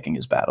 kind of picking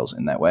his battles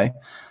in that way.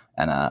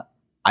 And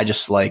I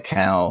just like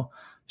how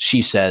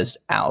she says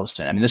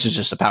Allison. I mean, this is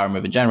just a power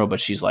move in general,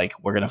 but she's like,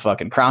 we're going to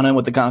fucking crown him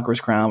with the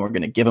Conqueror's crown. We're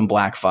going to give him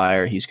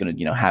Blackfire. He's going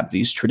to, have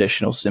these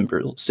traditional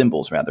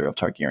symbols rather of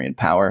Targaryen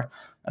power.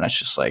 And that's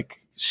just like,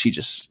 she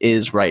just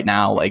is right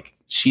now. Like,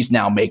 she's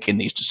now making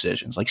these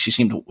decisions. Like,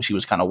 she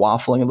was kind of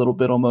waffling a little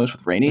bit almost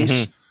with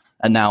Rhaenys.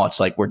 And now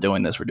it's like, we're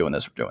doing this.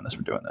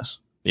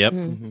 Yep.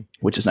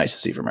 Which is nice to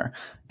see from her.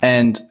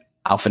 And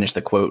I'll finish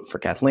the quote for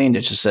Kathleen.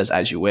 It just says,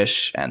 as you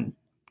wish. And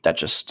that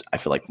just, I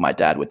feel like my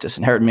dad would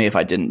disinherit me if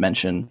I didn't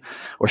mention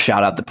or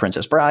shout out the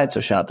Princess Bride.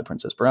 So shout out the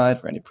Princess Bride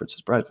for any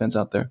Princess Bride fans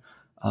out there.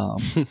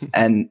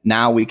 And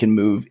now we can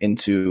move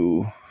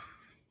into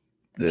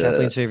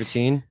Kathleen's favorite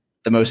scene.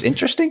 the most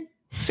interesting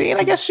scene,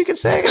 I guess you could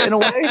say, in a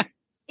way.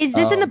 Is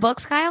this in the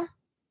books, Kyle?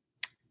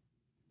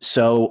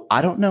 So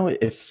I don't know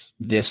if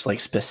this like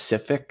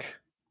specific,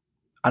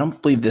 I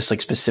don't believe this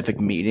like specific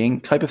meeting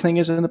type of thing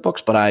is in the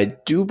books, but I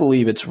do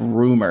believe it's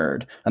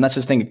rumored. And that's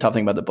the thing, tough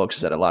thing about the books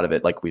is that a lot of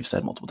it, like we've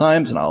said multiple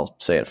times, and I'll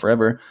say it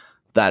forever,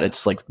 that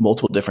it's like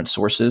multiple different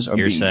sources are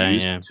being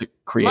used to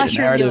create a Musher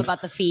knew narrative.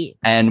 about the feet.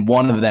 And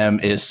one of them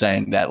is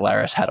saying that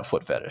Laris had a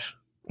foot fetish.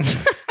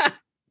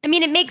 I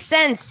mean, it makes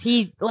sense.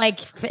 He like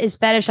is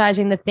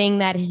fetishizing the thing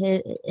that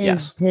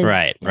is his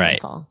Right.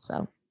 downfall,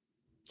 so.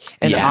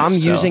 And Yeah, I'm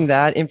so- using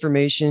that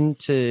information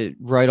to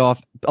write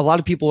off. A lot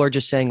of people are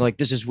just saying like,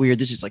 this is weird.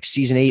 This is like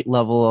season 8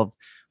 level of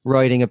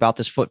writing about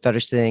this foot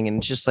fetish thing. And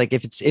it's just like,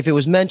 if it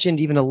was mentioned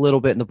even a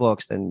little bit in the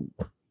books, then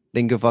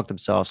they can go fuck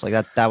themselves.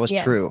 Like that was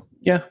true.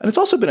 Yeah. And it's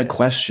also been a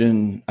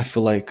question, I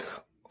feel like,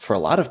 for a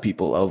lot of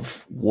people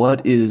of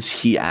what is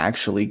he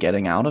actually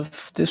getting out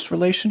of this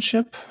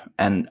relationship?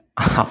 And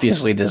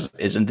obviously this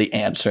isn't the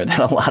answer that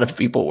a lot of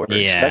people were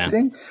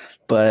expecting.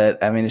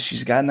 But I mean,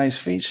 she's got nice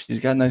feet. She's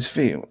got nice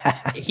feet.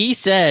 He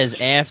says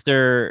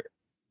after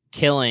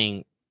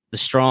killing the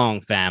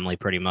Strong family,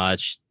 pretty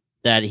much,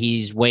 that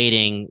he's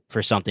waiting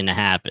for something to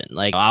happen.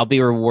 Like, I'll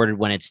be rewarded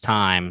when it's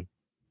time.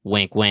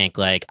 Wink, wink.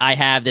 Like, I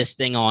have this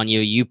thing on you.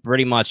 You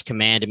pretty much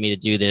commanded me to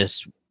do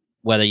this,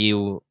 whether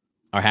you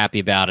are happy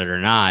about it or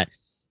not.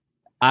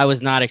 I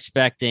was not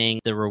expecting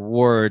the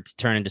reward to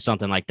turn into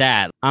something like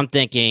that. I'm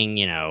thinking,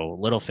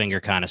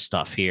 Littlefinger kind of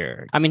stuff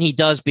here. I mean, he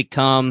does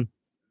become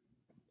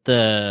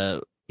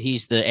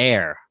he's the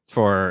heir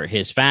for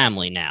his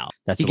family now.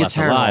 That's left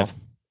alive.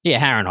 Yeah,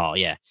 Harrenhal.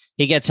 Yeah,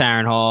 he gets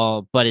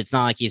Harrenhal, but it's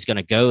not like he's going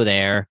to go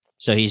there.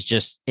 So he's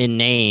just in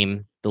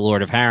name the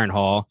Lord of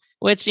Harrenhal,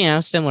 which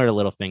similar to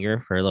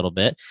Littlefinger for a little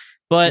bit.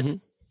 But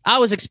I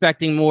was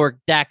expecting more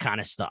that kind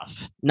of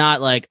stuff,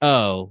 not like,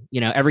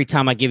 every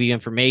time I give you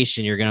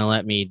information, you're going to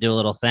let me do a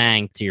little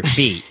thing to your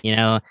feet.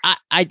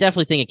 I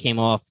definitely think it came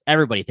off.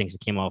 Everybody thinks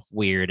it came off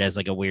weird as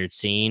like a weird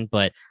scene,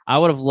 but I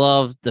would have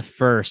loved the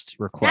first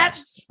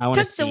request. I want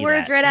to see the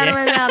words that. right out of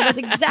my mouth. That's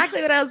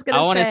exactly what I was going to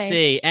say. I want to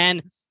see.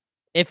 And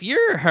if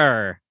you're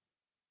her,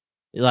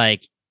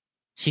 like,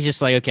 she's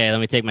just like, okay, let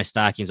me take my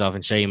stockings off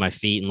and show you my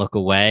feet and look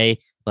away.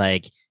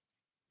 Like,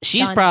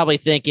 she's probably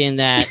thinking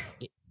that.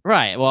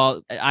 Right.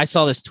 Well, I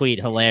saw this tweet,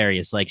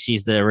 hilarious. Like,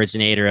 she's the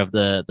originator of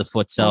the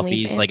foot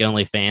selfies, like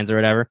OnlyFans or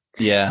whatever.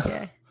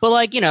 Yeah. But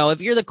like,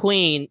 if you're the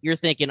queen, you're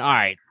thinking, all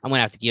right, I'm going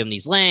to have to give him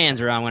these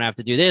lands, or I'm going to have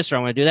to do this, or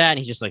I'm going to do that. And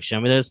he's just like,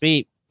 show me those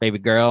feet, baby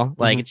girl.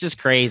 Like, it's just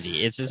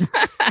crazy. It's just.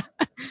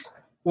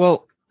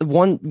 Well,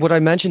 what I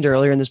mentioned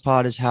earlier in this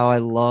pod is how I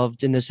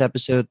loved in this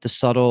episode the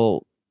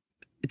subtle.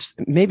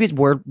 Maybe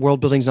world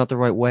building is not the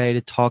right way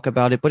to talk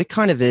about it, but it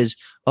kind of is,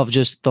 of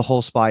just the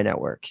whole spy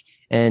network.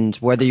 And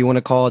whether you want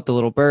to call it the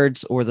little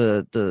birds or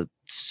the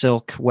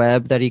silk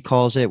web that he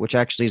calls it, which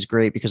actually is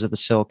great because of the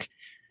silk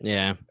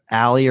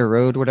alley or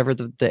road, whatever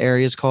the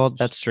area is called.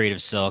 That's Street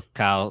of Silk.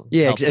 Kyle.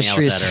 Yeah,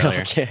 Street of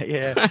Silk.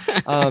 Yeah.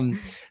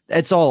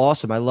 It's all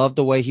awesome. I love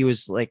the way he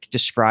was like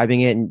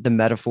describing it, and the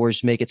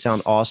metaphors make it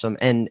sound awesome.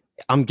 And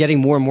I'm getting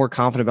more and more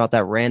confident about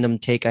that random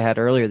take I had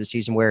earlier this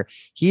season, where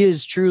he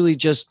is truly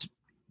just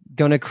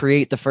going to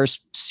create the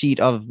first seat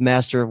of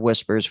Master of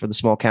Whispers for the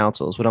Small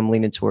Council is what I'm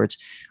leaning towards.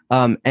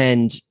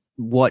 And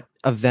what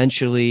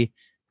eventually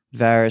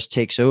Varys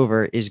takes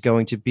over is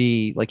going to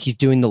be like, he's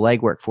doing the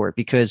legwork for it,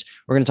 because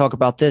we're going to talk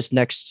about this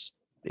next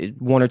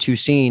 1 or 2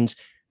 scenes.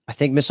 I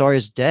think Miss Arya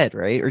is dead,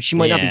 right? Or she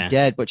might not be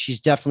dead, but she's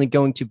definitely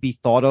going to be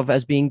thought of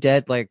as being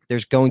dead. Like,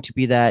 there's going to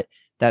be that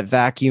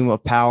vacuum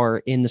of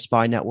power in the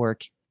spy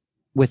network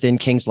within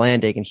King's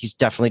Landing, and he's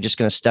definitely just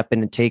going to step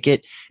in and take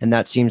it. And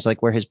that seems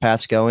like where his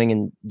path's going.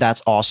 And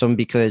that's awesome,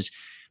 because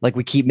like,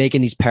 we keep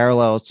making these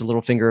parallels to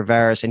Littlefinger of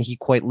Varys, and he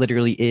quite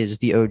literally is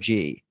the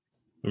OG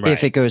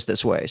if it goes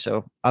this way.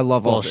 So I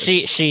love all this.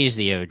 She's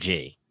the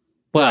OG.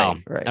 Well,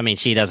 right. I mean,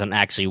 she doesn't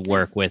actually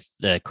work with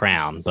the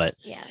crown, but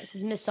this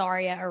is Miss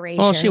Arya Erasure.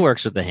 Well, she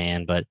works with the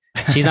hand, but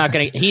she's not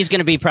going to, he's going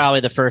to be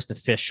probably the first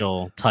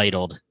official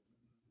titled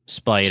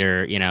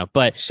spider,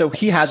 but. So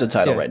he has a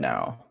title right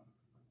now.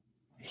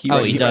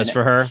 He does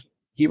for her?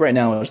 He right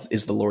now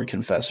is the Lord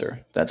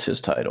Confessor. That's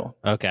his title.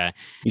 Okay.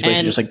 He's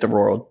basically just like the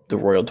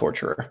royal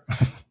torturer.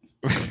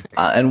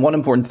 And one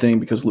important thing,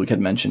 because Luke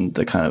had mentioned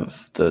the kind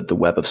of the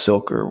web of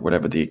silk, or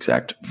whatever the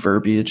exact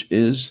verbiage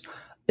is,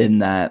 in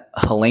that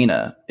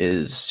Helena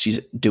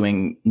she's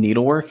doing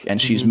needlework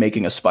and she's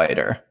making a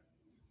spider,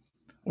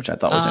 which I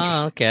thought was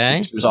interesting.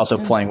 Okay. She was also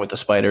playing with the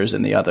spiders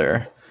in the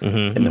other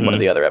one of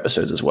the other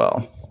episodes as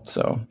well.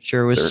 So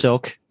sure, it was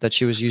silk that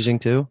she was using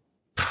too.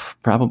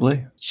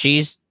 Probably.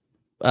 She's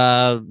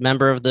a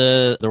member of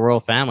the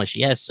royal family.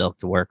 She has silk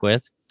to work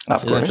with.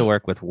 Of course. To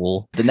work with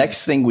wool. The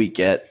next thing we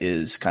get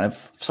is kind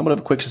of somewhat of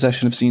a quick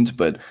succession of scenes,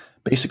 but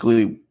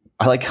basically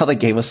I like how they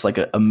gave us like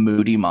a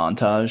moody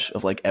montage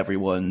of like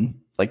everyone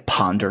like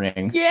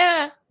pondering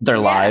Yeah. their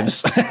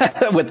lives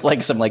with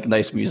like some like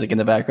nice music in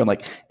the background.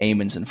 Like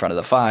Eamon's in front of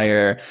the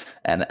fire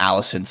and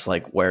Alicent's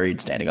like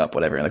worried, standing up,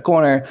 whatever, in the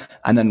corner.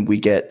 And then we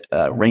get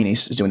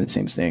Rhaenys is doing the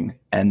same thing.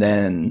 And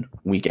then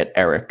we get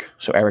Eric.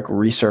 So Eric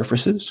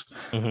resurfaces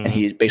and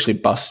he basically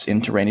busts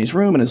into Rhaenys'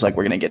 room and is like,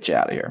 we're going to get you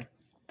out of here.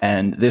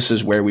 And this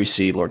is where we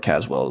see Lord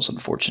Caswell's,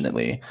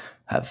 unfortunately,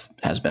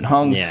 has been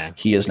hung. Yeah.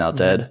 He is now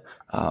dead.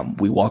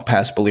 We walk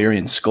past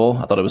Balerian's skull.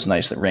 I thought it was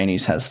nice that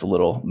Rhaenys has the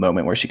little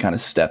moment where she kind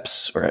of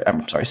stands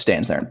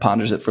there and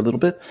ponders it for a little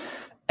bit.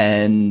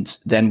 And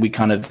then we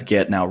kind of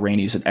get now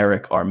Rhaenys and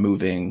Eric are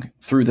moving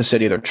through the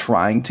city. They're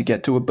trying to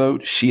get to a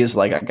boat. She is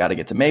like, I got to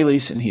get to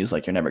Meleys. And he's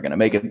like, you're never going to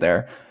make it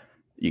there.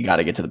 You got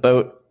to get to the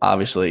boat.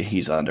 Obviously,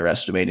 he's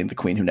underestimating the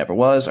queen who never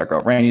was, our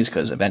girl Rhaenys,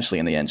 because eventually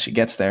in the end she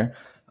gets there.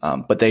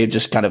 But they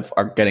just kind of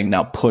are getting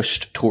now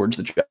pushed towards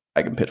the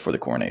dragon pit for the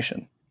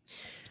coronation.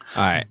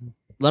 All right.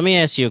 Let me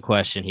ask you a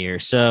question here.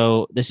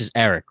 So this is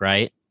Eric,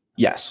 right?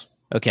 Yes.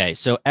 Okay.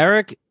 So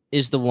Eric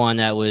is the one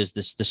that was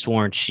the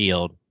sworn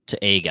shield to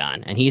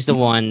Aegon. And he's the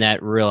one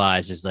that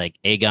realizes like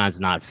Aegon's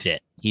not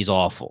fit. He's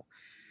awful.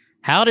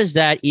 How does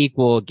that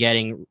equal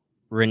getting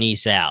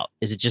Rhaenys out?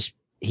 Is it just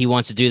he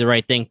wants to do the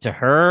right thing to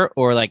her,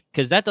 or like,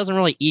 because that doesn't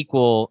really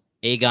equal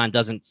Aegon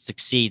doesn't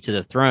succeed to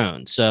the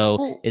throne.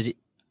 So is it?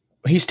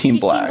 He's Team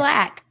Black. Team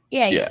Black.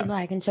 Yeah, he's Team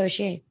Black, and so is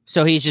she.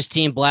 So he's just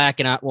Team Black,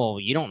 and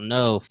you don't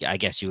know. I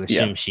guess you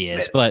assume she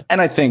is, but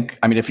and I think,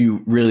 I mean, if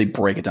you really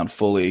break it down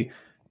fully,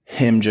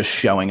 him just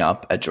showing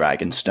up at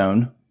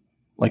Dragonstone,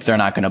 like they're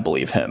not going to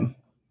believe him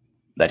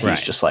that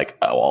he's just like,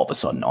 oh, all of a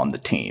sudden on the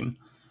team.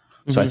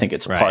 So I think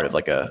it's part of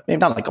like maybe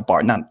not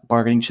like not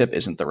bargaining chip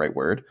isn't the right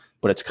word,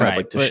 but it's kind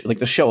of like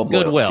the show of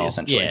goodwill, loyalty,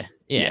 essentially.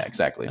 Yeah,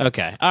 exactly.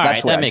 Okay, all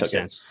right, that makes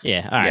sense.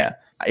 Yeah, all right. Yeah.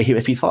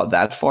 If he thought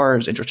that far,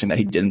 it's interesting that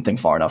he didn't think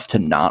far enough to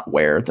not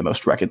wear the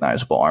most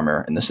recognizable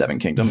armor in the Seven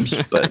Kingdoms.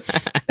 But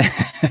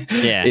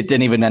it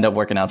didn't even end up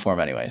working out for him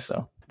anyway.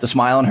 So the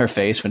smile on her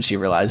face when she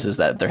realizes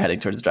that they're heading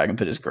towards the dragon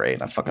pit is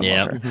great. I fucking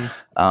love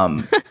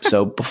her.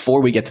 So before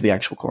we get to the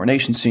actual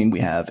coronation scene, we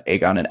have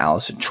Aegon and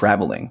Alicent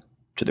traveling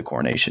to the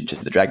coronation, to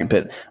the dragon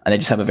pit. And they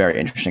just have a very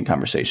interesting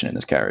conversation in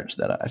this carriage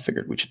that I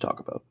figured we should talk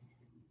about.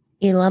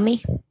 You love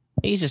me?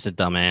 He's just a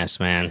dumbass,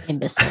 man.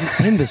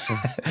 Imbecile.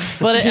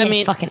 But I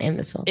mean, fucking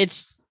imbecile.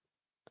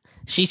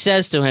 She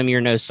says to him, "You're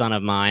no son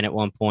of mine" at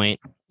one point.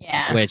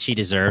 Yeah. Which he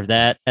deserved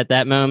that at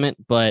that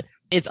moment. But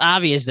it's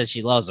obvious that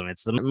she loves him.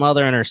 It's the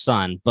mother and her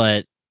son.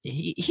 But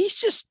he's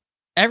just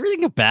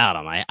everything about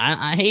him.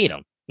 I hate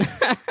him.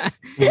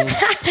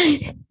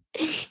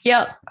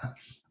 Yep.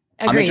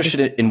 Agreed. I'm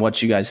interested in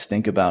what you guys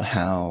think about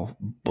how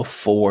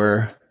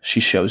before she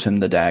shows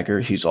him the dagger,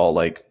 he's all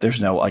like, there's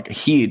no, like,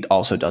 he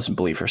also doesn't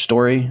believe her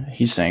story.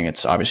 He's saying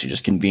it's obviously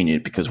just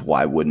convenient because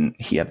why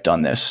wouldn't he have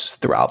done this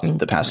throughout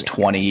the past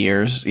 20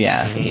 years?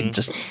 Yeah, he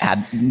just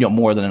had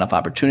more than enough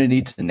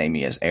opportunity to name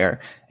me as heir,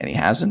 and he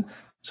hasn't.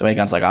 So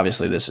Aegon's like,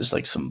 obviously this is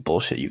like some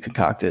bullshit you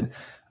concocted.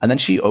 And then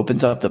she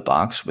opens up the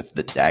box with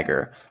the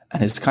dagger,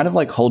 and his kind of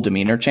like whole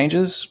demeanor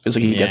changes. Feels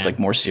like he gets like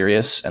more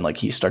serious, and like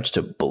he starts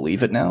to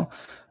believe it now.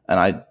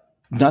 And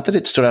not that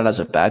it stood out as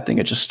a bad thing,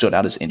 it just stood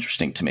out as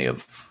interesting to me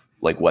of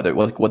like what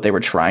they were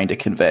trying to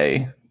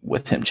convey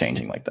with him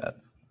changing like that.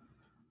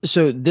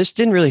 So this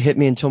didn't really hit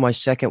me until my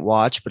second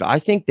watch, but I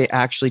think they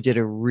actually did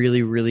a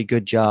really, really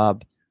good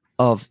job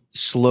of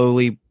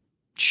slowly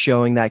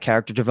showing that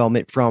character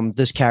development from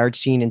this carriage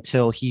scene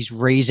until he's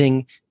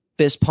raising,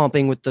 fist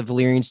pumping with the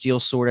Valyrian steel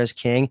sword as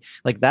king.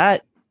 Like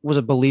that was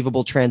a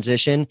believable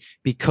transition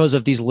because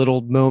of these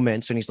little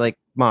moments. And he's like,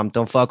 Mom,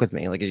 don't fuck with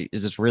me. Like,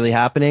 is this really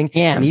happening?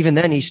 Yeah. And even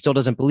then he still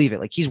doesn't believe it.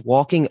 Like he's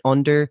walking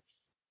under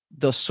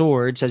the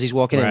swords as he's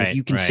walking in.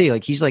 You can see,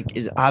 like, he's like,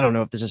 I don't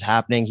know if this is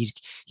happening.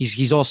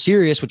 He's all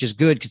serious, which is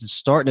good because it's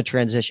starting to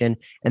transition.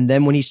 And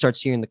then when he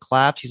starts hearing the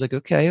claps, he's like,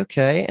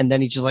 okay. And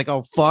then he's just like,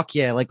 oh, fuck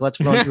yeah. Like, let's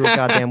run through a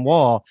goddamn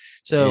wall.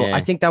 So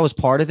I think that was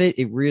part of it.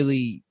 It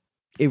really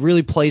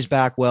plays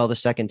back well the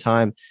second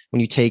time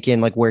when you take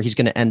in like where he's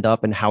going to end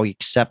up and how he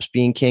accepts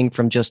being king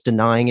from just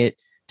denying it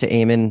to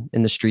Aemon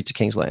in the streets of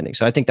King's Landing.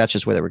 So I think that's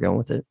just where they were going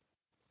with it.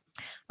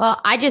 Well,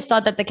 I just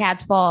thought that the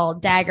cat's paw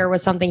dagger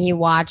was something he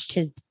watched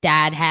his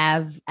dad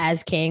have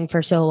as king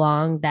for so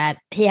long that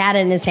he had it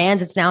in his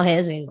hands. It's now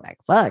his. And he's like,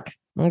 fuck.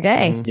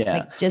 Okay. Yeah.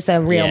 Like, just a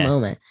real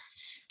moment.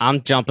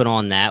 I'm jumping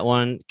on that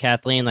one,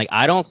 Kathleen. Like,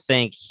 I don't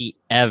think he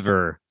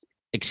ever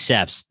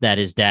accepts that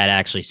his dad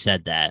actually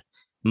said that.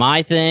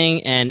 My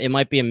thing, and it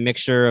might be a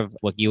mixture of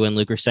what you and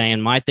Luke are saying.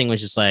 My thing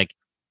was just like,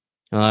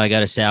 oh, I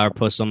got a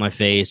sourpuss on my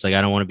face. Like,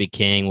 I don't want to be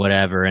king,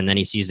 whatever. And then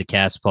he sees the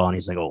cat's paw and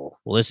he's like, oh,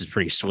 well, this is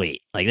pretty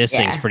sweet. Like, this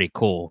thing's pretty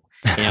cool.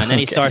 And then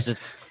he starts to,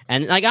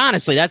 and like,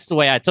 honestly, that's the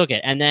way I took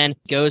it. And then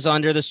goes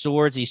under the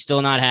swords. He's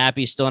still not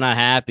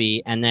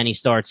happy. And then he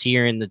starts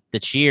hearing the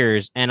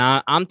cheers. And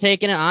I'm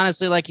taking it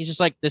honestly, like, he's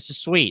just like, this is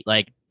sweet.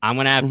 Like, I'm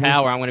going to have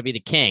power. I'm going to be the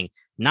king.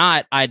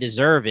 Not, I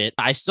deserve it.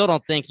 I still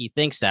don't think he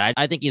thinks that.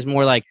 I think he's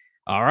more like,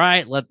 all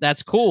right,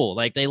 that's cool.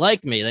 Like they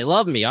like me, they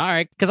love me. All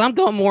right, because I'm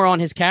going more on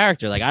his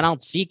character. Like I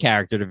don't see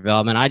character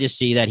development. I just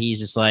see that he's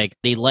just like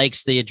he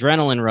likes the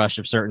adrenaline rush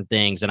of certain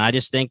things, and I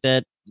just think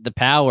that the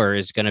power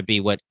is going to be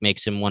what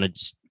makes him want to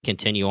just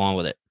continue on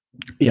with it.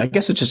 Yeah, I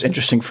guess it's just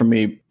interesting for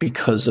me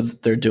because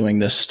of they're doing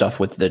this stuff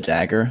with the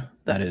dagger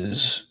that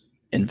is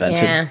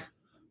invented.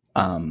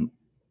 Yeah.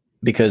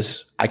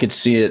 Because I could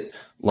see it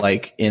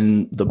like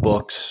in the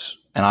books,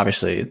 and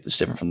obviously it's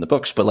different from the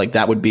books, but like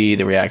that would be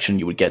the reaction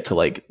you would get to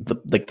like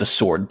the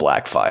sword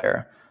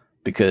Blackfire,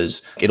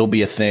 because it'll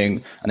be a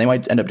thing, and they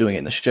might end up doing it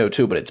in the show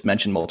too, but it's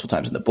mentioned multiple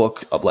times in the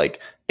book of like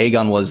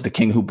Aegon was the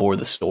king who bore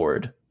the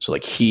sword. So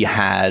like he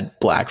had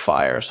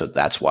Blackfire. So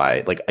that's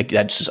why like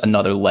that's just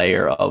another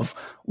layer of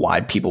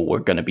why people were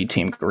going to be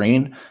Team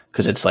Green.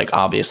 Cause it's like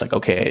obvious, like,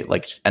 okay,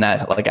 like, and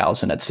like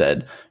Allison had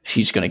said,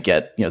 he's going to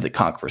get, the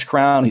Conqueror's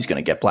crown. He's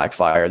going to get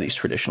Blackfire, these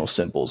traditional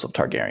symbols of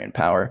Targaryen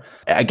power.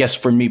 I guess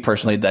for me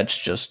personally, that's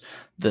just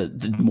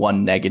the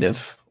one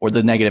negative, or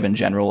the negative in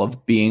general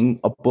of being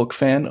a book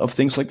fan of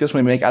things like this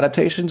when we make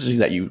adaptations, is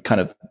that you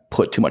kind of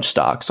put too much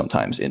stock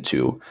sometimes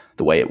into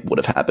the way it would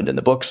have happened in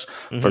the books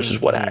versus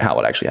how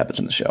it actually happens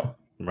in the show.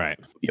 Right.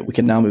 Yeah, we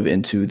can now move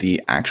into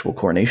the actual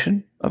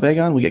coronation of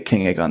Aegon. We get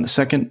King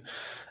Aegon II,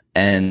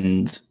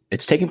 and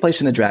it's taking place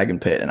in the Dragon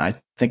Pit. And I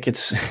think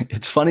it's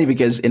funny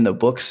because in the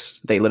books,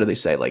 they literally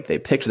say like they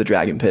picked the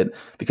Dragon Pit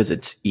because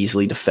it's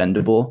easily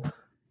defendable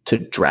to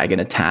dragon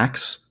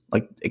attacks,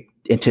 like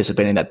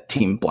anticipating that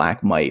Team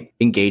Black might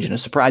engage in a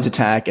surprise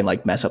attack and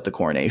like mess up the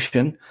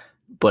coronation.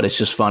 But it's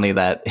just funny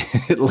that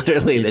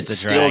it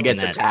still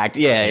gets attacked.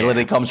 Yeah, it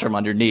literally comes from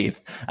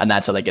underneath, and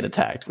that's how they get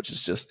attacked, which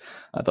is just,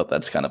 I thought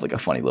that's kind of like a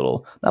funny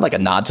little, not like a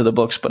nod to the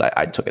books, but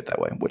I took it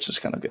that way, which is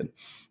kind of good.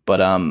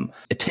 But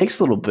it takes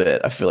a little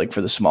bit, I feel like,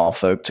 for the small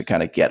folk to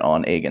kind of get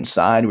on Aegon's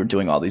side. We're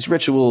doing all these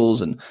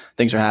rituals and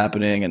things are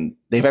happening, and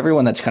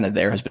everyone that's kind of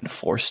there has been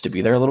forced to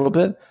be there a little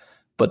bit.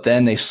 But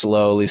then they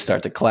slowly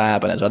start to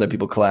clap, and as other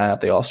people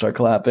clap, they all start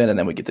clapping, and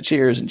then we get the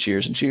cheers and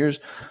cheers and cheers.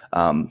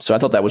 So I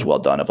thought that was well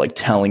done of like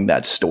telling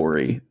that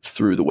story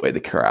through the way the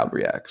crowd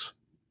reacts.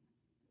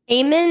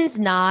 Aemon's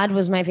nod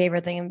was my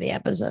favorite thing of the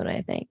episode,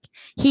 I think.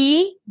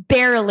 He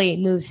barely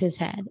moves his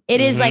head.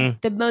 It is like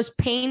the most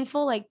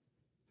painful, like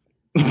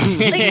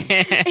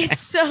it's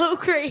so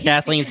crazy.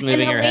 Kathleen's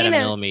moving her head a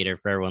millimeter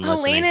for everyone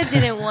listening. Helena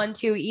didn't want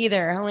to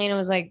either. Helena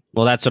was like,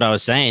 well, that's what I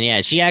was saying.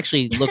 Yeah, she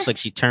actually looks like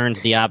she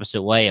turns the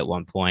opposite way at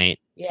one point.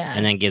 Yeah.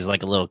 And then gives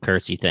like a little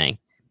curtsy thing.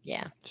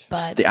 Yeah.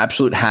 But the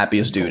absolute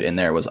happiest dude in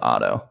there was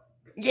Otto.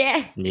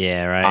 Yeah.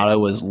 Yeah, right. Otto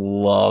was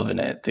loving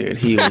it, dude.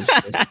 He was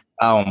just,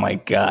 oh my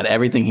God.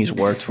 Everything he's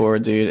worked for,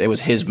 dude. It was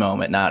his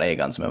moment, not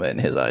Aegon's moment in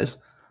his eyes.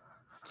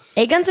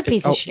 Aegon's a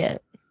piece of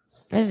shit.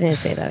 I was going to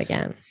say that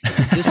again.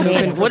 Is this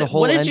open for the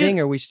whole ending?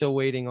 Or are we still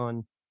waiting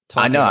on?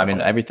 I know. I mean,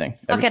 everything.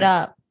 Look it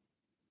up.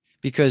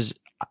 Because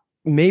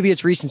maybe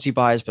it's recency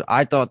bias, but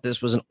I thought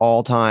this was an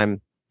all-time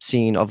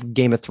scene of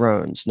Game of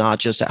Thrones, not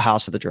just at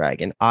House of the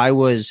Dragon. I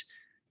was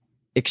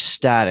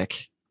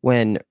ecstatic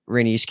when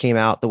Rhaenys came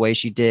out the way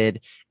she did,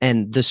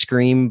 and the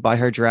scream by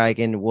her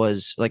dragon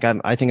was like,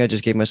 I think I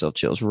just gave myself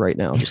chills right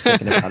now just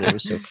thinking about it. It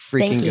was so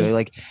freaking good.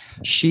 Like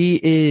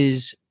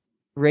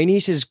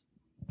Rhaenys is,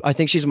 I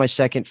think she's my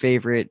second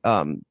favorite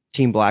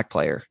Team Black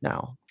player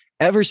now.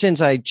 Ever since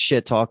I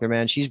shit talk her,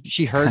 man,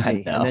 she heard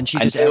me, and then she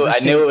just I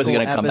knew it was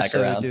going to come back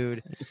around,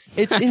 dude.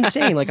 It's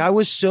insane. Like I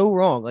was so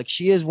wrong. Like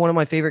she is one of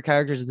my favorite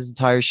characters of this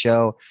entire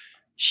show.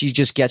 She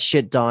just gets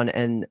shit done,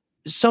 and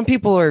some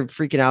people are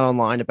freaking out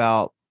online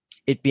about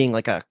it being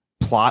like a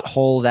plot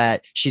hole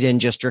that she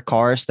didn't just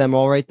Dracarys them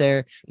all right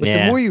there. But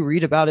the more you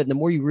read about it, and the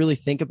more you really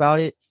think about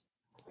it,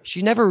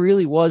 she never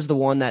really was the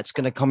one that's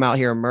going to come out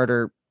here and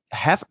murder.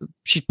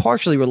 She's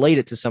partially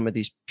related to some of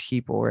these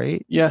people,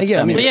 right? Yeah.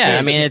 I mean,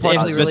 it's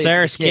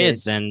Viserys'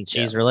 kids, and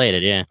she's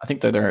related. Yeah, I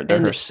think they're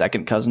her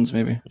second cousins,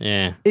 maybe.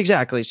 Yeah,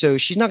 exactly. So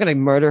she's not going to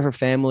murder her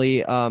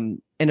family.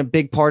 And a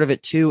big part of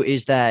it too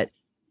is that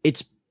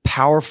it's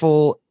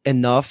powerful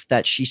enough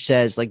that she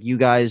says, like, you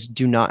guys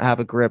do not have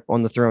a grip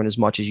on the throne as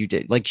much as you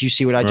did. Like, you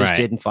see what I just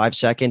did in 5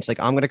 seconds. Like,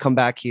 I'm going to come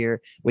back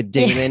here with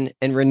Daemon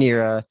and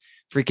Rhaenyra,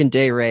 freaking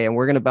Dayrey, and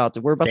we're about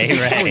to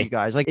destroy you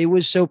guys. Like, it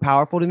was so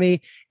powerful to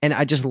me, and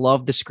I just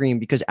love the scream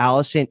because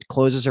Alicent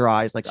closes her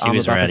eyes like, I'm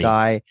about to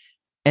die,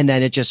 and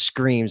then it just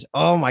screams.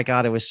 Oh my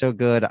God, it was so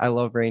good. I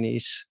love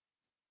Rhaenys.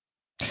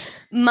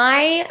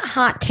 My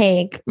hot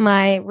take,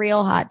 my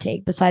real hot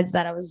take, besides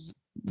that I was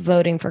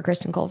voting for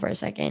Kristen Cole for a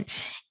second,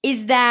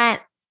 is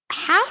that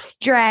how do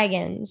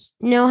dragons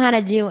know how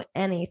to do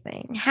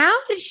anything? How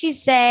did she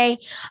say,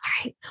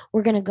 all right,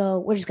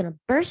 we're just going to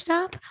burst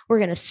up. We're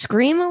going to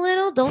scream a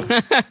little.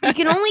 You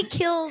can only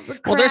kill the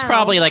crowd. Well, there's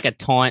probably like a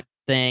taunt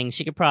thing.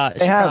 She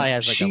probably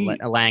has like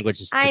a language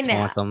to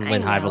taunt them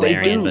in High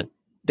Valyrian.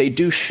 They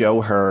do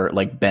show her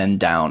like bend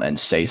down and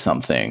say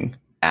something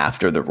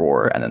after the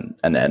roar,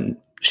 and then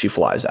she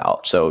flies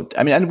out. So,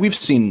 I mean, and we've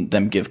seen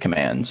them give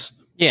commands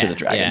to the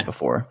dragons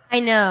before.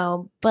 I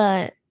know,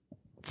 but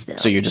still.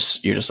 So you're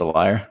just a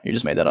liar? You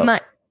just made that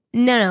up?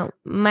 No.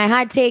 My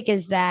hot take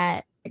is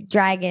that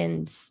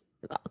dragons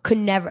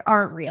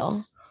aren't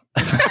real.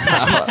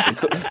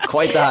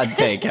 Quite the hot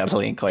take,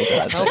 Kathleen. Quite the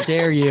hot How take.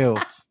 dare you?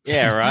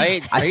 Yeah,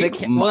 right. I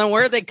think well, then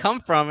where did they come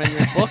from in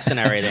the books and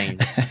everything?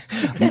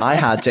 My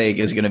hot take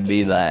is going to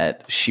be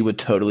that she would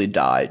totally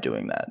die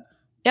doing that.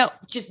 No,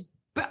 just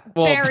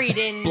Well, buried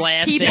in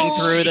blasting people.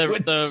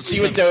 through She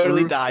would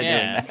totally die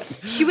yeah. doing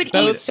that. She would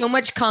eat so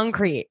much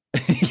concrete.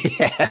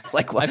 Yeah,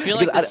 like I feel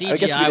like because the I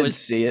guess we CGI didn't was-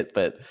 see it,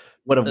 but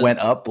would have went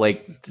up.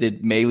 Like,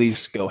 did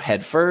Maylee's go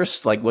head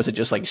first? Like, was it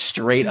just like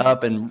straight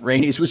up, and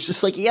Rainey's was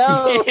just like, "Yo."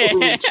 Yeah,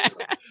 I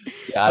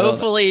don't know.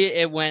 Hopefully,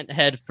 it went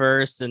head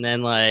first, and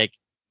then like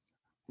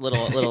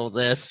little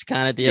this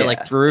kind of deal, Yeah.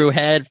 like through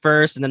head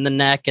first, and then the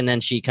neck, and then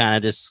she kind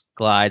of just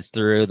glides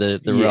through the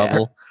Yeah.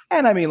 rubble.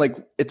 And I mean, like,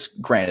 it's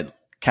granted.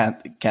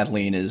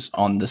 Kathleen is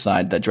on the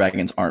side that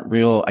dragons aren't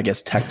real. I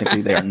guess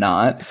technically they are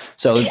not.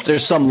 So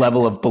there's some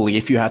level of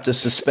belief you have to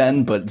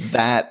suspend, but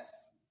that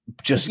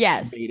just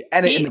Yes.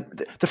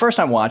 the first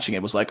time watching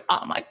it was like,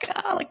 oh my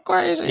god, like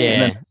crazy. Yeah.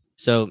 And then,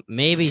 So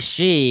maybe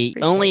she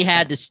Appreciate only that.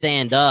 had to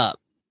stand up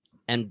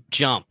and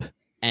jump,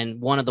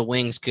 and one of the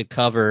wings could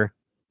cover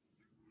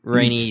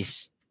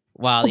Rainey's,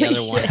 while the Holy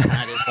other one shit.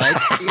 kind of just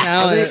like, you know,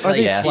 Are they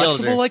like yeah. shielded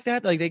flexible her. like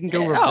that? Like they can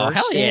go Yeah. reverse? Oh,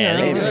 hell yeah.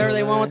 in? They I do don't whatever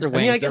they know want with their that.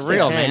 I mean, I wings. guess They're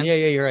real, they can. man. Yeah,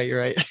 you're right. You're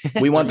right.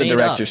 we want the Made up.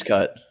 director's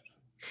cut.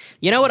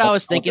 You know what I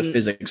was I want the thinking?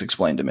 physics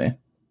explained to me.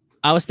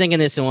 I was thinking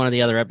this in one of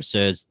the other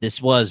episodes.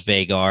 This was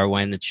Vagar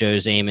when it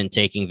shows Aemon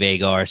taking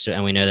Vagar. So,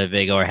 and we know that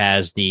Vagar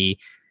has the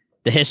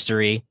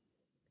history.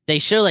 They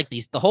show like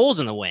the holes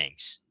in the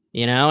wings,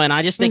 you know. And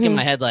I just think in Mhm.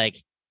 my head,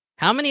 like,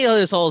 how many of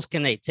those holes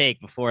can they take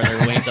before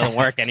their wings don't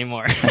work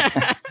anymore?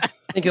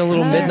 Thinking a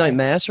little midnight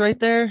mass right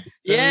there.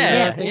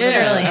 yeah, Yeah,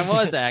 literally. I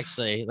was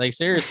actually like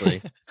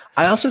seriously.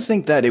 I also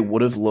think that it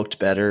would have looked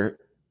better.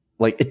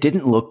 Like, it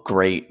didn't look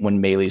great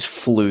when Maylee's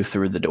flew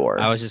through the door.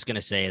 I was just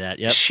gonna say that.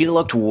 Yep. She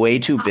looked way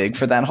too big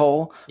for that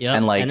hole. Yep.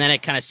 And like, and then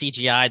it kind of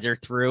CGI'd her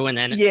through and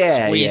then it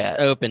Yeah, squeezed yeah.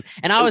 open.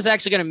 And I was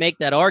actually going to make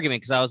that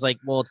argument because I was like,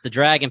 well, it's the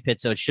dragon pit,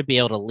 so it should be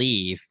able to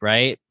leave,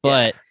 right?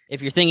 But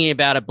if you're thinking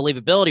about it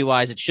believability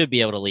wise, it should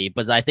be able to leave.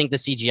 But I think the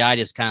CGI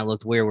just kind of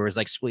looked weird where it was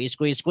like squeeze,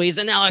 squeeze, squeeze,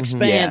 and now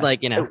expand. Yeah.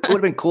 Like, you know, it would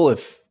have been cool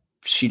if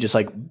she just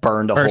like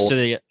burned a first hole. to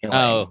the in,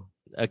 oh,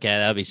 okay,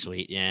 that'd be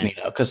sweet. Yeah. You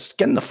know, because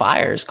getting the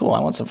fire is cool. I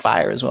want some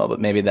fire as well, but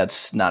maybe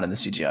that's not in the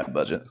CGI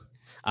budget.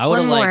 I would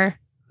One have liked, more.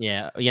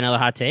 yeah, you know, the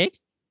hot take.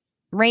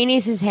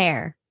 Rainey's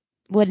hair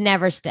would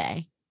never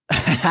stay.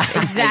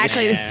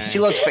 Exactly. Yeah. She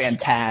looked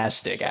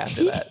fantastic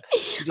after that.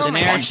 She just Oh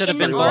my Daenerys gosh, should have in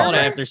the been bald armor?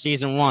 after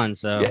season 1.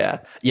 So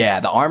Yeah.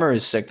 The armor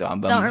is sick though. I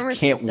armor's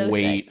can't so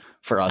wait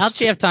for us how'd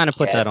she have time to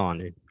put get- that on,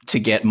 dude? to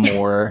get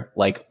more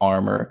like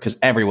armor because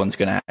everyone's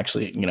gonna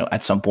actually, you know,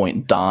 at some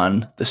point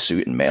don the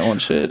suit and mail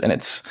and shit, and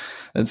it's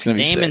gonna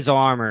be Daemon's sick.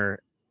 armor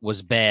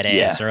was badass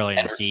Yeah. early in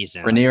And the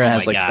season. Rhaenyra Oh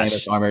has my like gosh.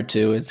 famous armor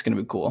too. It's gonna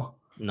be cool.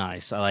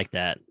 Nice. I like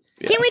that.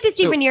 Can't wait to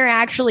see So- Rhaenyra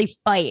actually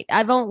fight.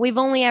 We've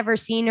only ever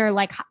seen her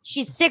like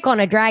she's sick on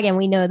a dragon.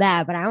 We know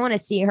that, but I want to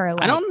see her.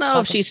 Like, I don't know if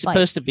fucking she's fight.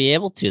 supposed to be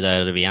able to,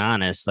 though, to be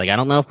honest. Like, I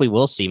don't know if we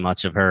will see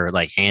much of her,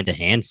 like,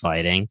 hand-to-hand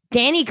fighting.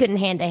 Danny couldn't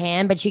hand to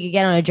hand, but she could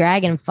get on a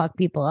dragon and fuck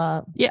people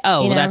up. Yeah.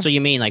 Oh, You well, that's know? what you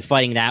mean, like,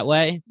 fighting that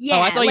way? Yeah,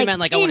 Oh, I thought you like, meant,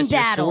 like, I want to in see a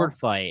battle. sword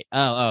fight.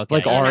 Oh, okay.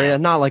 Like yeah. Arya,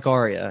 not like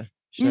Arya.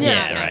 No,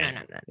 Yeah, no,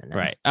 right. no.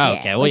 Right. Oh, Yeah,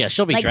 okay. Well, like- yeah,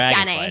 she'll be like dragon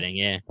Dany. fighting,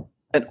 yeah.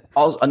 And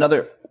also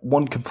another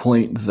one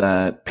complaint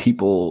that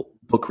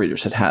book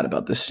readers had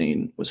about this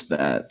scene was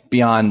that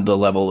beyond the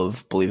level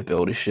of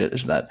believability shit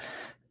is that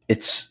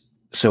it's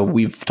so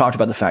we've talked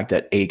about the fact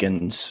that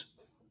Aegon's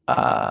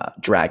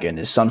dragon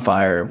is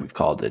Sunfire. We've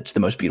called it the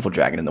most beautiful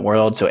dragon in the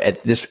world. So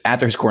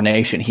after his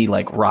coronation, he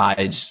like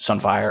rides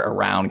Sunfire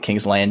around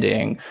King's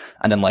Landing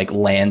and then like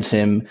lands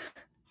him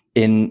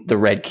in the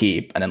Red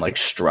Keep and then like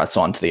struts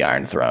onto the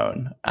Iron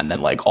Throne. And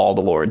then like all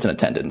the lords in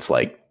attendance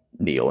like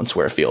kneel and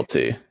swear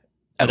fealty.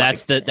 Oh, And,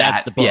 that's like,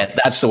 the book. Yeah,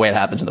 that's the way it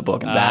happens in the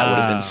book, and that would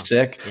have been Oh,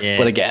 sick. yeah.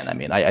 But again, I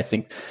mean, I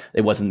think it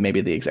wasn't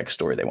maybe the exact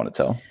story they want to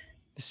tell.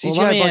 The Well, CGI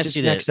let me ask budget's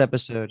you next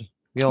episode.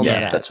 We all know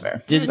Yeah, that. that's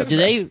fair. Do That's fair.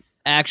 they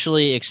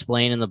actually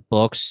explain in the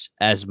books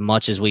as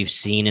much as we've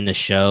seen in the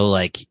show,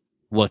 like,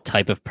 what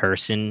type of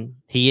person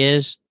he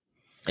is,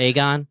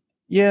 Aegon?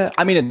 Yeah,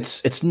 I mean,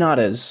 it's not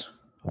as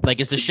Like,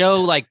 is the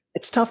show, like,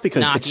 it's tough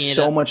because it's Knocking it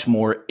so up. much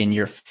more in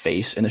your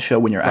face in the show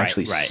when you're Right,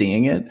 actually right.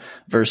 seeing it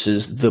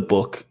versus the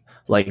book,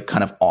 like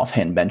kind of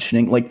offhand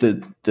mentioning, like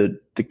the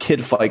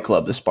kid fight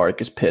club, the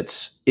Spartacus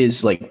Pits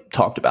is like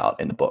talked about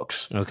in the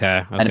books.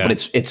 okay.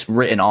 But it's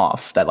written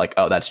off that like,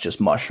 oh, that's just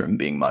Mushroom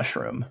being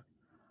Mushroom.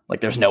 Like,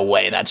 there's no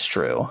way that's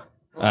true.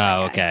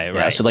 Oh, okay, right.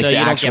 Yeah, so, like, the you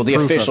don't actual- get the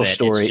proof of official it, it's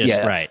story, just-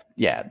 yeah. right.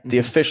 Yeah, the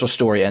official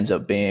story ends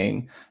up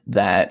being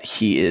that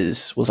he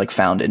was like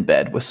found in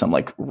bed with some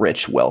like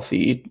rich,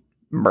 wealthy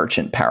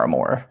merchant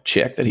paramour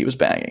chick that he was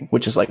banging,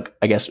 which is like,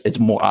 I guess it's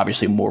more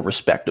obviously more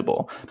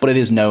respectable. But it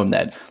is known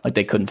that like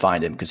they couldn't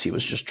find him because he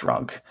was just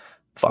drunk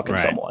fucking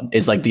Right. someone.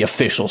 Is like the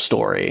official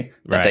story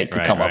that they Right, could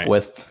right, come right. up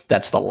with.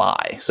 That's the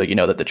lie. So you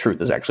know that the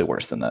truth is actually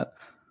worse than that.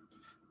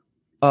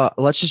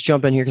 Let's just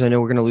jump in here because I know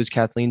we're going to lose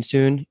Kathleen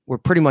soon. We're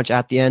pretty much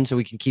at the end, so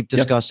we can keep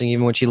discussing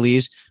even when she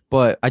leaves.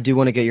 But I do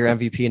want to get your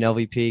MVP and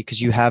LVP because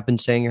you have been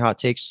saying your hot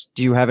takes.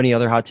 Do you have any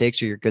other hot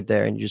takes, or you're good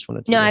there and you just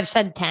want to? No, I've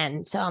said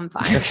 10, so I'm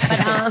fine.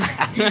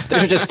 But,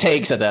 They're just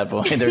takes at that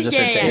point. They're just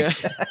her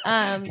takes.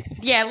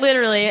 yeah,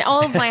 literally,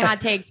 all of my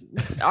hot takes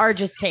are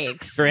just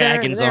takes.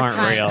 Dragons They're aren't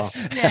fine. real.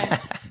 Yeah.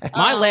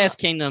 My Last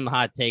Kingdom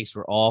hot takes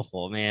were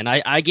awful, man.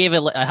 I gave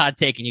it a hot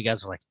take, and you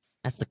guys were like,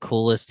 "That's the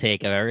coolest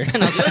take I've ever."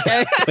 And I was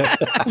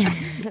like,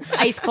 okay.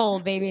 Ice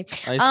cold, baby.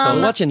 Ice I'll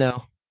cold. let you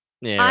know.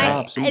 Yeah.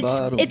 Tops and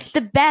bottoms. It's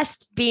the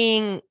best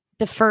being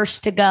the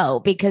first to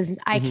go because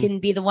I Mhm. can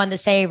be the one to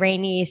say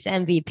Rainice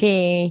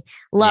MVP.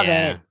 Love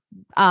Yeah. it.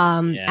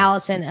 Yeah.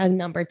 Allison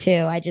number 2.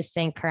 I just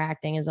think her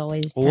acting is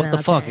always. Well, 10 what out the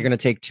of fuck? 10. You're gonna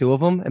take 2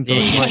 of them and put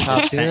them in my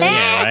top 2?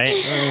 Yeah,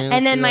 right.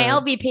 And then my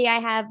LVP, I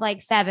have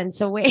like 7.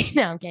 So wait,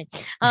 no, I'm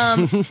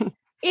kidding.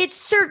 It's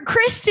Sir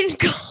Kristen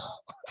Cole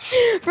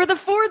for the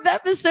 4th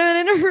episode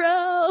in a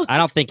row. I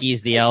don't think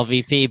he's the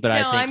LVP, but No,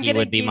 I I'm think he gonna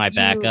would be give my you-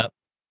 backup.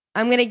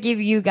 I'm gonna give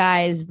you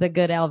guys the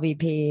good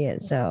LVP.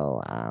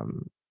 So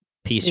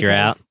Peace, you're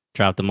out. because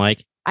Drop the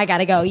mic. I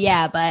gotta go.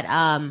 Yeah, but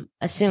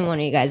assume one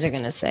of you guys are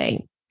gonna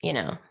say,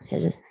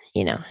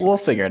 We'll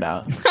figure it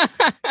out.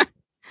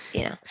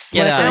 Get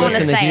Get out I of don't wanna here.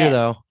 listen to say you it.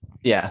 though.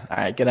 Yeah. All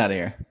right. Get out of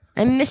here.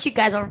 I miss you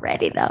guys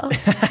already though.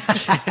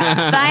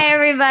 Bye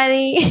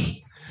everybody.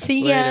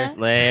 See ya.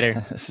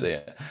 Later. See ya.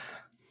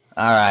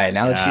 All right.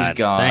 Now that she's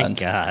God, gone. Thank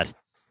God.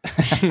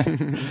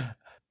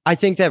 I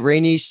think that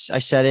Rainice, I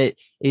said it,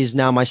 is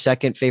now my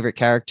second favorite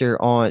character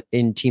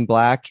in Team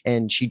Black,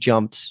 and she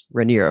jumped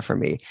Rhaenyra for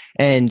me.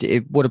 And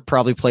it would have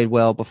probably played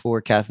well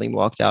before Kathleen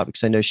walked out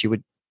because I know she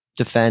would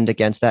defend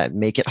against that and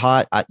make it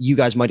hot. You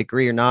guys might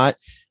agree or not.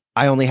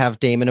 I only have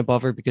Damon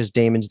above her because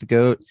Damon's the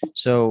GOAT.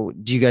 So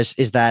do you guys,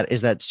 is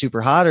that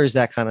super hot or is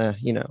that kind of,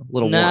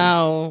 little warm?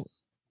 No,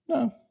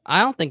 No.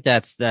 I don't think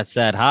that's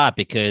that hot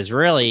because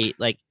really,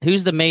 like,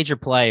 who's the major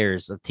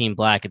players of Team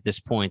Black at this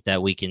point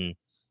that we can?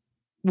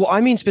 Well,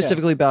 I mean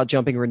specifically about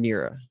jumping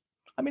Rhaenyra.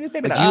 I mean, it's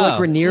maybe Like, not. do you like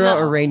Rhaenyra no.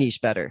 or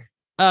Rhaenys better?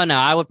 Oh no,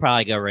 I would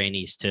probably go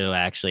Rainice too.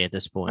 Actually, at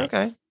this point,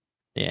 Okay.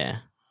 yeah,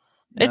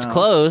 it's No.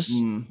 close.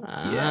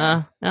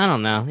 Yeah. I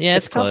don't know. Yeah,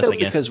 it's tough close. though I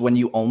guess. because when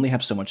you only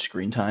have so much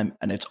screen time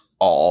and it's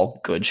all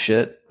good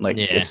shit, like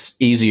Yeah. it's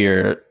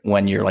easier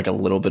when you're like a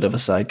little bit of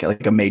a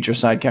like a major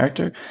side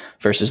character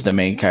versus the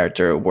main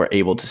character. We're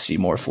able to see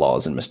more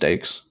flaws and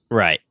mistakes.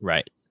 Right.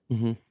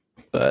 Mm-hmm.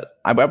 But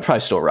I'd probably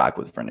still rock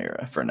with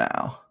Rhaenyra for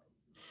now.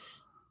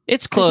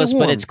 It's 'Cause you're close, but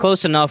warm. it's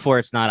close enough where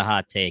it's not a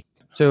hot take.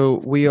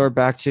 So we are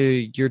back to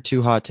your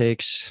 2 hot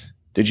takes.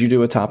 Did you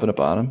do a top and a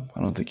bottom?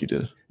 I don't think you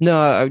did. No,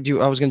 I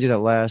was gonna do that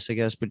last, I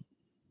guess, but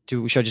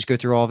should I just go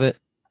through all of it?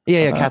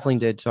 Yeah, Kathleen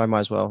did, so I might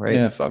as well, right?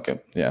 Yeah, fuck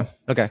it. Yeah.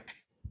 Okay.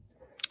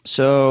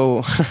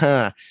 So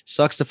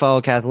sucks to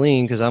follow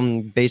Kathleen because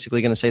I'm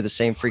basically gonna say the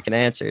same freaking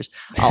answers.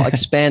 I'll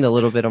expand a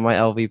little bit on my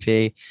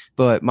LVP,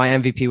 but my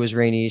MVP was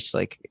Rhaenys.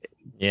 Like,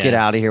 Yeah. get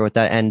out of here with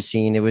that end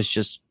scene. It was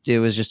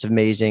just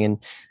amazing, and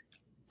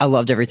I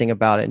loved everything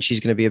about it. And she's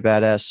gonna be a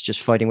badass,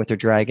 just fighting with her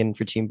dragon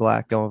for Team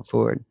Black going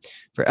forward.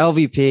 For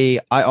LVP,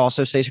 I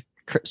also say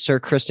Sir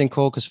Kristen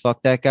Cole because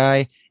fuck that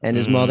guy and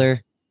his Mhm.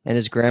 mother and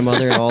his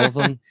grandmother and all of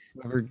them.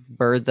 Whoever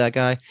birthed that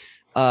guy.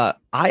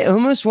 I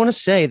almost want to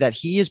say that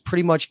he has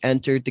pretty much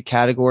entered the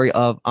category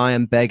of I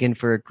am begging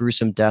for a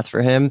gruesome death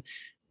for him,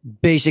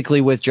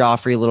 basically with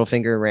Joffrey,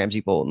 Littlefinger, and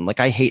Ramsay Bolton. Like,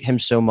 I hate him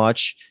so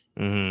much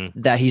Mm-hmm.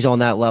 that he's on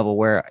that level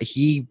where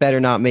he better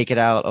not make it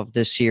out of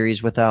this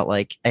series without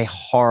like a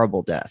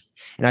horrible death.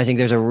 And I think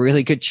there's a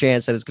really good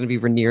chance that it's going to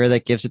be Rhaenyra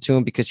that gives it to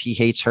him because he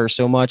hates her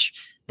so much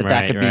that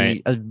Right, could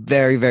be a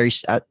very, very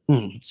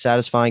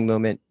satisfying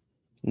moment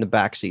in the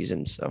back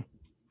season. So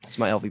it's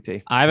my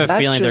LVP. I have a That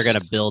feeling they're just-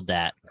 going to build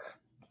that.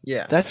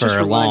 Yeah. That For just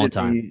a long reminded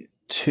time. me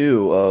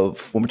too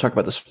of when we talk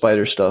about the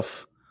spider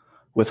stuff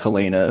with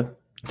Helena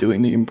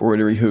doing the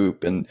embroidery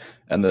hoop and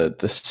the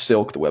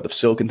silk, the web of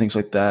silk and things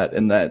like that.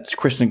 And that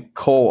Kristen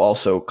Cole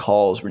also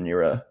calls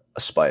Rhaenyra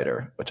a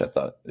spider, which I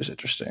thought is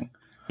interesting.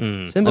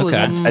 Mm,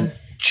 Symbolism. okay. I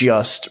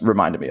just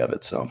reminded me of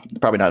it. So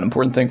probably not an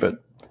important thing,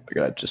 but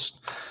figured I'd just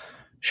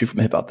shoot from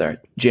the hip out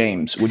there.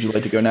 James, would you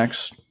like to go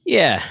next?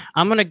 Yeah,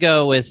 I'm going to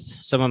go with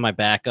some of my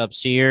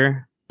backups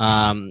here.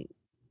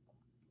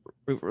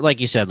 Like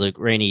you said, Luke,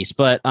 Rainice,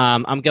 but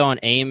I'm going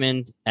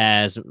Aemond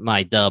as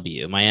my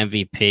W, my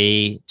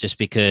MVP, just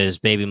because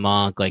Baby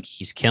Monk, like,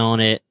 he's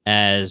killing it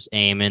as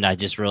Aemond. I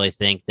just really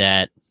think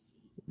that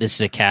this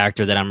is a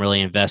character that I'm really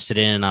invested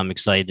in, and I'm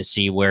excited to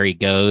see where he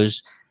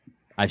goes.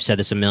 I've said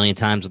this a million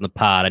times on the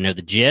pod. I know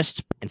the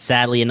gist, and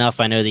sadly enough,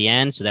 I know the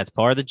end, so that's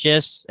part of the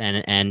gist.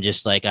 And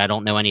just like I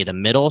don't know any of the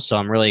middle, so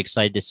I'm really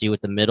excited to see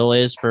what the middle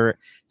is for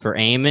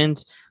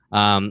Aemond.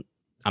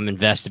 I'm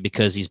invested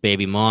because he's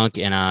Baby Monk,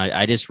 and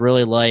I just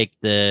really like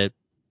the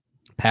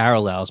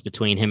parallels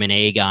between him and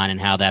Aegon and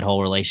how that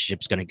whole relationship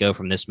is going to go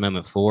from this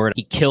moment forward.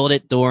 He killed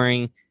it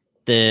during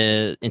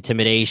the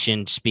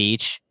intimidation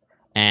speech,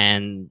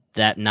 and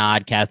that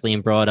nod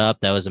Kathleen brought up,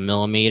 that was a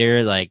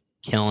millimeter. Like,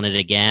 killing it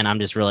again. I'm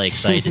just really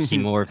excited to see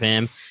more of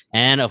him.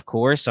 And of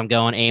course, I'm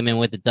going Aemon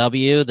with the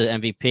W, the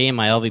MVP, and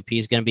my LVP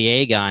is going to be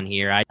Aegon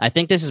here. I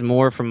think this is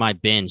more from my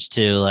binge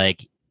too.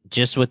 Like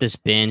just with this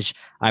binge,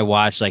 I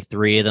watched like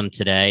 3 of them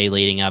today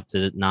leading up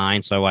to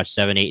 9. So I watched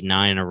 7, 8, and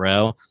 9 in a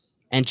row.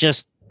 And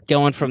just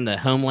going from the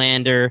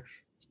Homelander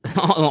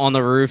on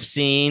the roof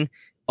scene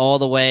all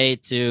the way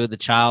to the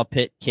child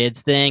pit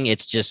kids thing,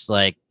 it's just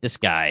like, this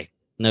guy,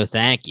 no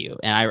thank you.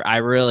 And I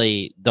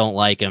really don't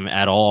like him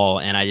at all.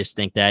 And I just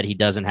think that he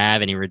doesn't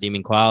have any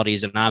redeeming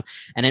qualities. And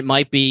it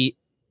might be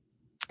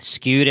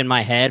skewed in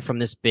my head from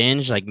this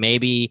binge. Like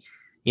maybe,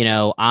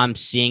 I'm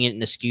seeing it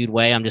in a skewed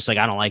way. I'm just like,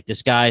 I don't like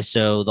this guy.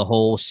 So the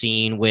whole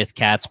scene with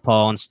Cat's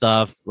Paw and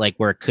stuff, like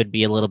where it could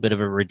be a little bit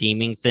of a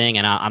redeeming thing.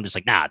 And I'm just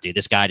like, nah, dude,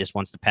 this guy just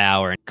wants the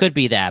power. And could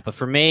be that. But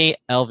for me,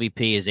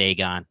 LVP is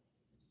Aegon.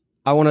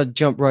 I want to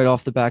jump right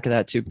off the back of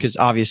that too, because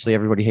obviously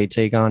everybody hates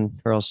Aegon,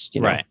 or else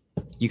right.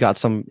 You got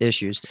some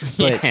issues.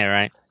 But yeah,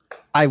 right.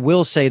 I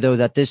will say though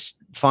that this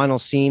final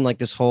scene, like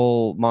this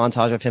whole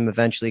montage of him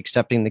eventually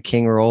accepting the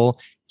king role,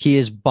 he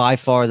is by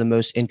far the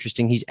most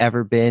interesting he's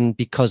ever been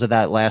because of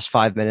that last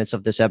 5 minutes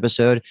of this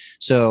episode.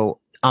 So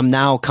I'm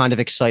now kind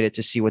of excited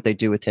to see what they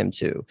do with him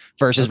too.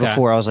 Versus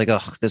before I was like,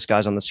 oh, this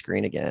guy's on the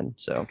screen again.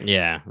 So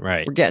yeah,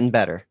 right. We're getting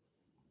better.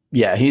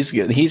 Yeah, he's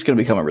good. He's going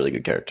to become a really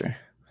good character.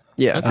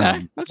 Yeah.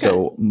 Okay.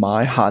 So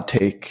my hot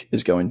take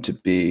is going to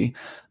be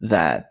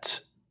that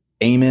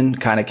Aemon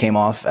kind of came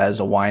off as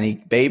a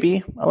whiny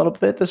baby a little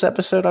bit this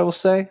episode, I will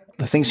say.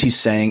 The things he's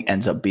saying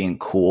ends up being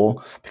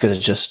cool because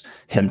it's just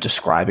him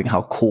describing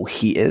how cool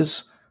he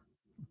is.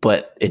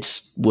 But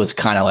was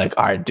kind of like,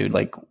 all right, dude,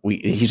 like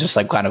he's just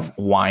like kind of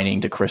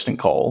whining to Kristen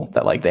Cole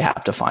that like they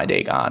have to find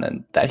Aegon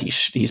and that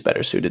he's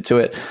better suited to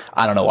it.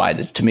 I don't know why.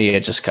 To me,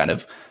 it just kind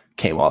of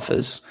came off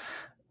as,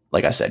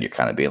 like I said, you're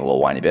kind of being a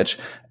little whiny bitch.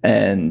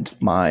 And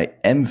my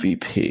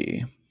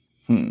MVP,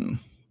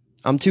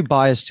 I'm too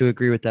biased to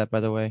agree with that,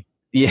 by the way.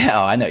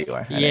 Yeah, I know you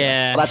are.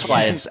 Yeah. Well, that's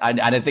why I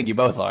didn't think you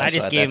both are. I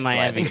just gave my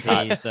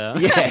MVP, so.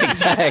 Yeah,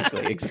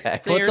 exactly.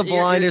 So Put the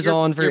blinders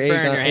on for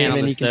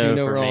Aegon, he can do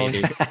no wrong.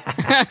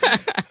 Well,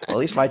 at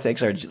least my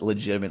takes are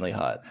legitimately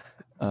hot.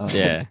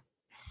 Yeah.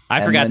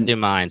 I forgot to do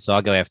mine, so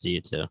I'll go after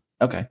you too.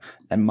 Okay.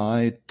 And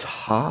my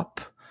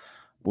top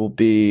will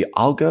be,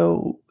 I'll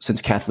go,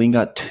 since Kathleen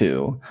got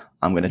 2,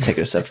 I'm going to take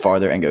it a step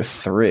farther and go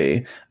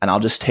 3. And I'll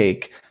just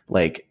take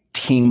like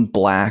Team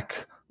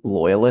Black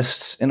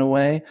loyalists in a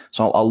way.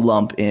 So I'll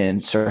lump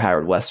in Sir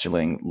Howard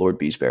Westerling, Lord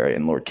Beesbury,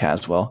 and Lord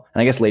Caswell.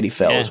 And I guess Lady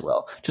Fell as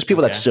well. Just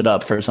people that stood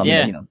up for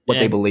something, that, what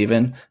they believe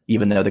in,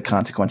 even though the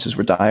consequences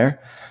were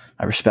dire.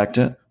 I respect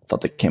it.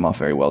 Thought they came off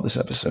very well this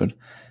episode.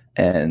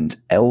 And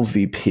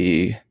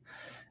LVP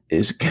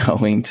is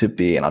going to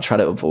be, and I'll try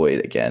to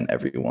avoid again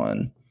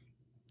everyone.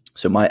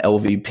 So my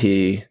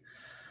LVP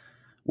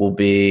will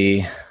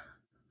be,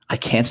 I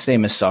can't say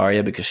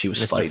Missaria because she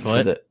was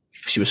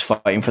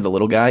fighting for the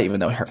little guy, even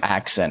though her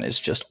accent is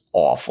just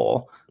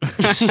awful.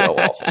 It's so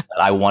awful.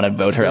 I want to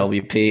vote her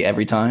LVP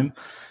every time,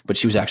 but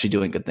she was actually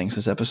doing good things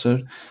this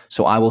episode.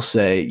 So I will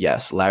say,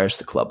 yes, Larys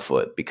the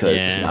Clubfoot,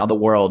 because now the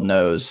world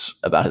knows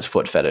about his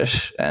foot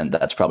fetish, and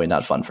that's probably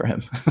not fun for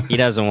him. He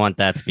doesn't want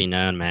that to be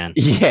known, man.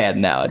 Yeah,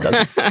 no, it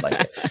doesn't seem like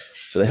it.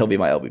 So he'll be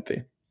my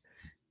LVP.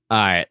 All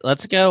right,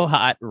 let's go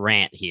hot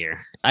rant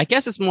here. I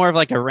guess it's more of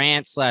like a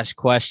rant /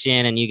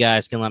 question, and you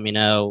guys can let me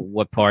know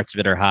what parts of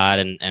it are hot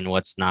and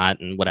what's not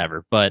and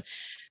whatever. But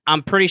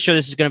I'm pretty sure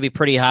this is going to be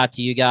pretty hot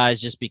to you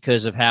guys just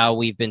because of how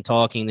we've been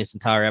talking this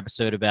entire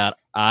episode about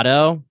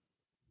Otto.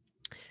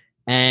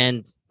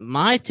 And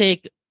my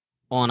take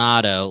on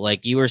Otto,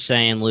 like you were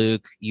saying,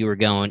 Luke, you were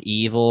going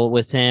evil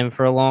with him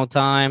for a long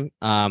time.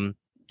 I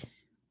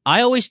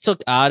always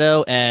took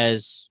Otto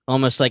as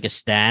almost like a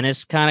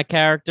Stannis kind of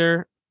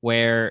character,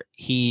 where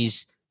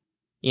he's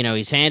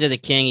hand of the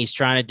king. He's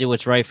trying to do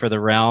what's right for the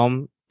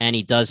realm. And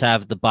he does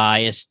have the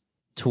bias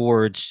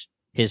towards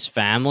his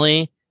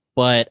family,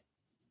 but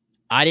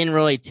I didn't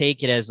really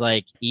take it as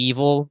like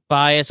evil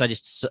bias.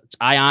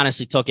 I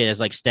honestly took it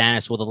as like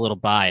Stannis with a little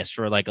bias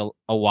for like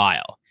a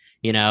while,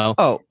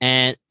 Oh,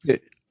 and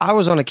I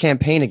was on a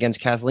campaign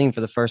against Kathleen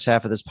for the first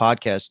half of this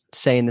podcast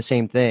saying the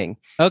same thing.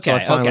 Okay. So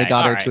I finally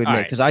got her to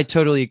admit, because I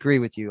totally agree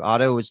with you.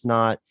 Otto is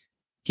not,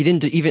 he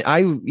didn't even,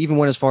 I even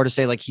went as far to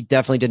say like he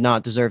definitely did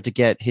not deserve to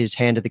get his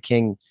hand of the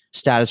king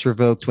status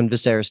revoked when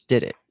Viserys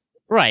did it.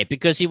 Right.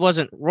 Because he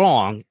wasn't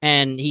wrong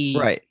and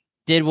he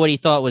did what he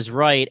thought was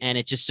right. And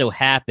it just so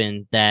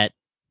happened that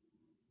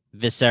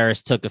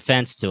Viserys took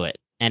offense to it.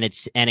 And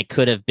it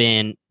could have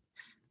been,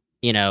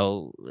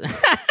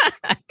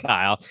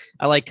 Kyle,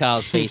 I like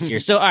Kyle's face here.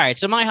 So, all right.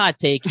 So my hot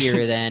take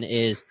here then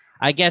is,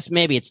 I guess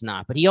maybe it's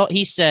not, but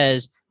he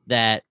says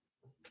that,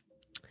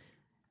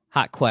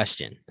 hot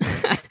question.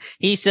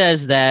 He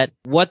says that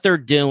what they're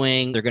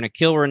doing, they're going to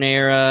kill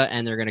Rhaenyra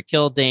and they're going to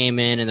kill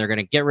Daemon and they're going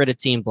to get rid of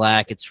Team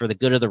Black. It's for the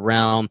good of the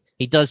realm.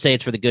 He does say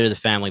it's for the good of the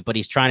family, but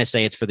he's trying to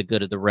say it's for the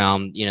good of the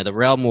realm. The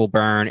realm will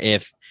burn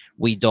if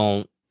we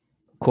don't,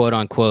 quote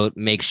unquote,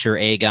 make sure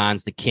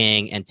Aegon's the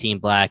king and Team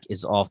Black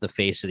is off the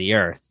face of the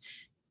earth.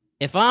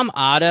 if I'm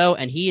Otto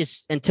and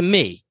and to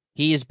me,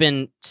 he has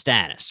been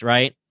Stannis,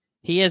 right?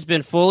 He has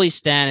been fully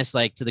Stannis,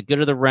 like to the good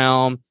of the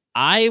realm.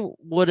 I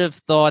would have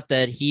thought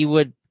that he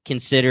would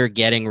consider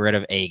getting rid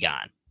of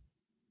Aegon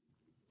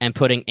and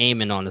putting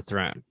Aemon on the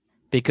throne,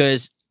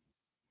 because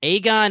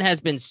Aegon has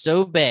been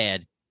so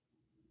bad,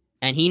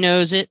 and he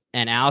knows it,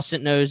 and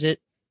Alicent knows it,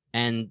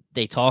 and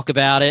they talk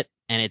about it,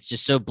 and it's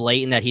just so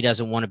blatant that he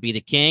doesn't want to be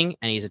the king,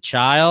 and he's a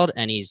child,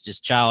 and he's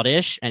just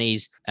childish, and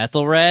he's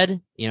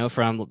Ethelred,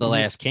 from the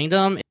Last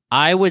Kingdom.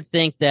 I would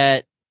think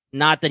that,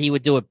 not that he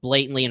would do it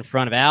blatantly in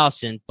front of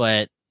Alicent,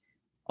 but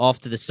off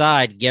to the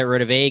side, get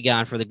rid of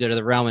Aegon for the good of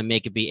the realm and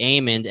make it be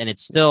Aemond. And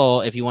it's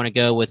still, if you want to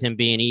go with him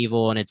being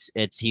evil and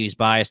he's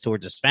biased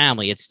towards his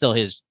family, it's still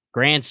his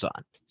grandson.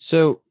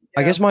 So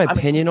I guess my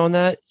opinion on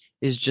that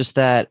is just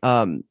that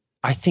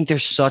I think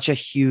there's such a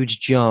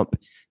huge jump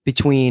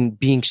between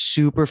being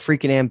super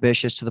freaking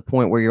ambitious to the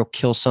point where you'll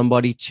kill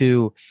somebody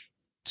to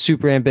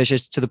super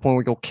ambitious to the point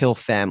where you'll kill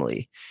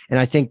family. And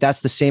I think that's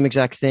the same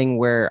exact thing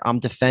where I'm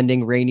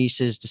defending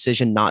Rhaenys's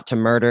decision not to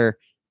murder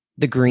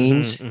the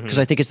Greens, because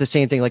I think it's the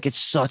same thing. Like, it's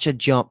such a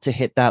jump to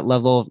hit that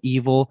level of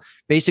evil,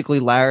 basically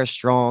Lara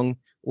Strong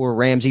or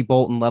Ramsay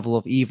Bolton level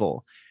of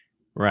evil.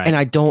 Right. And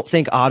I don't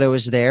think Otto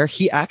is there.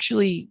 He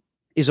actually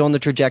is on the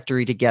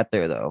trajectory to get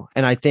there, though.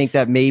 And I think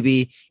that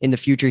maybe in the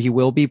future he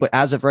will be. But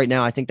as of right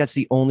now, I think that's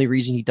the only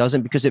reason he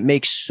doesn't, because it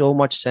makes so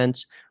much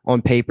sense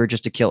on paper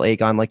just to kill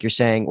Aegon, like you're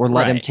saying, or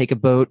let him take a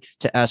boat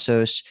to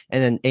Essos,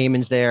 and then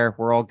Aemon's there.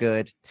 We're all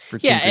good for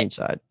Team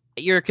Greenside.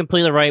 You're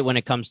completely right when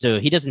it comes to,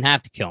 he doesn't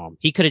have to kill him.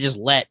 He could have just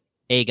let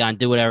Aegon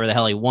do whatever the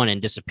hell he wanted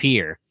and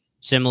disappear,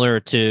 similar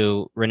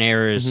to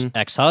Rhaenyra's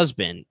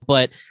ex-husband.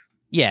 But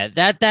yeah,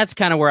 that's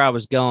kind of where I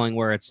was going,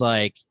 where it's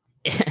like,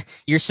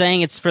 you're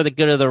saying it's for the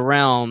good of the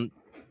realm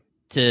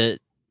to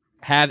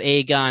have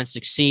Aegon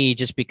succeed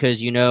just because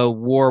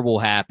war will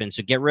happen.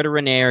 So get rid of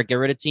Rhaenyra, get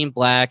rid of Team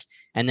Black,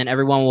 and then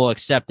everyone will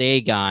accept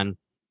Aegon.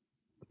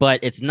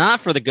 But it's not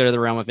for the good of the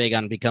realm if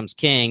Aegon becomes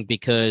king,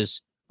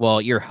 because,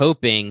 well, you're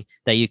hoping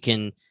that you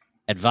can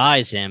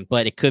advise him,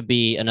 but it could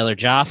be another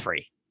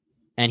Joffrey.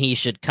 And he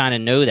should kind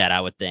of know that, I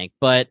would think.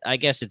 But I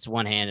guess it's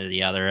one hand or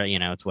the other,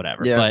 it's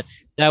whatever. Yeah. But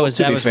that was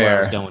where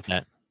I was going with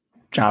that.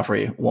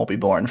 Joffrey won't be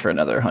born for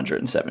another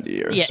 170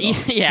 years. Yeah,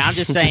 so. Yeah. I'm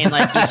just saying,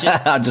 like,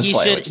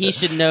 he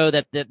should know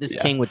that this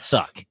king would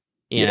suck.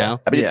 You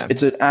know, I mean,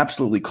 it's an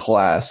absolutely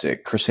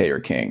classic Crusader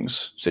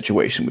Kings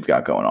situation we've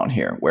got going on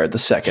here, where the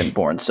second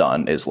born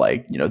son is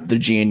like, the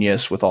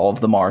genius with all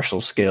of the martial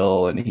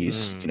skill, and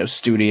he's,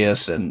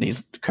 studious, and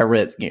he's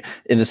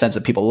in the sense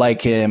that people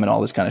like him and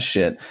all this kind of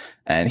shit.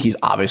 And he's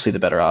obviously the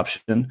better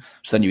option.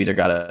 So then you either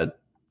got to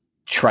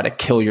try to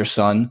kill your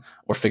son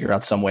or figure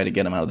out some way to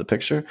get him out of the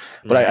picture.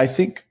 But I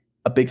think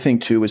a big thing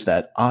too is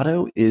that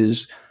Otto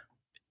is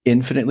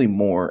infinitely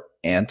more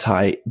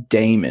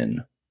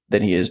anti-Daemon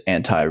than he is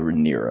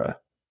anti-Rhaenyra.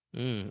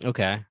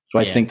 Okay. So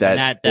I think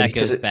that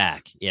goes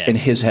back. Yeah. In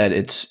his head,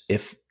 it's,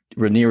 if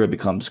Rhaenyra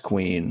becomes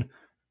queen,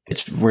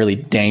 it's really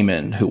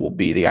Daemon who will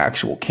be the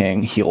actual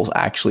king. He'll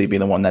actually be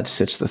the one that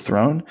sits the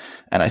throne.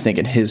 And I think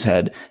in his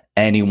head,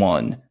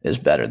 anyone is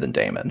better than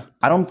Daemon.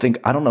 I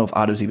don't know if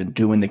Otto's even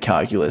doing the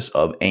calculus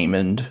of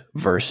Aemond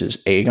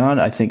versus Aegon.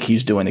 I think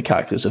he's doing the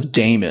calculus of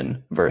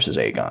Daemon versus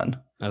Aegon.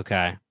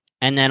 Okay.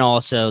 And then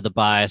also the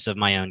bias of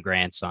my own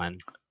grandson.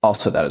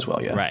 Also that as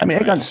well, yeah. Right, I mean,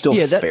 Aegon's still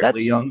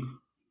fairly young.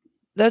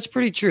 That's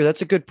pretty true.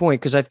 That's a good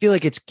point, because I feel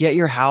like it's get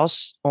your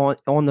house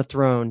on the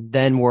throne,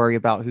 then worry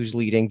about who's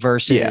leading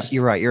versus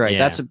you're right.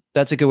 Yeah.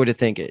 That's a good way to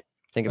think about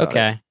it.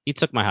 Okay. You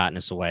took my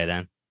hotness away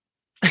then.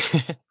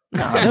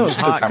 No, it was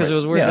hot because it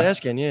was worth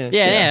asking.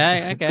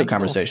 Yeah. Okay. Good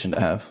conversation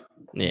to have.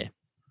 Yeah.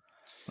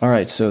 All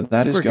right, so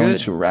that is going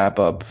to wrap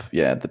up,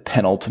 the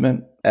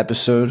penultimate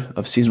episode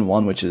of season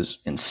 1, which is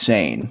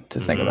insane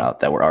to think about,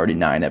 that we're already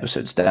 9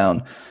 episodes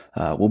down.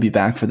 We'll be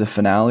back for the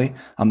finale.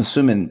 I'm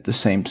assuming the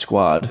same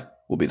squad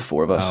will be the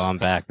 4 of us. Oh, I'm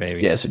back,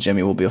 baby. Yeah, so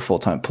Jimmy will be a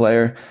full-time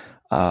player.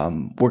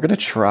 We're going to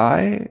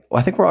try,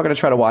 I think we're all going to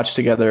try to watch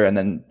together and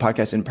then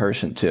podcast in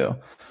person too.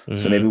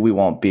 So maybe we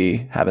won't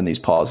be having these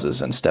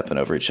pauses and stepping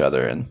over each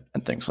other and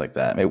things like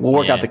that. Maybe we'll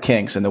work out the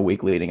kinks in the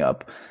week leading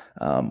up.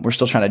 We're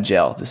still trying to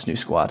gel this new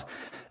squad.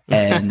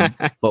 And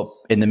but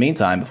in the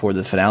meantime, before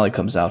the finale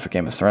comes out for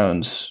Game of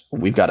Thrones,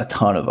 we've got a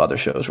ton of other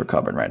shows we're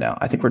covering right now.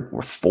 I think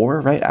we're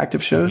 4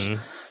 active shows.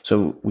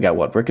 So we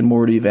got Rick and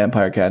Morty,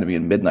 Vampire Academy,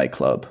 and Midnight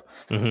Club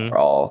are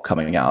all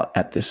coming out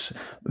at this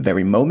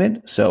very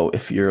moment. So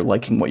if you're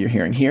liking what you're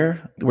hearing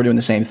here, we're doing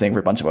the same thing for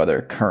a bunch of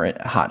other current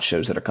hot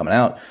shows that are coming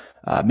out.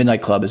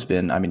 Midnight Club has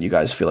been, you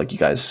guys feel like you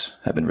guys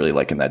have been really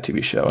liking that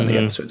TV show, and the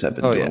episodes have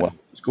been doing well.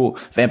 It's cool.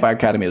 Vampire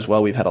Academy as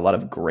well. We've had a lot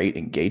of great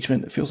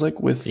engagement, it feels like,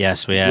 with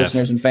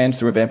listeners and fans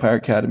through Vampire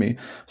Academy.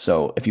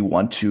 So if you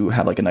want to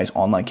have like a nice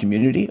online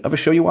community of a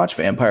show you watch,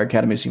 Vampire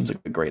Academy seems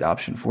like a great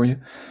option for you.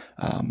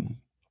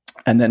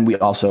 And then we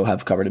also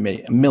have covered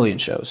a million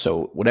shows.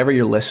 So whatever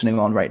you're listening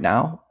on right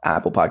now,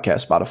 Apple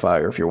Podcast,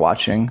 Spotify, or if you're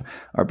watching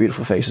our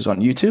beautiful faces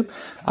on YouTube,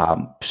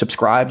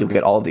 subscribe. You'll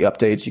get all of the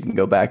updates. You can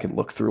go back and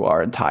look through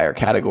our entire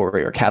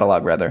category or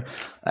catalog rather,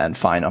 and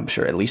find, I'm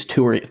sure, at least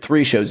 2 or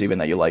 3 shows even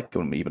that you like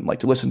and even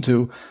like to listen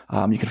to.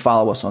 You can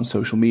follow us on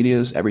social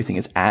medias. Everything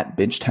is at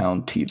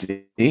Bingetown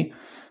TV.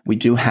 We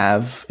do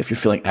have, if you're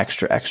feeling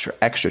extra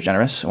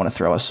generous, I want to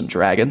throw us some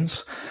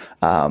dragons.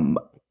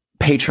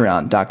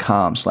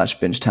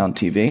 Patreon.com/Bingetown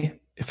TV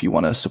if you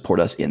want to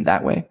support us in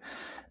that way.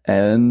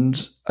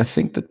 And I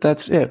think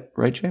that's it,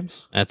 right,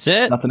 James? That's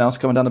it. Nothing else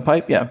coming down the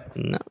pipe? Yeah.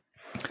 No,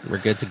 we're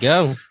good to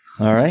go.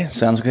 All right.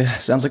 Sounds good.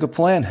 Sounds like a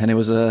plan. And it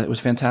was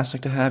fantastic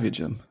to have you,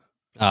 Jim.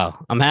 Oh,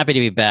 I'm happy to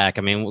be back.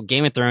 I mean,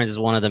 Game of Thrones is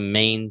one of the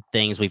main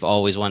things we've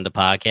always wanted to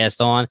podcast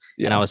on.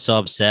 Yeah. And I was so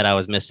upset I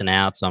was missing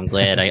out. So I'm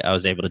glad I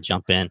was able to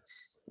jump in.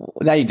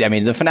 Now,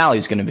 the finale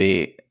is going to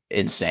be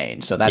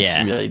insane. So that's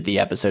really the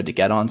episode to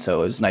get on.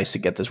 So it was nice to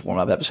get this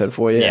warm-up episode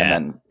for you. Yeah. And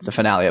then the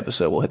finale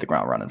episode will hit the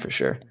ground running for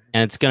sure.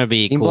 And it's going to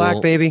be Team cool.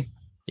 Black, baby.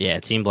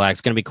 Yeah, Team Black.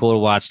 It's going to be cool to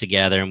watch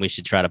together, and we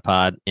should try to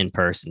pod in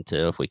person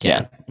too if we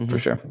can. Yeah, for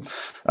sure.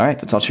 All right.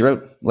 That's all she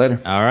wrote. Later.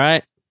 All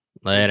right.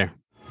 Later.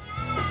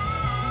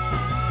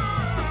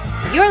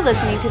 You're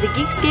listening to the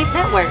Geekscape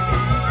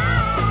Network.